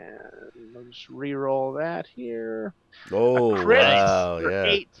 And I'll just re-roll that here. Oh, Crit wow. for Yeah.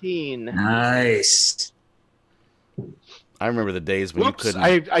 18. Nice. I remember the days when Whoops, you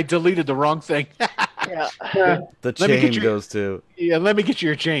couldn't. I deleted the wrong thing. Yeah. The Let me get chain your- goes to. Yeah, let me get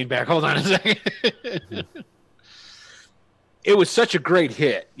your chain back. Hold on a second. It was such a great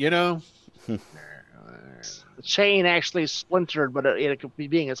hit, you know? The chain actually splintered, but it could be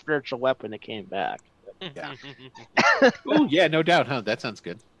being a spiritual weapon. It came back. Yeah. Oh, yeah, no doubt, huh? That sounds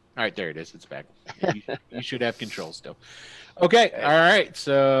good. All right, there it is. It's back. You should have control still. Okay, all right.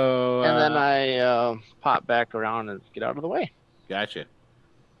 So. And then I pop back around and get out of the way. Gotcha.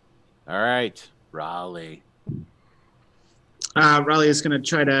 All right, Raleigh. Raleigh is going to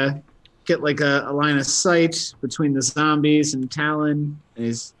try to get like a line of sight between the zombies and Talon. And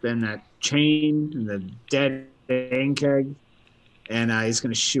he's been that chain and the dead Ankeg. And he's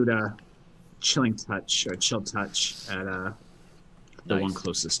going to shoot a chilling touch or chill touch at the one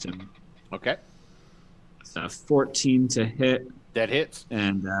closest to him. Okay, 14 to hit that hits.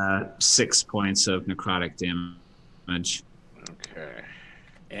 and 6 points of necrotic damage. Okay,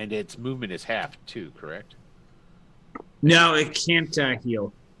 and its movement is half too, correct? No, it can't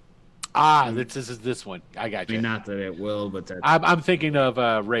heal. This is this one. I got I you. mean, not that it will, but that I'm thinking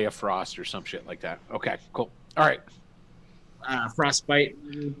of Ray of Frost or some shit like that. Okay, cool. All right. frostbite.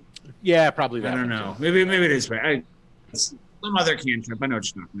 Yeah, probably that. I don't one, know. too. Maybe it is right. It's some other cantrip. I know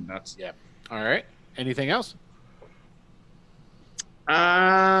what you're talking about. Yeah. All right. Anything else?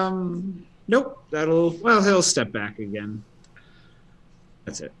 Nope. He'll step back again.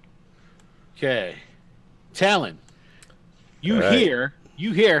 That's it. Okay. Talon, you All right. hear,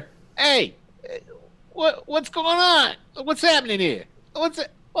 hey, what's going on? What's happening here? What's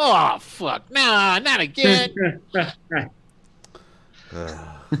it? Oh, fuck. Nah, not again. That's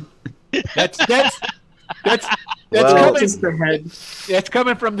Well, coming. Just the head. That's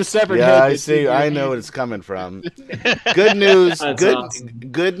coming from the severed head. Yeah, I that's in see. your I know hand. what it's coming from. Good news. That's Good awesome.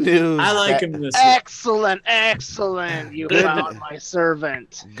 good news. I like that- him this. Excellent, excellent. You Good. found my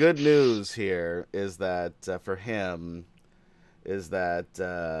servant. Good news here is that for him is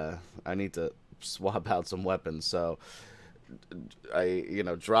that I need to swap out some weapons. So I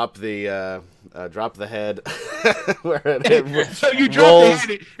drop the head where it So you drop rolls, the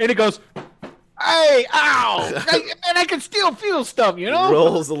head and it goes, hey, ow! And I can still feel stuff, you know?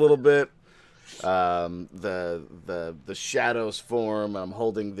 rolls a little bit. The shadows form. I'm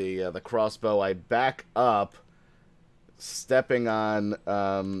holding the crossbow. I back up, stepping on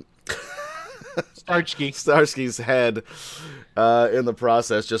Starsky's head. In the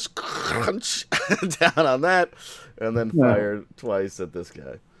process, just crunch down on that, and then fire twice at this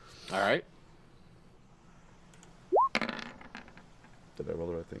guy. All right. Did I roll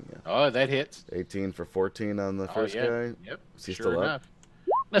the right thing? Yeah. Oh, that hits. 18 for 14 on the first yeah. guy. Yep. Is he Sure still up? enough.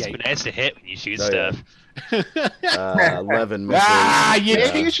 Must Yeah, be nice to hit when you shoot Oh, yeah. stuff. 11 misses. Ah, you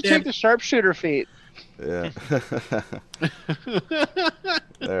Maybe Yeah. you should take the sharpshooter feat. Yeah.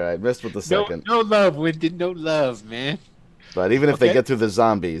 All right, missed with the second. No love, Wyndon. No love, man. But even if they Okay. get through the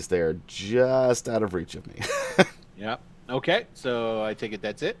zombies, they're just out of reach of me. Yep. Okay, so I take it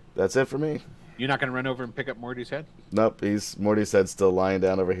that's it. That's it for me. You're not going to run over and pick up Morty's head? Nope, Morty's head's still lying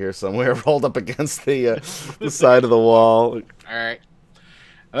down over here somewhere, rolled up against the side of the wall. All right.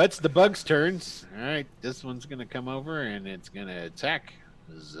 Well, it's the bug's turns. All right, this one's going to come over and it's going to attack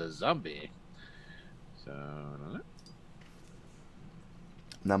the zombie. So,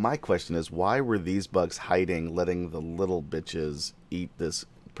 Now my question is, why were these bugs hiding, letting the little bitches eat this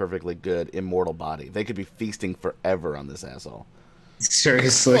perfectly good immortal body? They could be feasting forever on this asshole.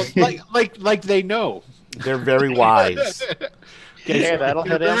 Seriously. well, like they know. They're very wise. Okay, that'll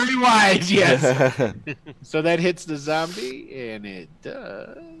hit him. Very wise, yes. So that hits the zombie, and it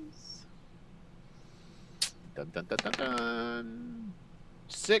does. Dun, dun, dun, dun, dun.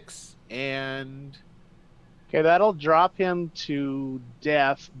 6 and Okay, that'll drop him to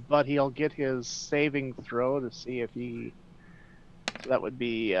death, but he'll get his saving throw to see if he. So that would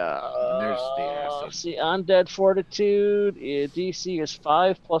be. There's the acid. Let's see, undead fortitude. DC is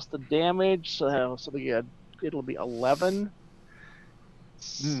 5 plus the damage, so it'll be 11.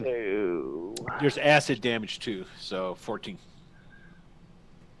 So. there's acid damage too, so 14.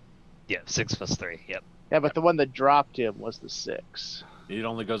 Yeah, 6 plus 3. Yep. Yeah, but the one that dropped him was the 6. It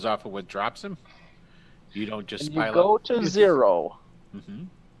only goes off of what drops him. You don't just And you pile go up. to 0, Mhm.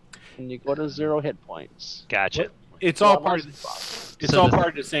 and you go to 0 hit points. Gotcha. It's all Well, part. It's So all the- part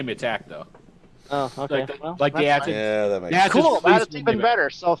of the same attack, though. Oh, okay. Like the that's acid. Yeah, that makes That's sense. Cool, Please that's don't even give it. better.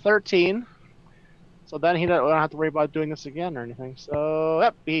 So 13. So then he don't have to worry about doing this again or anything. So,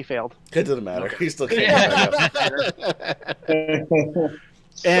 yep, he failed. It doesn't matter. He still can't back up.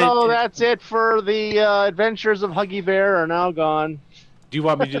 So that's it for the adventures of Huggy Bear are now gone. Do you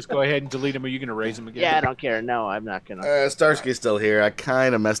want me to just go ahead and delete him, or are you going to raise him again? Yeah, I don't care. No, I'm not gonna. Starsky's still here. I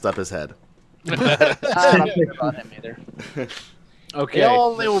kind of messed up his head. I don't care about him either. Okay. The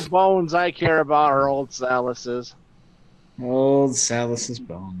only bones I care about are old Salus's. Old Salus's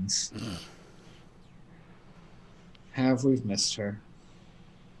bones. Have we missed her?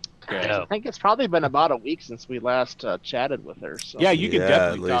 Okay. No. I think it's probably been about a week since we last chatted with her. So. Yeah, you can Yeah,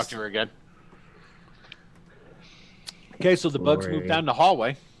 definitely at talk least. to her again. Okay, so the bugs Glory. move down the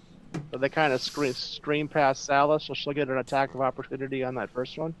hallway. So they kind of stream past Salus, so she'll get an attack of opportunity on that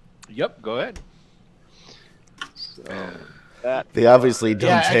first one. Yep, go ahead. So that They obviously don't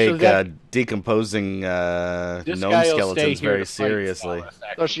Yeah, actually, take that- decomposing This gnome guy will stay skeletons here very to fight seriously. Salus, so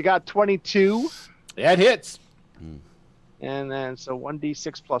actually. she got 22, That hits. and then so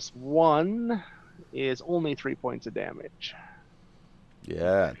 1d6 plus 1 is only 3 points of damage.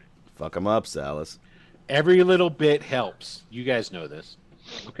 Yeah, fuck them up, Salus. Every little bit helps. You guys know this.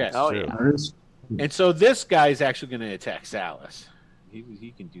 Okay. Oh true. yeah. And so this guy's actually going to attack Salus.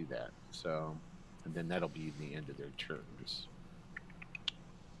 He can do that. So, and then that'll be the end of their turns.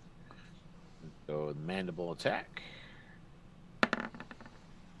 So mandible attack.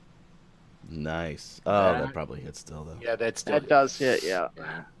 Nice. Oh, Yeah. that probably hits still though. Yeah, that's still That does hit, yeah.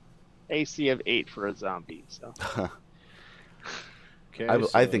 Yeah. AC of 8 for a zombie. So Okay. I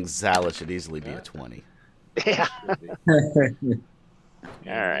so- think Salus should easily be Yeah. a 20. yeah. It's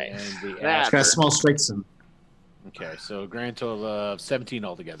All right. And the That- got a small strike zone. Okay, so a grand total of 17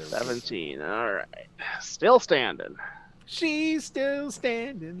 altogether. 17. All right. Still standing. She's still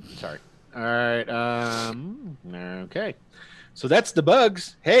standing. Sorry. All right. Okay. So that's the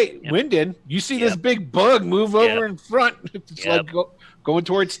bugs. Hey, Yep. Wyndon, you see this big bug move over in front? It's Yep. like going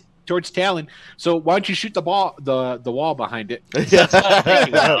towards Talon. So why don't you shoot the ball, the wall behind it? A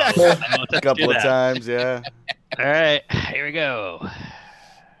couple of times, yeah. All right, here we go.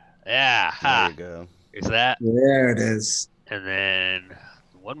 Yeah, There you go. Here's that, There it is. and then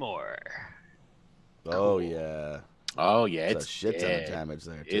one more. Oh yeah. Oh yeah, It's it's a shit ton dead. of damage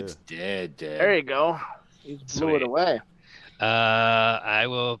there too. It's dead. There you go. He blew it Sweet. away. I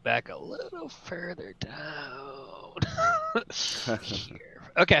will back a little further down. Here.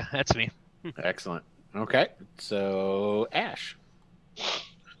 Okay, that's me. Excellent. Okay, so Ash.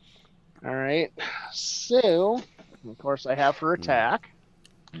 All right. So, of course, I have her attack.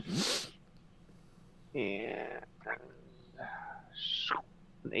 And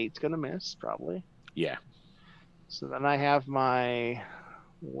an 8's going to miss, probably. Yeah. So then I have my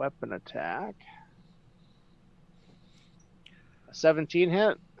weapon attack. A 17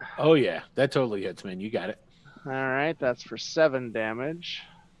 hit. Oh yeah, that totally hits, man. You got it. All right, that's for 7 damage.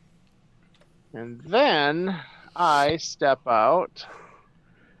 And then I step out,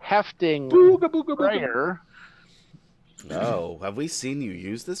 hefting Booga, booga, booga. betrayer, Oh, have we seen you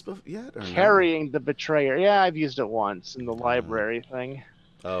use this yet? Or no? carrying the betrayer. Yeah, I've used it once in the library thing.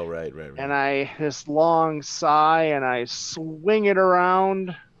 Oh, right. And I this long sigh, and I swing it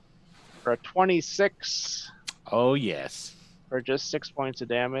around for a 26 Oh yes, for just 6 points of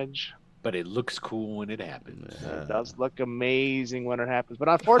damage. but it looks cool when it happens. It does look amazing when it happens, but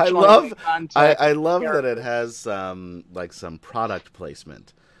unfortunately, I love that it has like some product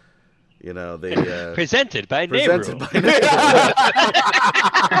placement. You know, they Presented by presented Nehru. by Nehru.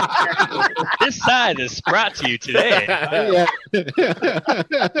 This side is brought to you today by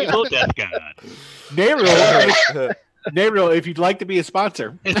Evil Death God. Nehru, if you'd like to be a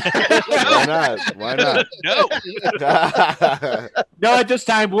sponsor. Why not? Why not? No. No, at this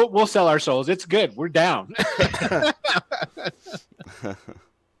time we'll sell our souls. It's good. We're down. All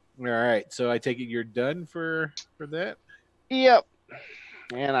right. So I take it you're done for that? Yep.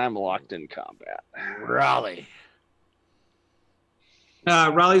 And I'm locked in combat. Raleigh.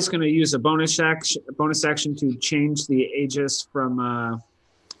 Raleigh's going to use a bonus action to change the Aegis from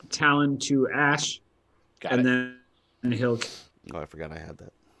Talon to Ash, Got and it. then he'll Oh, I forgot I had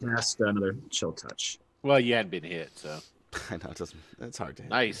that. cast another Chill Touch. Well, you hadn't been hit, so I know it's hard to hit.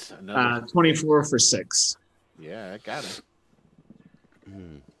 nice. Another. 24 for 6. Yeah, I got it.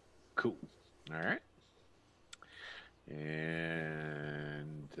 Cool. All right.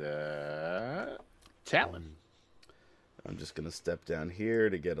 And Talon. I'm just gonna step down here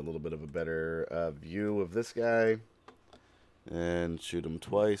to get a little bit of a better view of this guy, and shoot him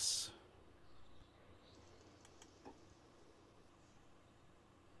twice.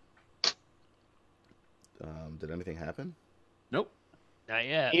 Did anything happen? Nope. Not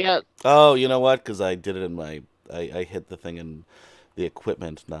yet. Yeah. Oh, you know what? Because I did it in my... I hit the thing in the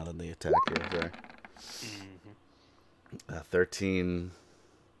equipment, not in the attack here. There. 13.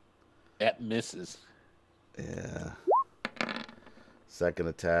 That misses. Yeah. Second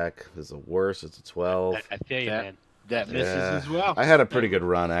attack is a worse. It's a 12. I feel you, That- man. That misses Yeah. as well. I had a pretty good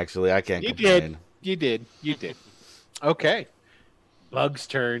run, actually. I can't You complain. did. You did. Okay. Bug's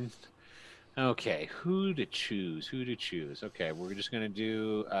turn. Okay, who to choose? Okay, we're just gonna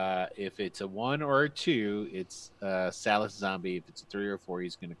do if it's a 1 or a 2, it's Salus Zombie. If it's a 3 or 4,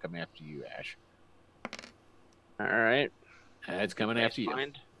 he's gonna come after you, Ash. All right. It's coming after you.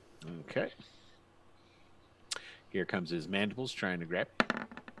 Mind. Okay. Here comes his mandibles trying to grab.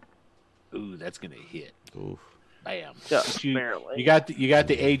 Ooh, that's gonna hit. Oof. Bam. Just you, barely. you got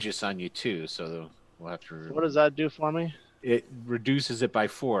the Aegis on you too, so we'll have to. What does that do for me? It reduces it by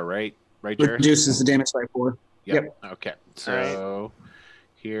 4, right? Right, Jared? Reduces the damage by 4. Yep. Okay. So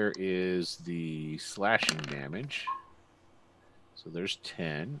here is the slashing damage. So there's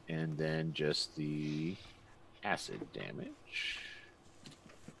 10, and then just the acid damage.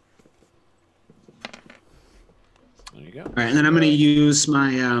 There you go. All right, and then I'm going to use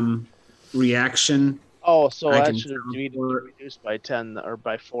my reaction. Oh, so I that can should be teleport. reduced by 10 or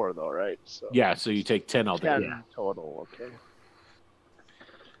by 4, though, right? So Yeah, so you take 10 all day. 10 total. Okay.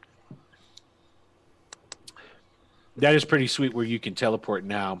 That is pretty sweet where you can teleport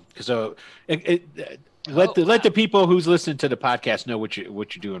now. So let the people who's listening to the podcast know what you're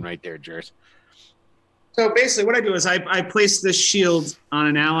doing right there, Jers. So basically, what I do is I place this shield on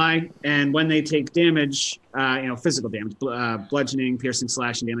an ally, and when they take damage, physical damage, bludgeoning, piercing,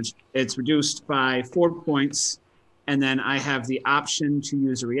 slashing damage, it's reduced by 4 points, and then I have the option to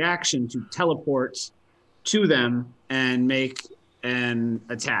use a reaction to teleport to them and make an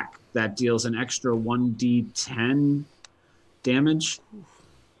attack that deals an extra 1d10 damage.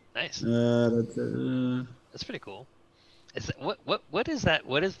 Nice. That's pretty cool. Is that, what is that?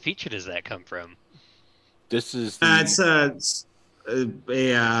 What feature does that come from? This is it's a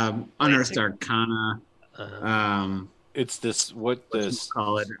Unearthed Arcana. It's this what this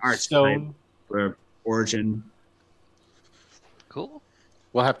call it archetype stone or origin. Cool.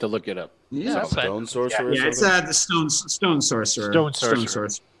 We'll have to look it up. Yeah, that's fine. Stone sorcerer. Yeah, it's the stone sorcerer. Stone sorcerer.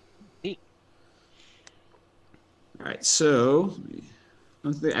 Neat. All right, so I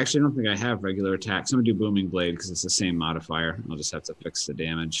don't think I have regular attacks. I'm gonna do booming blade because it's the same modifier. I'll just have to fix the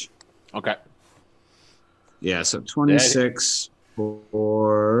damage. Okay. Yeah, so 26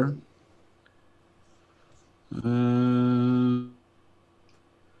 for. Let's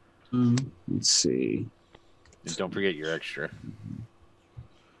see. And don't forget your extra.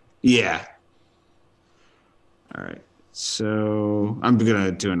 Yeah. All right. So I'm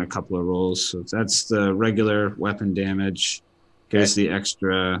gonna do in a couple of rolls. So that's the regular weapon damage. Here's the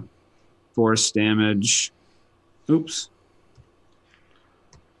extra force damage. Oops.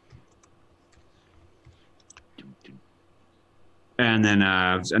 And then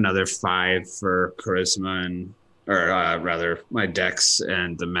another 5 for charisma or rather my dex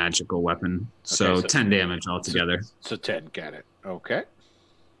and the magical weapon. So 10 damage altogether. So 10, got it. Okay.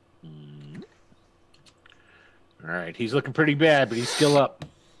 All right, he's looking pretty bad, but he's still up.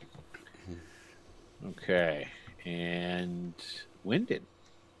 Okay, and Wyndon.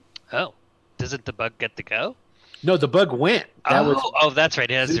 Oh, doesn't the bug get to go? No, the bug went. That's right.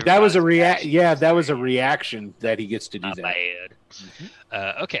 That was a that was a reaction that he gets to do that. Bad.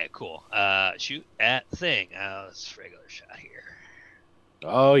 Okay, cool. Shoot at thing. It's regular shot here.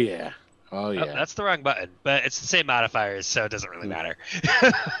 Oh yeah. Oh yeah. Oh, that's the wrong button, but it's the same modifiers, so it doesn't really matter.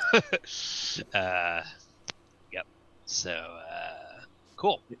 Yep. So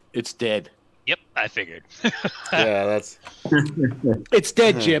cool. It's dead. Yep, I figured. Yeah, that's. It's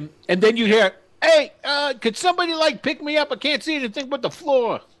dead, Jim. And then you hear, "Hey, could somebody pick me up? I can't see anything but the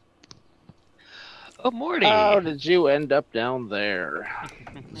floor." Oh, Morty. How did you end up down there?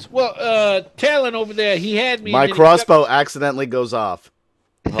 Well, Talon over there, he had me. My crossbow accidentally goes off.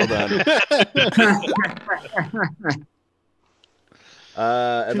 Hold on.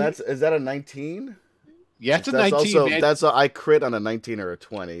 And is that a 19? Yeah, it's a 19. I crit on a 19 or a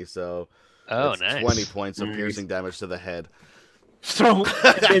 20, so nice. 20 points of piercing damage to the head. So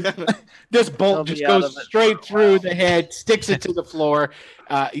this bolt just goes straight through the head, sticks it to the floor.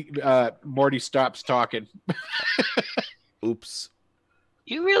 Morty stops talking. Oops.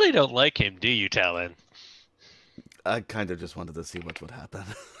 You really don't like him, do you, Talon? I kind of just wanted to see what would happen.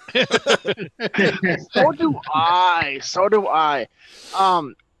 So do I.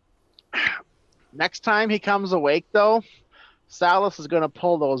 Next time he comes awake, though, Salus is going to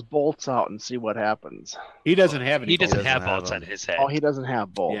pull those bolts out and see what happens. He doesn't have any. He doesn't have bolts on his head. Oh, he doesn't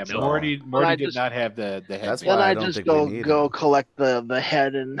have bolts. Yeah, Morty did not have the head. That's Then why I I don't just think go we need go him. collect the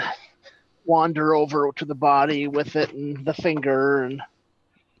head and wander over to the body with it and the finger and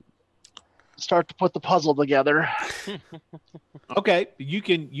start to put the puzzle together. Okay, you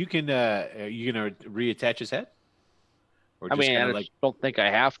can are you gonna reattach his head? Or I mean, kinda I don't think I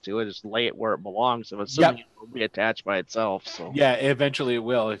have to. I just lay it where it belongs. I'm assuming it will be attached by itself. So yeah, eventually it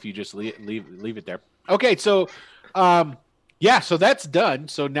will if you just leave it there. Okay, so so that's done.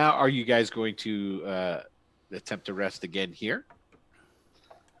 So now are you guys going to attempt to rest again here?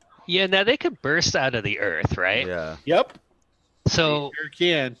 Yeah, now they could burst out of the earth, right? Yeah. Yep. So you sure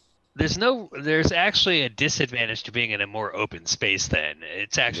can. There's actually a disadvantage to being in a more open space then.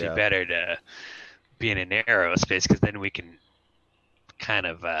 It's actually better to be in a narrow space because then we can kind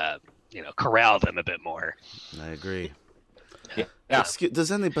of corral them a bit more. I agree. Yeah.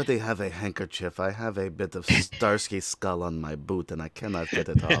 Does anybody have a handkerchief? I have a bit of Starsky skull on my boot and I cannot get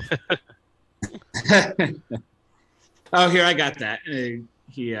it off. Oh, here, I got that.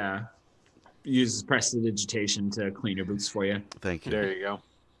 He uses prestidigitation to clean your boots for you. Thank you. There you go.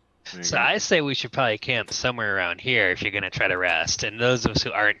 So I say we should probably camp somewhere around here if you're going to try to rest. And those of us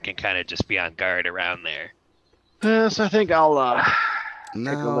who aren't can kind of just be on guard around there. So I think I'll take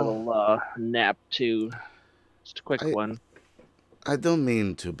a little nap too. Just a quick one. I don't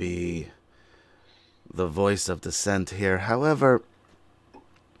mean to be the voice of dissent here. However,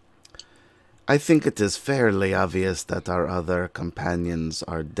 I think it is fairly obvious that our other companions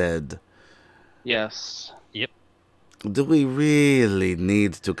are dead. Yes. Yep. Do we really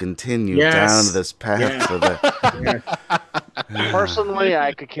need to continue down this path for the... Personally,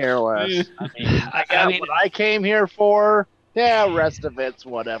 I could care less. I mean, what I came here for. Yeah, rest of it's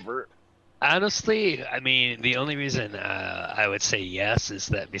whatever. Honestly, I mean, the only reason I would say yes is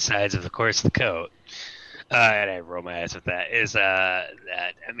that besides, of course, the coat, and I roll my eyes with that, is that,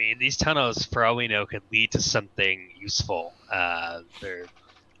 I mean, these tunnels, for all we know, could lead to something useful.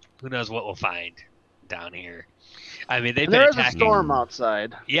 Who knows what we'll find down here. I mean, they've been attacking. There's a storm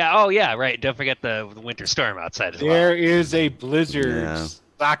outside. Yeah, oh yeah, right. Don't forget the winter storm outside as well. There is a blizzard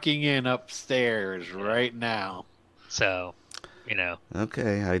stocking in upstairs right now. So, you know.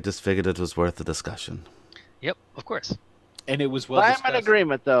 Okay, I just figured it was worth the discussion. Yep, of course. And it was well discussed. I'm in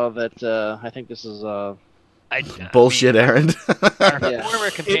agreement, though, that I think this is bullshit errand. Our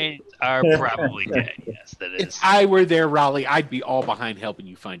former companions are probably dead. Yes, that is. If I were there, Raleigh, I'd be all behind helping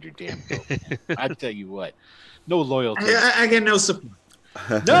you find your damn coat. I'd tell you what. No loyalty. I get no support.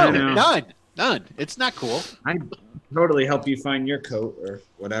 No, none. It's not cool. I totally help you find your coat or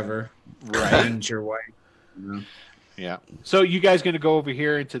whatever. Right. And your wife. You know? Yeah. So you guys going to go over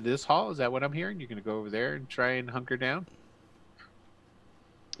here into this hall? Is that what I'm hearing? You're going to go over there and try and hunker down?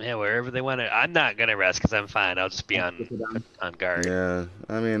 Yeah, wherever they want to. I'm not going to rest because I'm fine. I'll just be on guard. Yeah,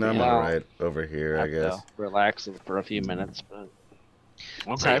 I mean, I'm all right over here, I guess. Relax for a few minutes. But...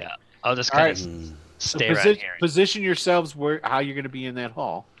 Okay. So, yeah, I'll just kind of stay right here. Position yourselves how you're going to be in that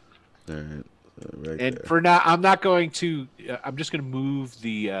hall. All right. Right and there. for now, I'm not going to. I'm just going to move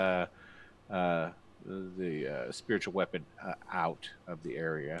the spiritual weapon out of the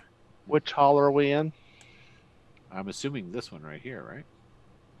area. Which hall are we in? I'm assuming this one right here, right?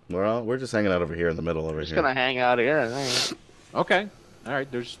 We're just hanging out over here in the middle over here. Just gonna hang out here. I think. Okay. All right.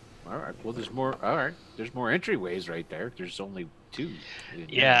 Well, there's more. All right. There's more entryways right there. There's only 2.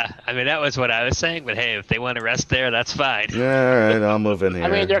 Yeah. I mean, that was what I was saying. But hey, if they want to rest there, that's fine. Yeah. All right. I'll move in here. I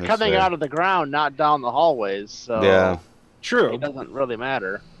mean, they're coming out of the ground, not down the hallways. So yeah. True. It doesn't really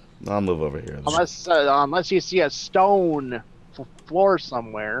matter. I'll move over here. Unless you see a stone floor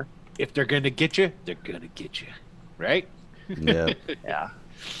somewhere. If they're gonna get you, they're gonna get you, right? Yeah. Yeah.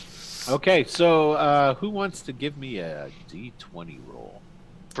 Okay, so who wants to give me a D20 roll?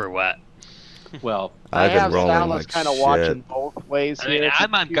 For what? Well, I've been rolling Silas like kind of shit. watching both ways I mean, here.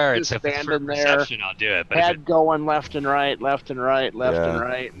 I'm on guard, so if it's for standing there, perception, I'll do it. But head going left and right, left and right, left and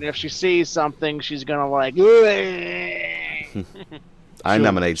right. And if she sees something, she's gonna like. I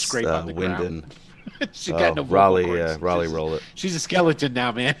nominate scrape on the Wyndon. She got no Raleigh, vocal cords. Raleigh, roll it. She's a skeleton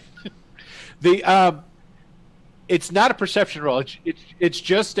now, man. It's not a perception roll. It's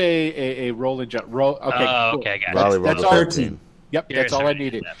just a roll and jump roll. Okay. Oh, cool. okay, I got it. Raleigh rolled That's a all. 13. Yep, Here's that's all I already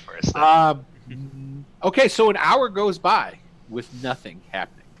needed. that for us then. Okay, so an hour goes by with nothing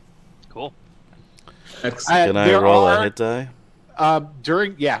happening. Cool. Can I roll a hit die?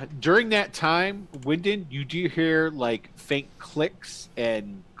 During that time, Wyndon, you do hear like faint clicks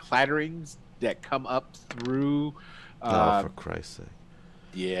and clatterings that come up through. For Christ's sake!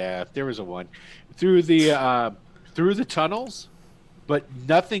 Yeah, there was a one through the tunnels, but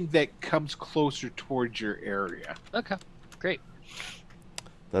nothing that comes closer towards your area. Okay, great.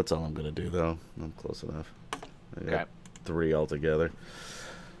 That's all I'm gonna do, though. I'm close enough. I got Okay. 3 altogether.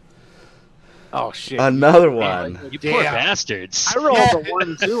 Oh shit! Another one. You poor bastards. I rolled a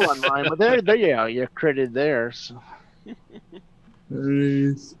 1 2 on mine, but there, you critted there. So. Yeah,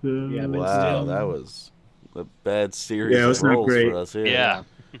 but Wow, still, that was a bad series Yeah, it was of not rolls great. for us here. Yeah.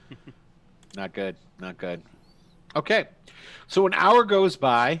 not good. Not good. Okay, so an hour goes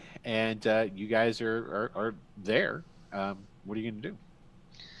by, and you guys are there. What are you gonna do?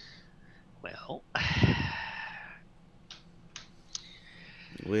 Well,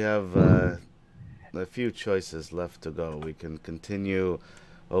 We have a few choices left to go. We can continue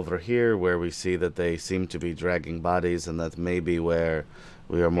over here where we see that they seem to be dragging bodies, and that may be where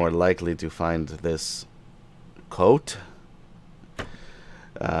we are more likely to find this coat.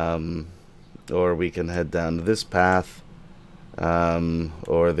 Or we can head down this path,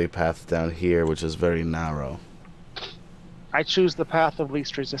 or the path down here, which is very narrow. I choose the path of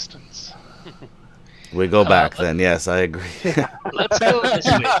least resistance. We go back then. Yes, I agree. let's go this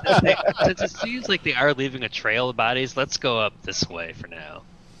way. Since it seems like they are leaving a trail of bodies, let's go up this way for now.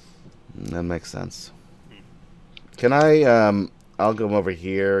 That makes sense. Can I, I'll go over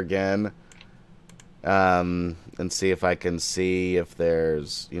here again, and see if I can see if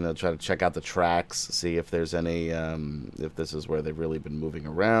there's, try to check out the tracks, see if there's any, if this is where they've really been moving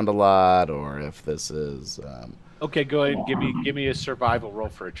around a lot, or if this is, Okay, go ahead and give me a survival roll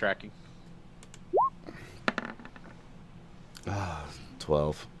for a tracking.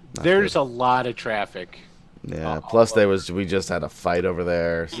 12. Not There's good. a lot of traffic. Yeah. Plus, we just had a fight over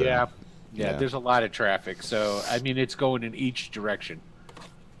there. So. Yeah. Yeah, there's a lot of traffic. So, I mean, it's going in each direction.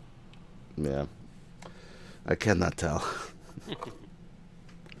 Yeah. I cannot tell.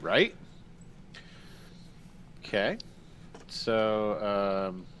 Right? Okay.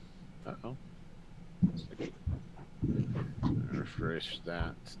 So, uh-oh. Refresh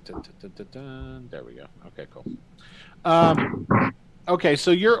that. There we go. Okay, cool. Okay,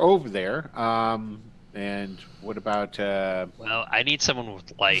 so you're over there. And what about... Well, I need someone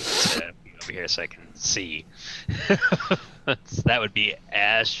with light to be over here so I can see. So that would be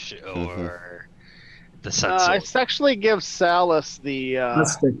Ash or the Sun I Soldier. actually give Salus the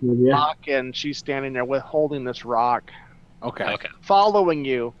rock, and she's standing there with holding this rock. Okay. Following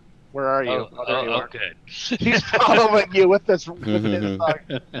you. Where are you? Oh, good. She's following you with this really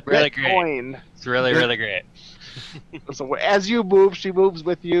red great. coin. It's really, really great. So as you move, she moves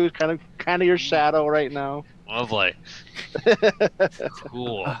with you, kind of your shadow right now. Lovely.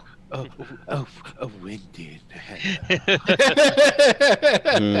 Cool. Winded.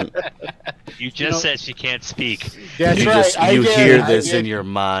 You just said she can't speak. That's You right. just I you did. hear I this did. in your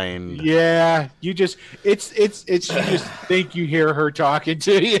mind. Yeah, you just it's you just think you hear her talking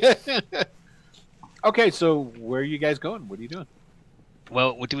to you. Okay, so where are you guys going? What are you doing?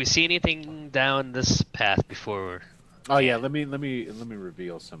 Well, do we see anything down this path before? Oh yeah, let me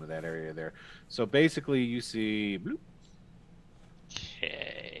reveal some of that area there. So basically, you see. Bloop.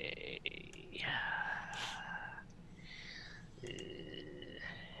 Okay.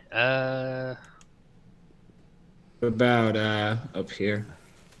 About up here.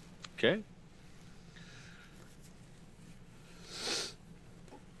 Okay.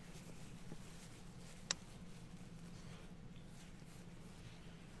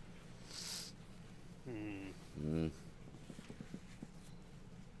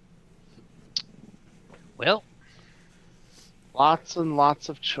 Well, Lots and lots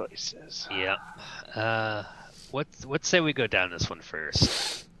of choices. yeah. What say we go down this one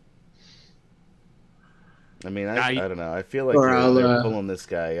first? I mean, I don't know. I feel like Or they're pulling this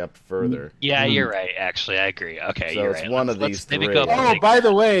guy up further. Yeah, you're right. Actually, I agree. Okay, So you're it's right. one of these maybe three. go. Oh, Oh, by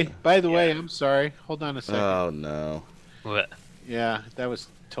the way, I'm sorry. Hold on a second. Oh no. What? Yeah, that was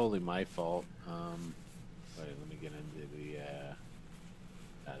totally my fault. Wait, let me get into the.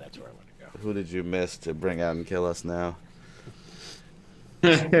 That's where I want to go. Who did you miss to bring out and kill us now?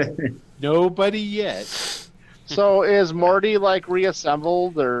 Nobody yet. So is Morty like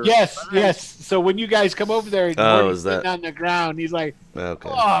reassembled or? Yes. So when you guys come over there, Morty's is that- sitting on the ground. He's like, Okay.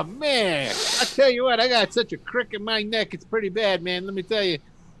 "Oh man, I tell you what, I got such a crick in my neck. It's pretty bad, man. Let me tell you,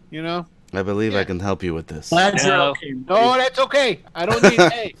 you know." I believe I can help you with this. That's No. okay. No, that's okay. I don't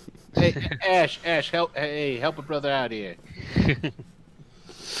need. hey, Ash, help a brother out here. It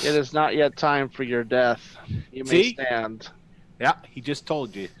is not yet time for your death. You may See? stand. Yeah, he just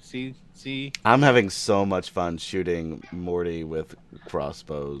told you. See. I'm having so much fun shooting Morty with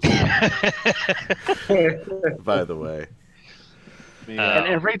crossbows. By the way, And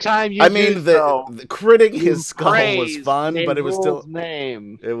every time you I mean, do the so, critting you his skull was praise fun, but it was still Nabul's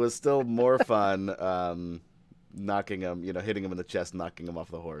name. it was still more fun. Knocking him, hitting him in the chest, knocking him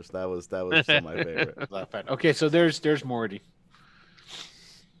off the horse. That was still my favorite. Okay, so there's Morty,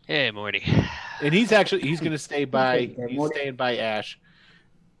 Hey, Morty. and he's gonna stay by. Okay, He's Morty. staying by Ash.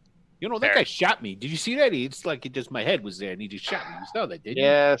 You know that Fair. guy shot me. Did you see that? It's like my head was there, and he just shot me. You saw that, didn't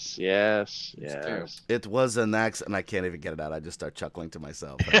Yes. terrible. It was an axe, and I can't even get it out. I just start chuckling to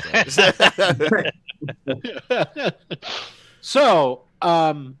myself. you? So,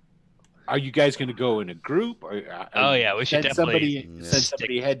 are you guys gonna go in a group? Or Oh yeah, we should send definitely. somebody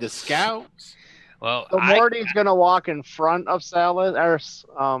stick- head to scouts? Well, So Morty's gonna walk in front of Salad, or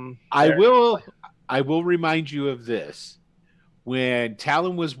I will remind you of this. When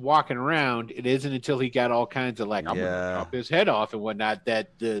Talon was walking around, it isn't until he got all kinds of I'm Yeah. gonna chop his head off and whatnot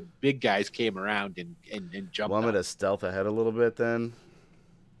that the big guys came around and jumped. Want me on. to stealth ahead a little bit then?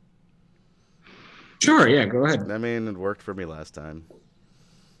 Sure, yeah, go ahead. I mean, it worked for me last time.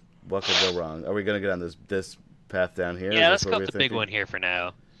 What could go wrong? Are we gonna get on this path down here? Yeah, Is let's this go what with the we're big thinking? one here for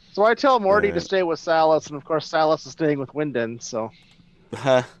now. So I tell Morty to Alright. stay with Salus, and of course Salus is staying with Wyndon. So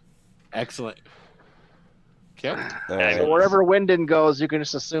Excellent. Okay. All So right. wherever Wyndon goes, you can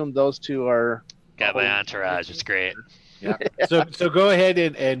just assume those two are. Got my entourage. It's great. Yeah. So go ahead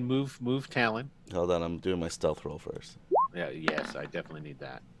and move Talon. Hold on, I'm doing my stealth roll first. Yeah. Yes, I definitely need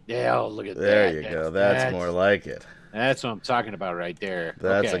that. Yeah. Oh, look at that. There you go. That's more like it. That's what I'm talking about right there.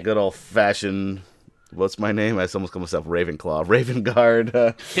 That's okay. a good old fashioned. What's my name? I almost call myself Ravenclaw. Ravenguard.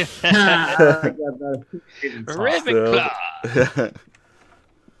 Ravenclaw.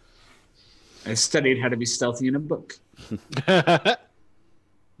 I studied how to be stealthy in a book.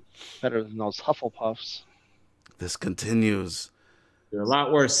 Better than those Hufflepuffs. This continues. You're a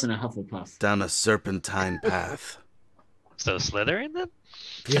lot worse than a Hufflepuff. Down a serpentine path. So Slytherin then?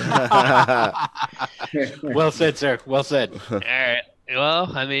 Well said, sir. Well said. All right.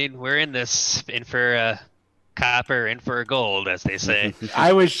 Well, I mean, we're in this in for copper, in for gold, as they say.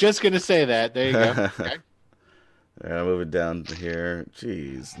 I was just gonna say that. There you go. Okay. All right, I'm moving down here.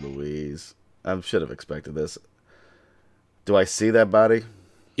 Jeez, Louise. I should have expected this. Do I see that body?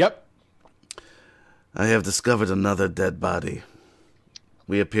 Yep. I have discovered another dead body.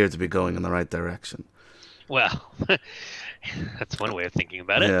 We appear to be going in the right direction. Well, that's one way of thinking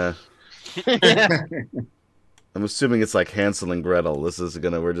about it. Yeah. I'm assuming it's like Hansel and Gretel.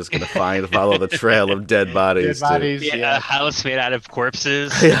 We're just gonna follow the trail of dead bodies. Dead bodies. Yeah, a house made out of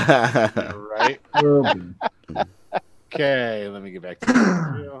corpses. Yeah. Right. Okay, let me get back to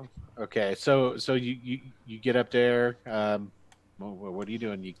the Okay, so you get up there. What are you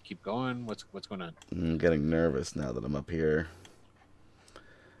doing? You keep going. What's going on? I'm getting nervous now that I'm up here.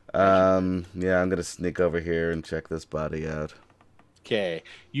 Yeah, I'm gonna sneak over here and check this body out. Okay,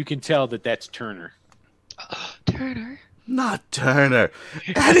 you can tell that that's Turner. Turner. Not Turner.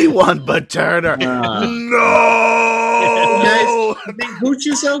 Anyone but Turner. No. You think Hooch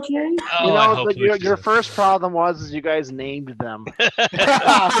is okay? Oh, I hope your first problem was you guys named them.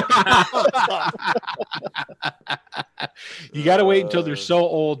 You got to wait until they're so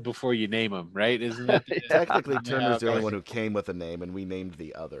old before you name them, right? Isn't that Technically, Turner's the okay. only one who came with a name, and we named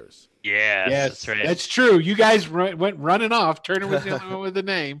the others. Yes, that's right. That's true. You guys went running off. Turner was the only one with a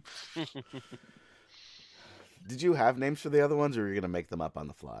name. Did you have names for the other ones, or were you going to make them up on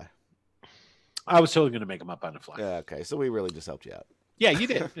the fly? I was totally going to make them up on the fly. Yeah, okay. So we really just helped you out. Yeah, you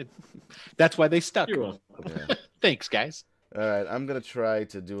did. That's why they stuck. You're welcome. Yeah. Thanks, guys. All right, I'm going to try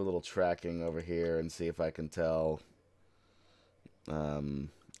to do a little tracking over here and see if I can tell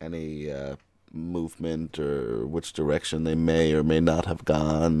any movement or which direction they may or may not have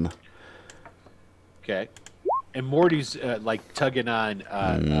gone. Okay. And Morty's like tugging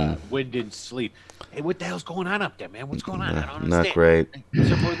on Wind and Sleep. Hey, what the hell's going on up there, man? What's going on? I don't understand. Not great. Is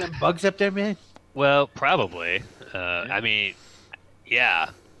there more of them bugs up there, man? Well, probably. I mean,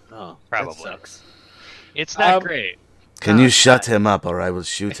 yeah, Oh, Probably. That sucks. it's not great. Can you shut him up, or I will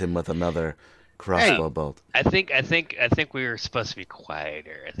shoot him with another crossbow bolt? I think we were supposed to be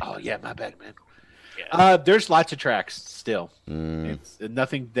quieter. I think Oh yeah, my bad, man. Yeah. There's lots of tracks still. It's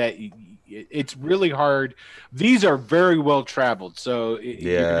nothing that it's really hard. These are very well traveled, so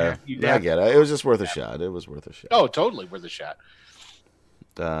Yeah, I get it. It was just worth a shot. It was worth a shot. Oh, totally worth a shot.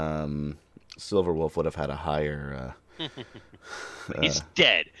 Silver Wolf would have had a higher. He's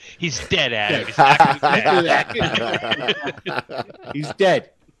dead. He's dead, Adam. He's not dead. He's dead.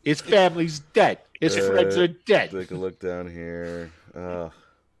 His family's dead. His friends are dead. Take a look down here. All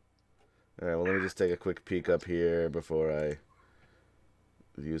right, well, let me just take a quick peek up here before I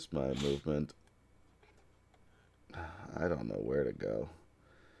use my movement. I don't know where to go.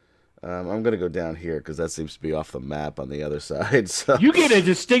 I'm going to go down here because that seems to be off the map on the other side. So. You get a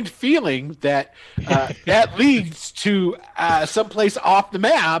distinct feeling that that leads to someplace off the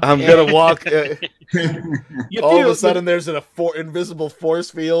map. I'm going to walk. You All of feel- a sudden, there's an invisible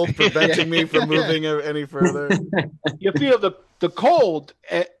force field preventing me from moving any further. You feel the cold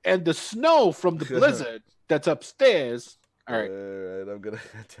and the snow from the blizzard that's upstairs. All right. I'm going to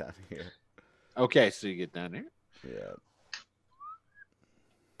head down here. Okay, so you get down there. Yeah.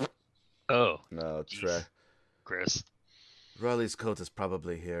 Oh, No, jeez. Gross. Raleigh's coat is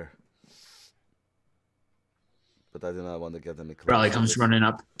probably here. But I do not want to get any close. Raleigh comes running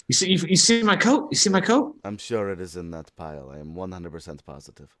up. You see my coat? You see my coat? I'm sure it is in that pile. I am 100%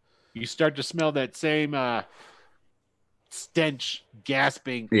 positive. You start to smell that same stench,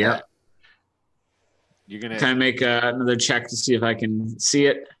 gasping. Yeah. You're gonna Can I make another check to see if I can see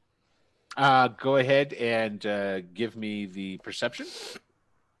it? go ahead and give me the perception.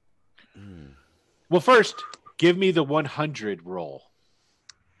 Well, first, give me the 100 roll.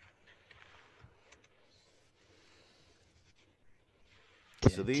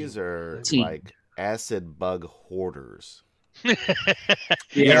 So these are 18. like acid bug hoarders.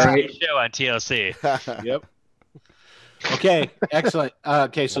 Yeah, right. Show on TLC. Yep. Okay, excellent.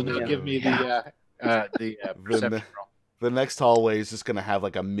 Okay, so now give me the perception roll. The next hallway is just gonna have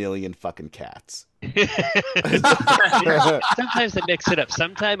like a million fucking cats. Sometimes they mix it up.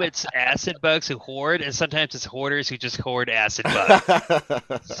 Sometimes it's acid bugs who hoard, and sometimes it's hoarders who just hoard acid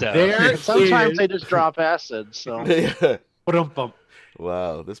bugs. So There Sometimes is- they just drop acid. So Yeah. Ba-dum-bum.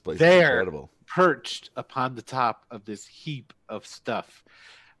 Wow, this place is There. incredible. Perched upon the top of this heap of stuff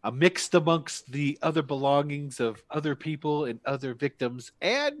mixed amongst the other belongings of other people and other victims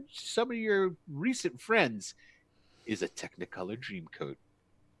and some of your recent friends, is a Technicolor Dreamcoat.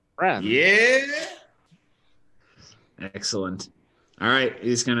 Friend. Yeah. Excellent. All right,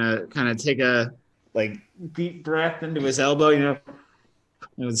 he's gonna kind of take a deep breath into his elbow.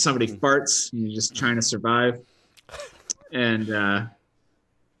 When somebody farts, and you're just trying to survive, and go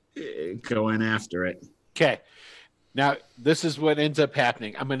in after it. Okay. Now this is what ends up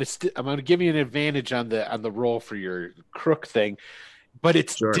happening. I'm gonna give you an advantage on the roll for your crook thing, but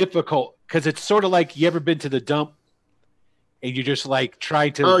it's difficult because it's sort of like, you ever been to the dump and you just like try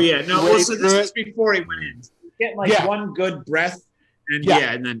to. Oh yeah, no. Well, so this is before he went in. You get one good breath, and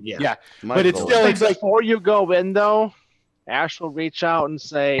then. But it's still, it's like, before you go in though, Ash will reach out and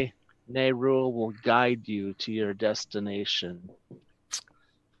say, "Nehru will guide you to your destination."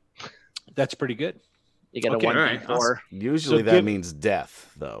 That's pretty good. You get a 1d4. Awesome. Usually that means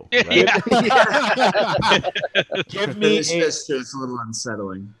death, though. Right? Give me it's a little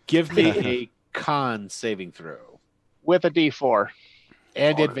unsettling. Give me a con saving throw with a d4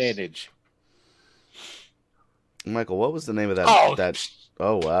 and advantage. Michael, what was the name of that?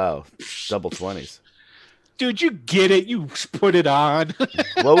 Oh wow, double 20s. Dude, you get it. You put it on.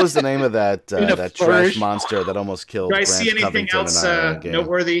 What was the name of that trash monster that almost killed? Do I see anything else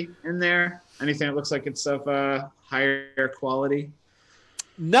noteworthy in there? Anything that looks like it's of higher quality?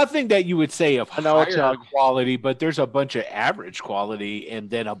 Nothing that you would say of higher quality, but there's a bunch of average quality, and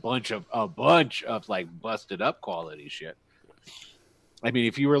then a bunch of like busted up quality shit. I mean,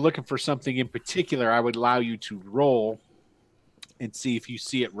 if you were looking for something in particular, I would allow you to roll and see if you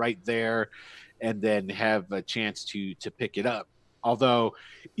see it right there, and then have a chance to pick it up. Although,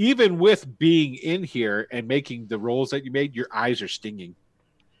 even with being in here and making the rolls that you made, your eyes are stinging.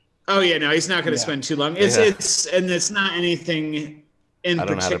 Oh yeah, no, he's not going to spend too long. It's not anything in particular. I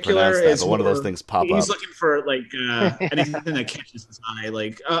don't know how to pronounce that, but one of those things pop up. He's looking for like anything that catches his eye,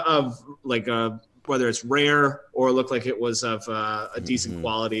 whether it's rare or look like it was of a decent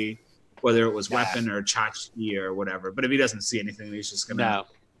quality, whether it was weapon or tchotchke or whatever. But if he doesn't see anything, he's just gonna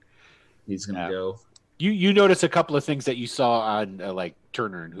go. You notice a couple of things that you saw on like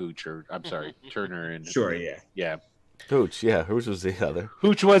Turner and Hooch, or I'm sorry, Turner and Hooch, Hooch was the other.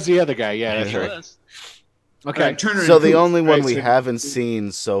 Hooch was the other guy, that's right. Okay, Turner. So the only one we haven't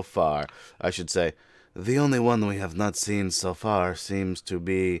seen so far, I should say, the only one we have not seen so far seems to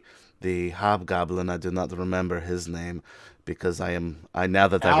be the hobgoblin. I do not remember his name because I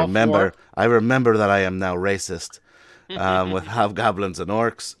remember that I am now racist with hobgoblins and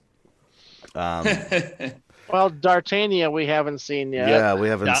orcs. Well, D'Artagnan we haven't seen yet. Yeah, we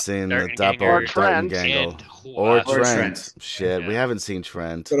haven't seen the Dartangangle. Or Trent. Shit, we haven't seen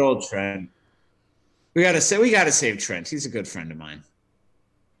Trent. Good old Trent. We gotta save Trent. He's a good friend of mine.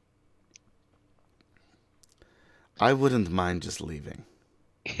 I wouldn't mind just leaving.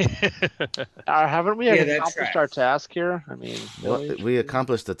 Haven't we accomplished our task here? I mean, we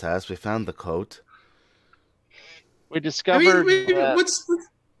accomplished the task. We found the coat. We discovered. Let's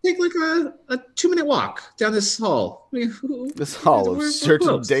take like a 2-minute walk down this hall. This hall of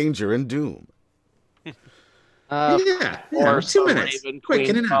certain danger and doom. Or 2 minutes. Quick,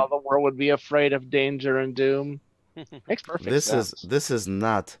 in and out. The world would be afraid of danger and doom. Makes perfect sense. This is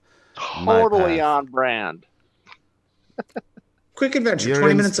not totally on brand. Quick adventure,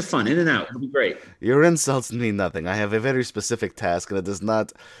 20 minutes of fun, in and out. It'll be great. Your insults mean nothing. I have a very specific task, and it does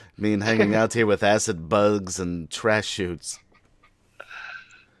not mean hanging out here with acid bugs and trash chutes.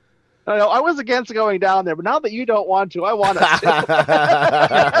 No, I was against going down there, but now that you don't want to, I want to.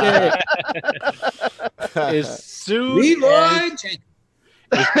 As soon as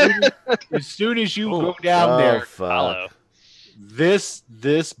you go down there, this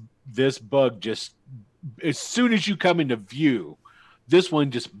bug just, as soon as you come into view, this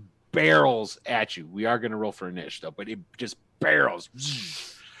one just barrels at you. We are going to roll for initiative, though, but it just barrels.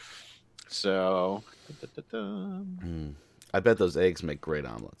 So, I bet those eggs make great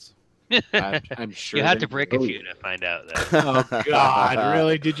omelets. I'm sure you had to break a few to find out that. Oh God!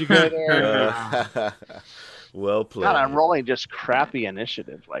 Really? Did you go there? Well played. God, I'm rolling just crappy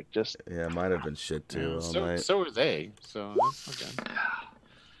initiative, Yeah, might have been shit too. So are they. So okay.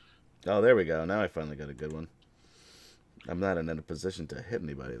 Oh, there we go. Now I finally got a good one. I'm not in a position to hit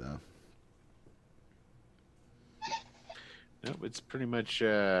anybody though. No, it's pretty much.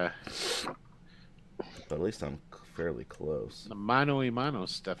 But at least I'm fairly close. The mano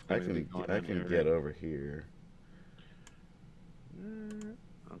stuff. I can get over here.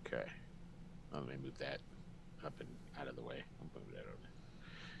 Okay. Let me move that up and out of the way. I'll move that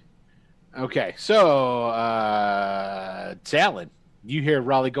over. Okay, so Talon. You hear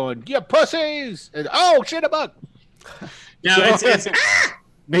Raleigh going, "Yeah, pussies!" And, oh shit, a bug. No, it's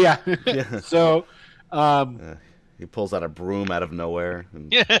Yeah. Yeah. So, he pulls out a broom out of nowhere.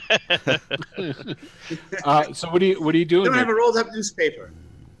 And... so what are you doing? I don't have a rolled up newspaper.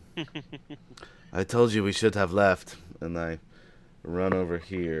 I told you we should have left, and I run over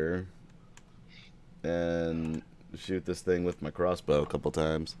here and shoot this thing with my crossbow a couple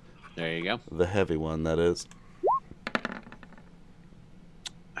times. There you go. The heavy one, that is.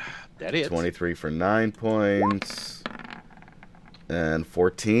 That is 23 for 9 points. And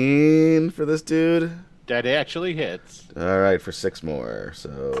 14 for this dude. That actually hits. All right, for 6 more.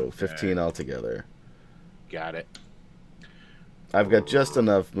 So 15 altogether. Got it. I've got just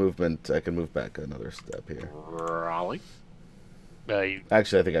enough movement. I can move back another step here. Raleigh.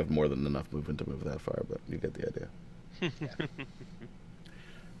 Actually, I think I have more than enough movement to move that far, but you get the idea.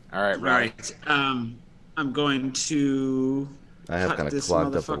 All right, Right. I'm going to I have cut kind of this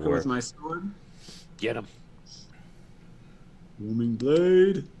clogged up the motherfucker work. with my sword. Get him. Booming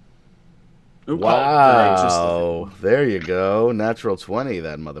blade. Oh, Wow. There you go. Natural 20,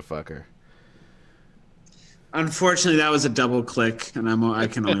 that motherfucker. Unfortunately, that was a double click, and I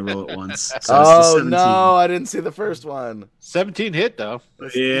can only roll it once. So it's the Oh, 17. no. I didn't see the first one. 17 hit though.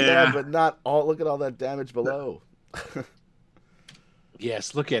 Yeah. But not all. Look at all that damage below.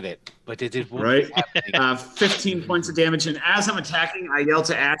 Yes, look at it. But it did Right? 15 points of damage, and as I'm attacking, I yell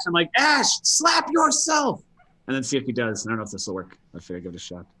to Ash, I'm like, Ash, slap yourself! And then see if he does. I don't know if this will work. I figure I'd give it a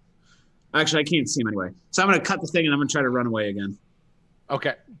shot. Actually, I can't see him anyway. So I'm going to cut the thing, and I'm going to try to run away again.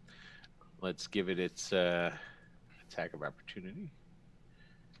 Okay. Let's give it its attack of opportunity.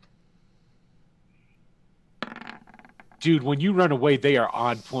 Dude, when you run away, they are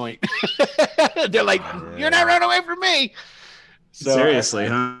on point. They're like, "You're not running away from me." So, Seriously,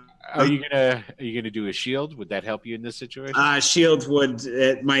 huh? Are you gonna do a shield? Would that help you in this situation? Shield would,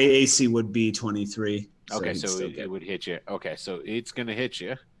 my AC would be 23. Okay, he'd so still it get- would hit you. Okay, so it's gonna hit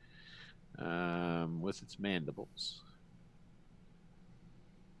you with its mandibles.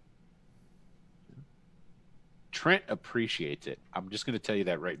 Trent appreciates it. I'm just gonna tell you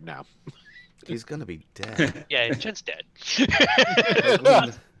that right now. He's going to be dead. Yeah, Trent's dead.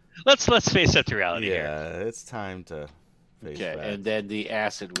 let's face up the reality here. Yeah, it's time to face Okay, back. and then the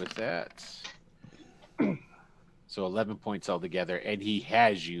acid with that. So 11 points altogether, and he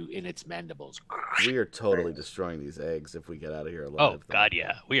has you in its mandibles. We are totally destroying these eggs if we get out of here alive. Oh though. God,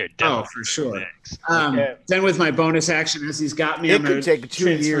 yeah, we are done. Oh, for sure. Next. Okay. Then with my bonus action, as he's got me, It I'm could gonna take 2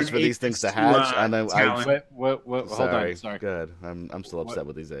 transfer years for these things to Aegis hatch. I know. Talon. What, hold Sorry. on, sorry. Good. I'm still upset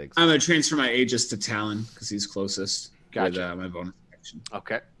with these eggs. I'm going to transfer my Aegis to Talon because he's closest Gotcha. with my bonus action.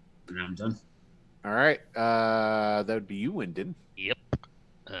 Okay. And I'm done. All right. That would be you, Wyndon. Yep.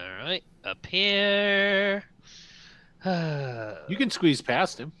 All right, up here. You can squeeze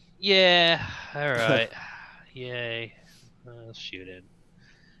past him. Yeah. All right. Yay. I'll shoot it.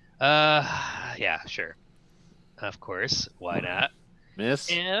 Yeah, sure. Of course. Why not?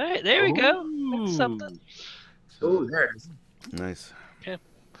 Miss. Yeah, all right, there we go. That's something. Oh, there it is. Nice.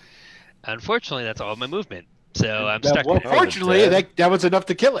 Unfortunately, that's all my movement. So I'm Well, stuck. in it. fortunately, dead. that was enough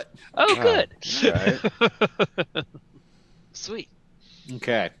to kill it. Oh, Oh, good. all Sweet.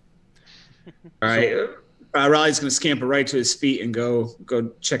 Okay. All right. Raleigh's going to scamper right to his feet and go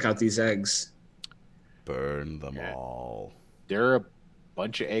check out these eggs. Burn them Yeah. all. There are a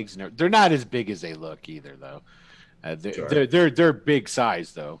bunch of eggs in there. They're not as big as they look either, though. They're, Sure. they're big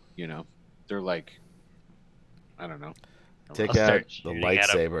size, though. You know, they're like, I don't know. Take I'll out start the shooting at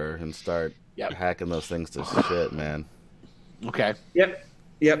 'em. lightsaber and start Yep. hacking those things to shit, man. Okay. Yep.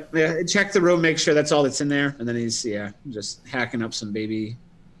 Yeah. Check the room, make sure that's all that's in there, and then he's just hacking up some baby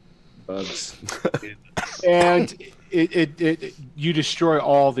bugs. And you destroy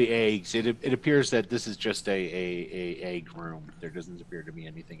all the eggs. It appears that this is just a egg room. There doesn't appear to be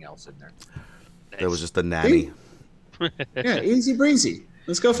anything else in there. That was just a nanny. Yeah, easy breezy.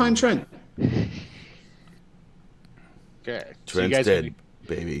 Let's go find Trent. Okay. Trent's dead,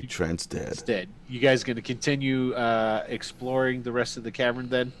 baby. Trent's dead. Instead, you guys going to continue exploring the rest of the cavern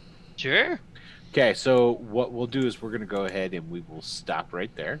then? Sure. Okay, so what we'll do is we're going to go ahead and we will stop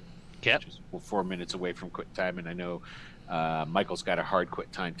right there. Yep. We're 4 minutes away from quit time, and I know Michael's got a hard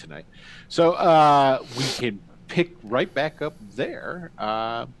quit time tonight. So we can pick right back up there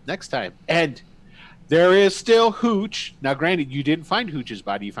next time. And there is still Hooch. Now, granted, you didn't find Hooch's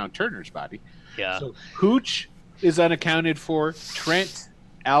body. You found Turner's body. Yeah. So Hooch is unaccounted for. Trent,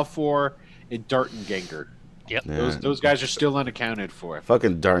 Alfor, and Dartenganger. Yep. Yeah. Those guys are still unaccounted for.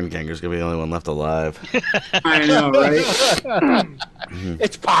 Fucking Dartenganger's gonna be the only one left alive. I know, right?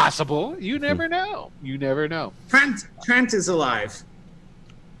 It's possible. You never know. You never know. Trent is alive.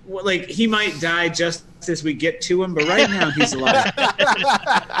 like he might die just as we get to him, but right now he's alive.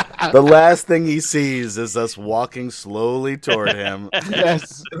 The last thing he sees is us walking slowly toward him.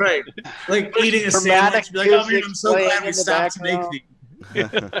 Yes. Right. Like eating a sandwich. Be like, oh man, I'm so glad we stopped to make these.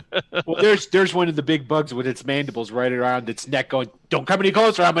 Well, there's one of the big bugs with its mandibles right around its neck going, don't come any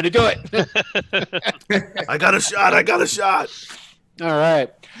closer, I'm going to do it. I got a shot. All right.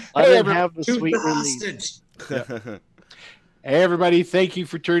 Let Hey, him have the Shoot sweet the release. hostage. Hey, everybody. Thank you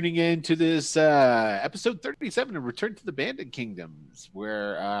for tuning in to this episode 37 of Return to the Bandit Kingdoms,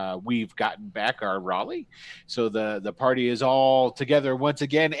 where we've gotten back our Raleigh. So the party is all together once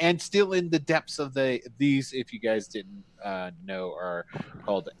again and still in the depths of these, if you guys didn't know, are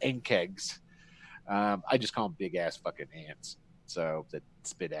called Enkegs. I just call them big-ass fucking ants. So that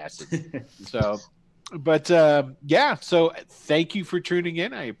spit acid. But yeah, so thank you for tuning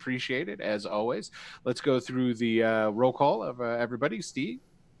in. I appreciate it as always. Let's go through the roll call of everybody. Steve?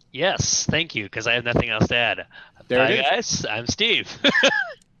 Yes, thank you, because I have nothing else to add. There Hi, it is. guys. I'm Steve.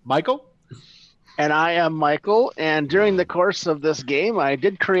 Michael? And I am Michael, and during the course of this game, I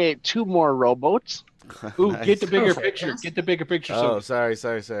did create 2 more rowboats. Ooh, Nice. get the bigger picture. Get the bigger picture. Oh, sorry.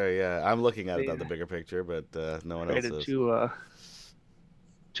 Yeah, I'm looking at it on the bigger picture, but no one else Created is.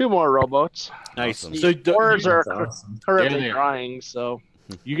 2 more rowboats. Nice. Awesome. So The oars are Awesome. currently There they are. drying, so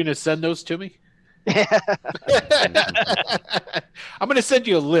you going to send those to me? I'm going to send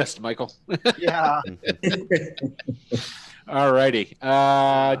you a list, Michael. yeah. All righty.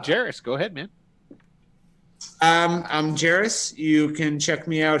 Jairus, go ahead, man. I'm Jairus. You can check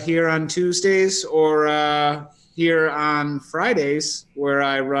me out here on Tuesdays or here on Fridays, where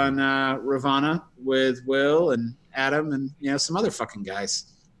I run Ravana with Will and Adam and some other fucking guys.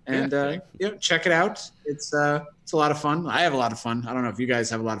 And check it out. It's a lot of fun. I have a lot of fun. I don't know if you guys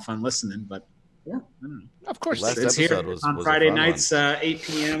have a lot of fun listening, but yeah, I don't know. Of course. Last It's here episode was on a Friday fun nights, 8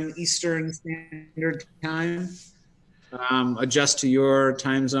 p.m. Eastern Standard Time. Adjust to your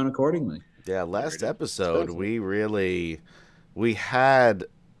time zone accordingly. Yeah, last episode we had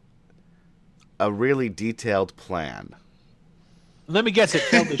a really detailed plan. Let me guess, it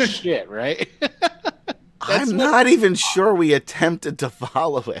felt the shit, right? I'm not even sure we attempted to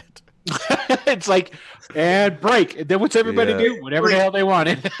follow it. It's like, and break. And then what's everybody Yeah. do? Whatever the hell they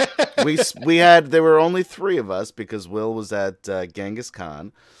wanted. There were only 3 of us because Will was at Genghis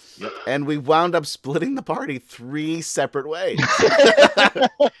Khan. And we wound up splitting the party 3 separate ways.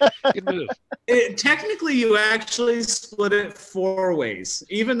 Good move. Technically, you actually split it 4 ways.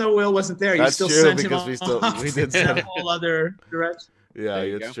 Even though Will wasn't there, you That's still true, sent because him we still- off we did in send a him. whole other direction. Yeah, There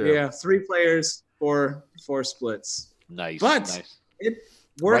you it's go. true. Yeah, 3 players, 4 splits. Nice. But nice. it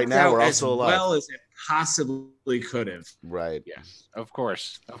worked Right now, out we're as also alive. well as it possibly could have. Right. Yes, of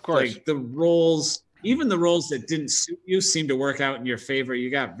course. Of course. Like the roles, even the roles that didn't suit you, seemed to work out in your favor. You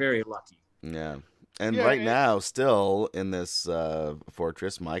got very lucky. Yeah. And Yeah, right it- now, still in this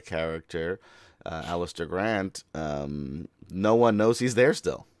fortress, my character, Alistair Grant, no one knows he's there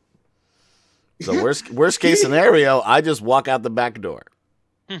still. So worst case scenario, I just walk out the back door.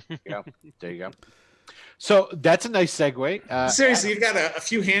 There you go. So that's a nice segue. Seriously, you've got a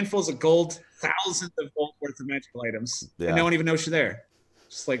few handfuls of gold, thousands of gold worth of magical items, Yeah. and no one even knows you're there.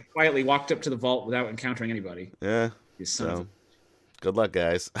 Just like quietly walked up to the vault without encountering anybody. Yeah. You sons So of- good luck,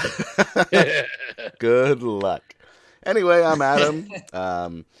 guys. Good luck. Anyway, I'm Adam.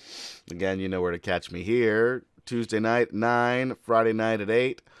 Again, you know where to catch me here. Tuesday night at 9, Friday night at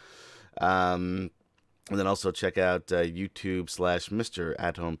 8. And then also check out YouTube/Mr.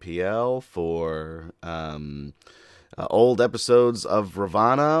 At Home PL for old episodes of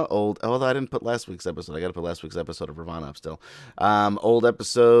Ravana. Although I didn't put last week's episode. I got to put last week's episode of Ravana up still. Old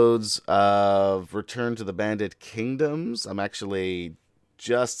episodes of Return to the Bandit Kingdoms. I'm actually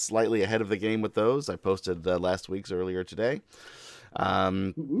just slightly ahead of the game with those. I posted last week's earlier today.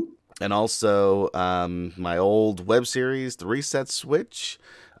 And also my old web series, The Reset Switch.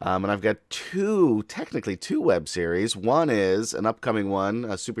 And I've got technically two web series. One is an upcoming one, a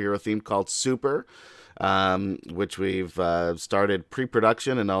superhero themed called Super, which we've started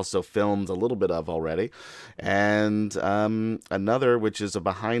pre-production and also filmed a little bit of already. And another, which is a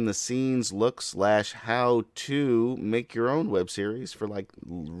behind-the-scenes look / how to make your own web series for like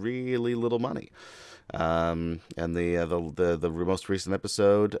really little money. And the most recent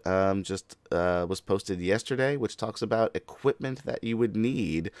episode just was posted yesterday, which talks about equipment that you would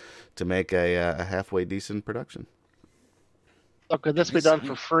need to make a halfway decent production. So could this be done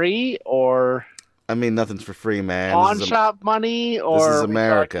for free or I mean, nothing's for free, man. pawn shop money? Or This is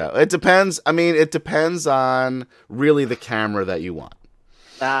America. It depends. I mean, it depends on really the camera that you want.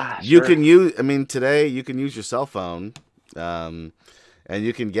 Ah, You sure. can use. I mean, today you can use your cell phone. and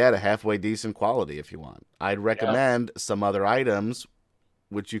you can get a halfway decent quality if you want. I'd recommend some other items,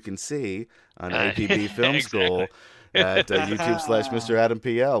 which you can see on APB Film School at YouTube/Mr. Adam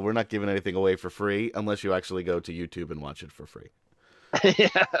PL. We're not giving anything away for free unless you actually go to YouTube and watch it for free.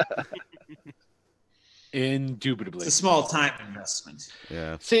 Indubitably. It's a small time investment.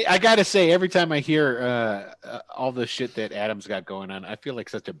 Yeah. See, I gotta say, every time I hear all the shit that Adam's got going on, I feel like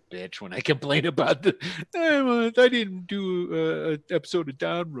such a bitch when I complain about I didn't do an episode of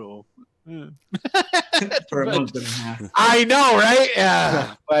Down Roll. For a month and a half. I know, right?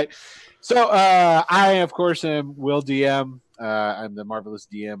 Yeah. But so I, of course, am Will DM. I'm the marvelous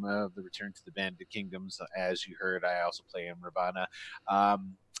DM of the Return to the Bandit Kingdoms. As you heard, I also play Ravana.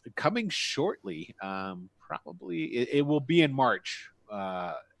 Coming shortly, probably it will be in March.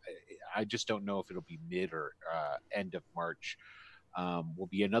 I just don't know if it'll be mid or end of March. Will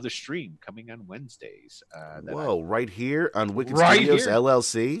be another stream coming on Wednesdays. Whoa, right here on Wicked Studios here.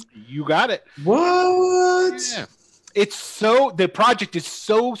 LLC? You got it. What? Yeah. The project is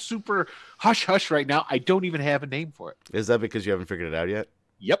so super hush hush right now. I don't even have a name for it. Is that because you haven't figured it out yet?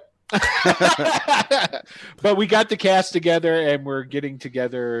 Yep. But we got the cast together, and we're getting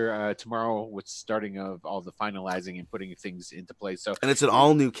together tomorrow with starting of all the finalizing and putting things into place. So, and it's an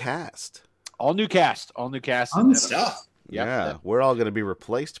all new cast. All new cast. Fun stuff. Yep. Yeah, we're all going to be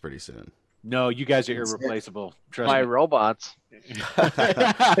replaced pretty soon. No, you guys are irreplaceable. Trust My me. robots.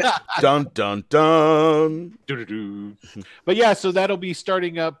 Dun dun dun. Doo-doo-doo. But yeah, so that'll be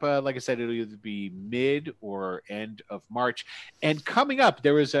starting up. Like I said, it'll either be mid or end of March. And coming up,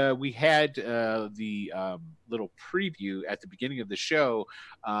 there was we had the little preview at the beginning of the show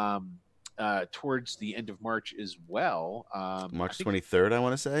towards the end of March as well. March 23rd, I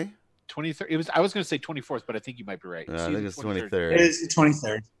want to say. 23rd. I was going to say 24th, but I think you might be right. I think it's 23rd. It is the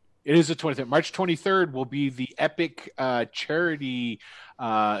 23rd. It is the 23rd. March 23rd will be the epic charity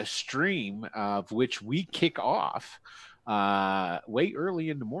stream, of which we kick off way early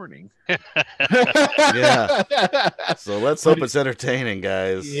in the morning. Yeah. So let's hope it's entertaining,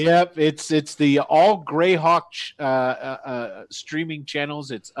 guys. Yep. It's the all Greyhawk streaming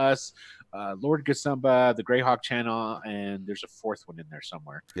channels. It's us, Lord Gasumba, the Greyhawk channel, and there's a fourth one in there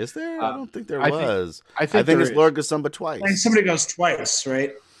somewhere. Is there? I don't think there I was. I think it's is. Lord Gasumba twice. I think somebody goes twice,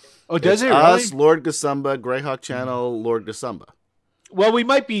 right? Oh, does it's it us, really? Lord Gasumba, Greyhawk channel, Lord Gasumba. Well, we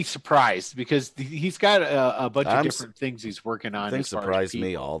might be surprised because he's got a bunch of different things he's working on. Things surprise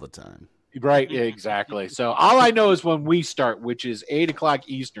me all the time. Right, yeah, exactly. So all I know is when we start, which is 8:00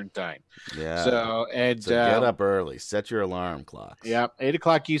 Eastern time. Yeah. So get up early. Set your alarm clocks. Yeah,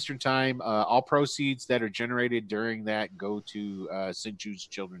 8:00 Eastern time. All proceeds that are generated during that go to St. Jude's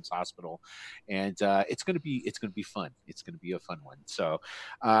Children's Hospital, and it's gonna be fun. It's gonna be a fun one. So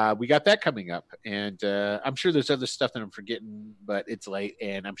we got that coming up, and I'm sure there's other stuff that I'm forgetting, but it's late,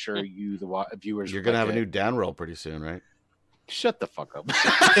 and I'm sure you, the viewers, you're gonna have a new down roll pretty soon, right? Shut the fuck up.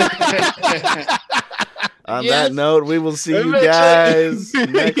 On that note, we will see you guys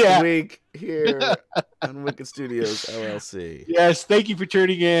next week here on Wicked Studios LLC. Yes, thank you for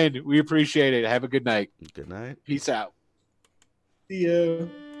tuning in. We appreciate it. Have a good night. Good night. Peace out. See ya.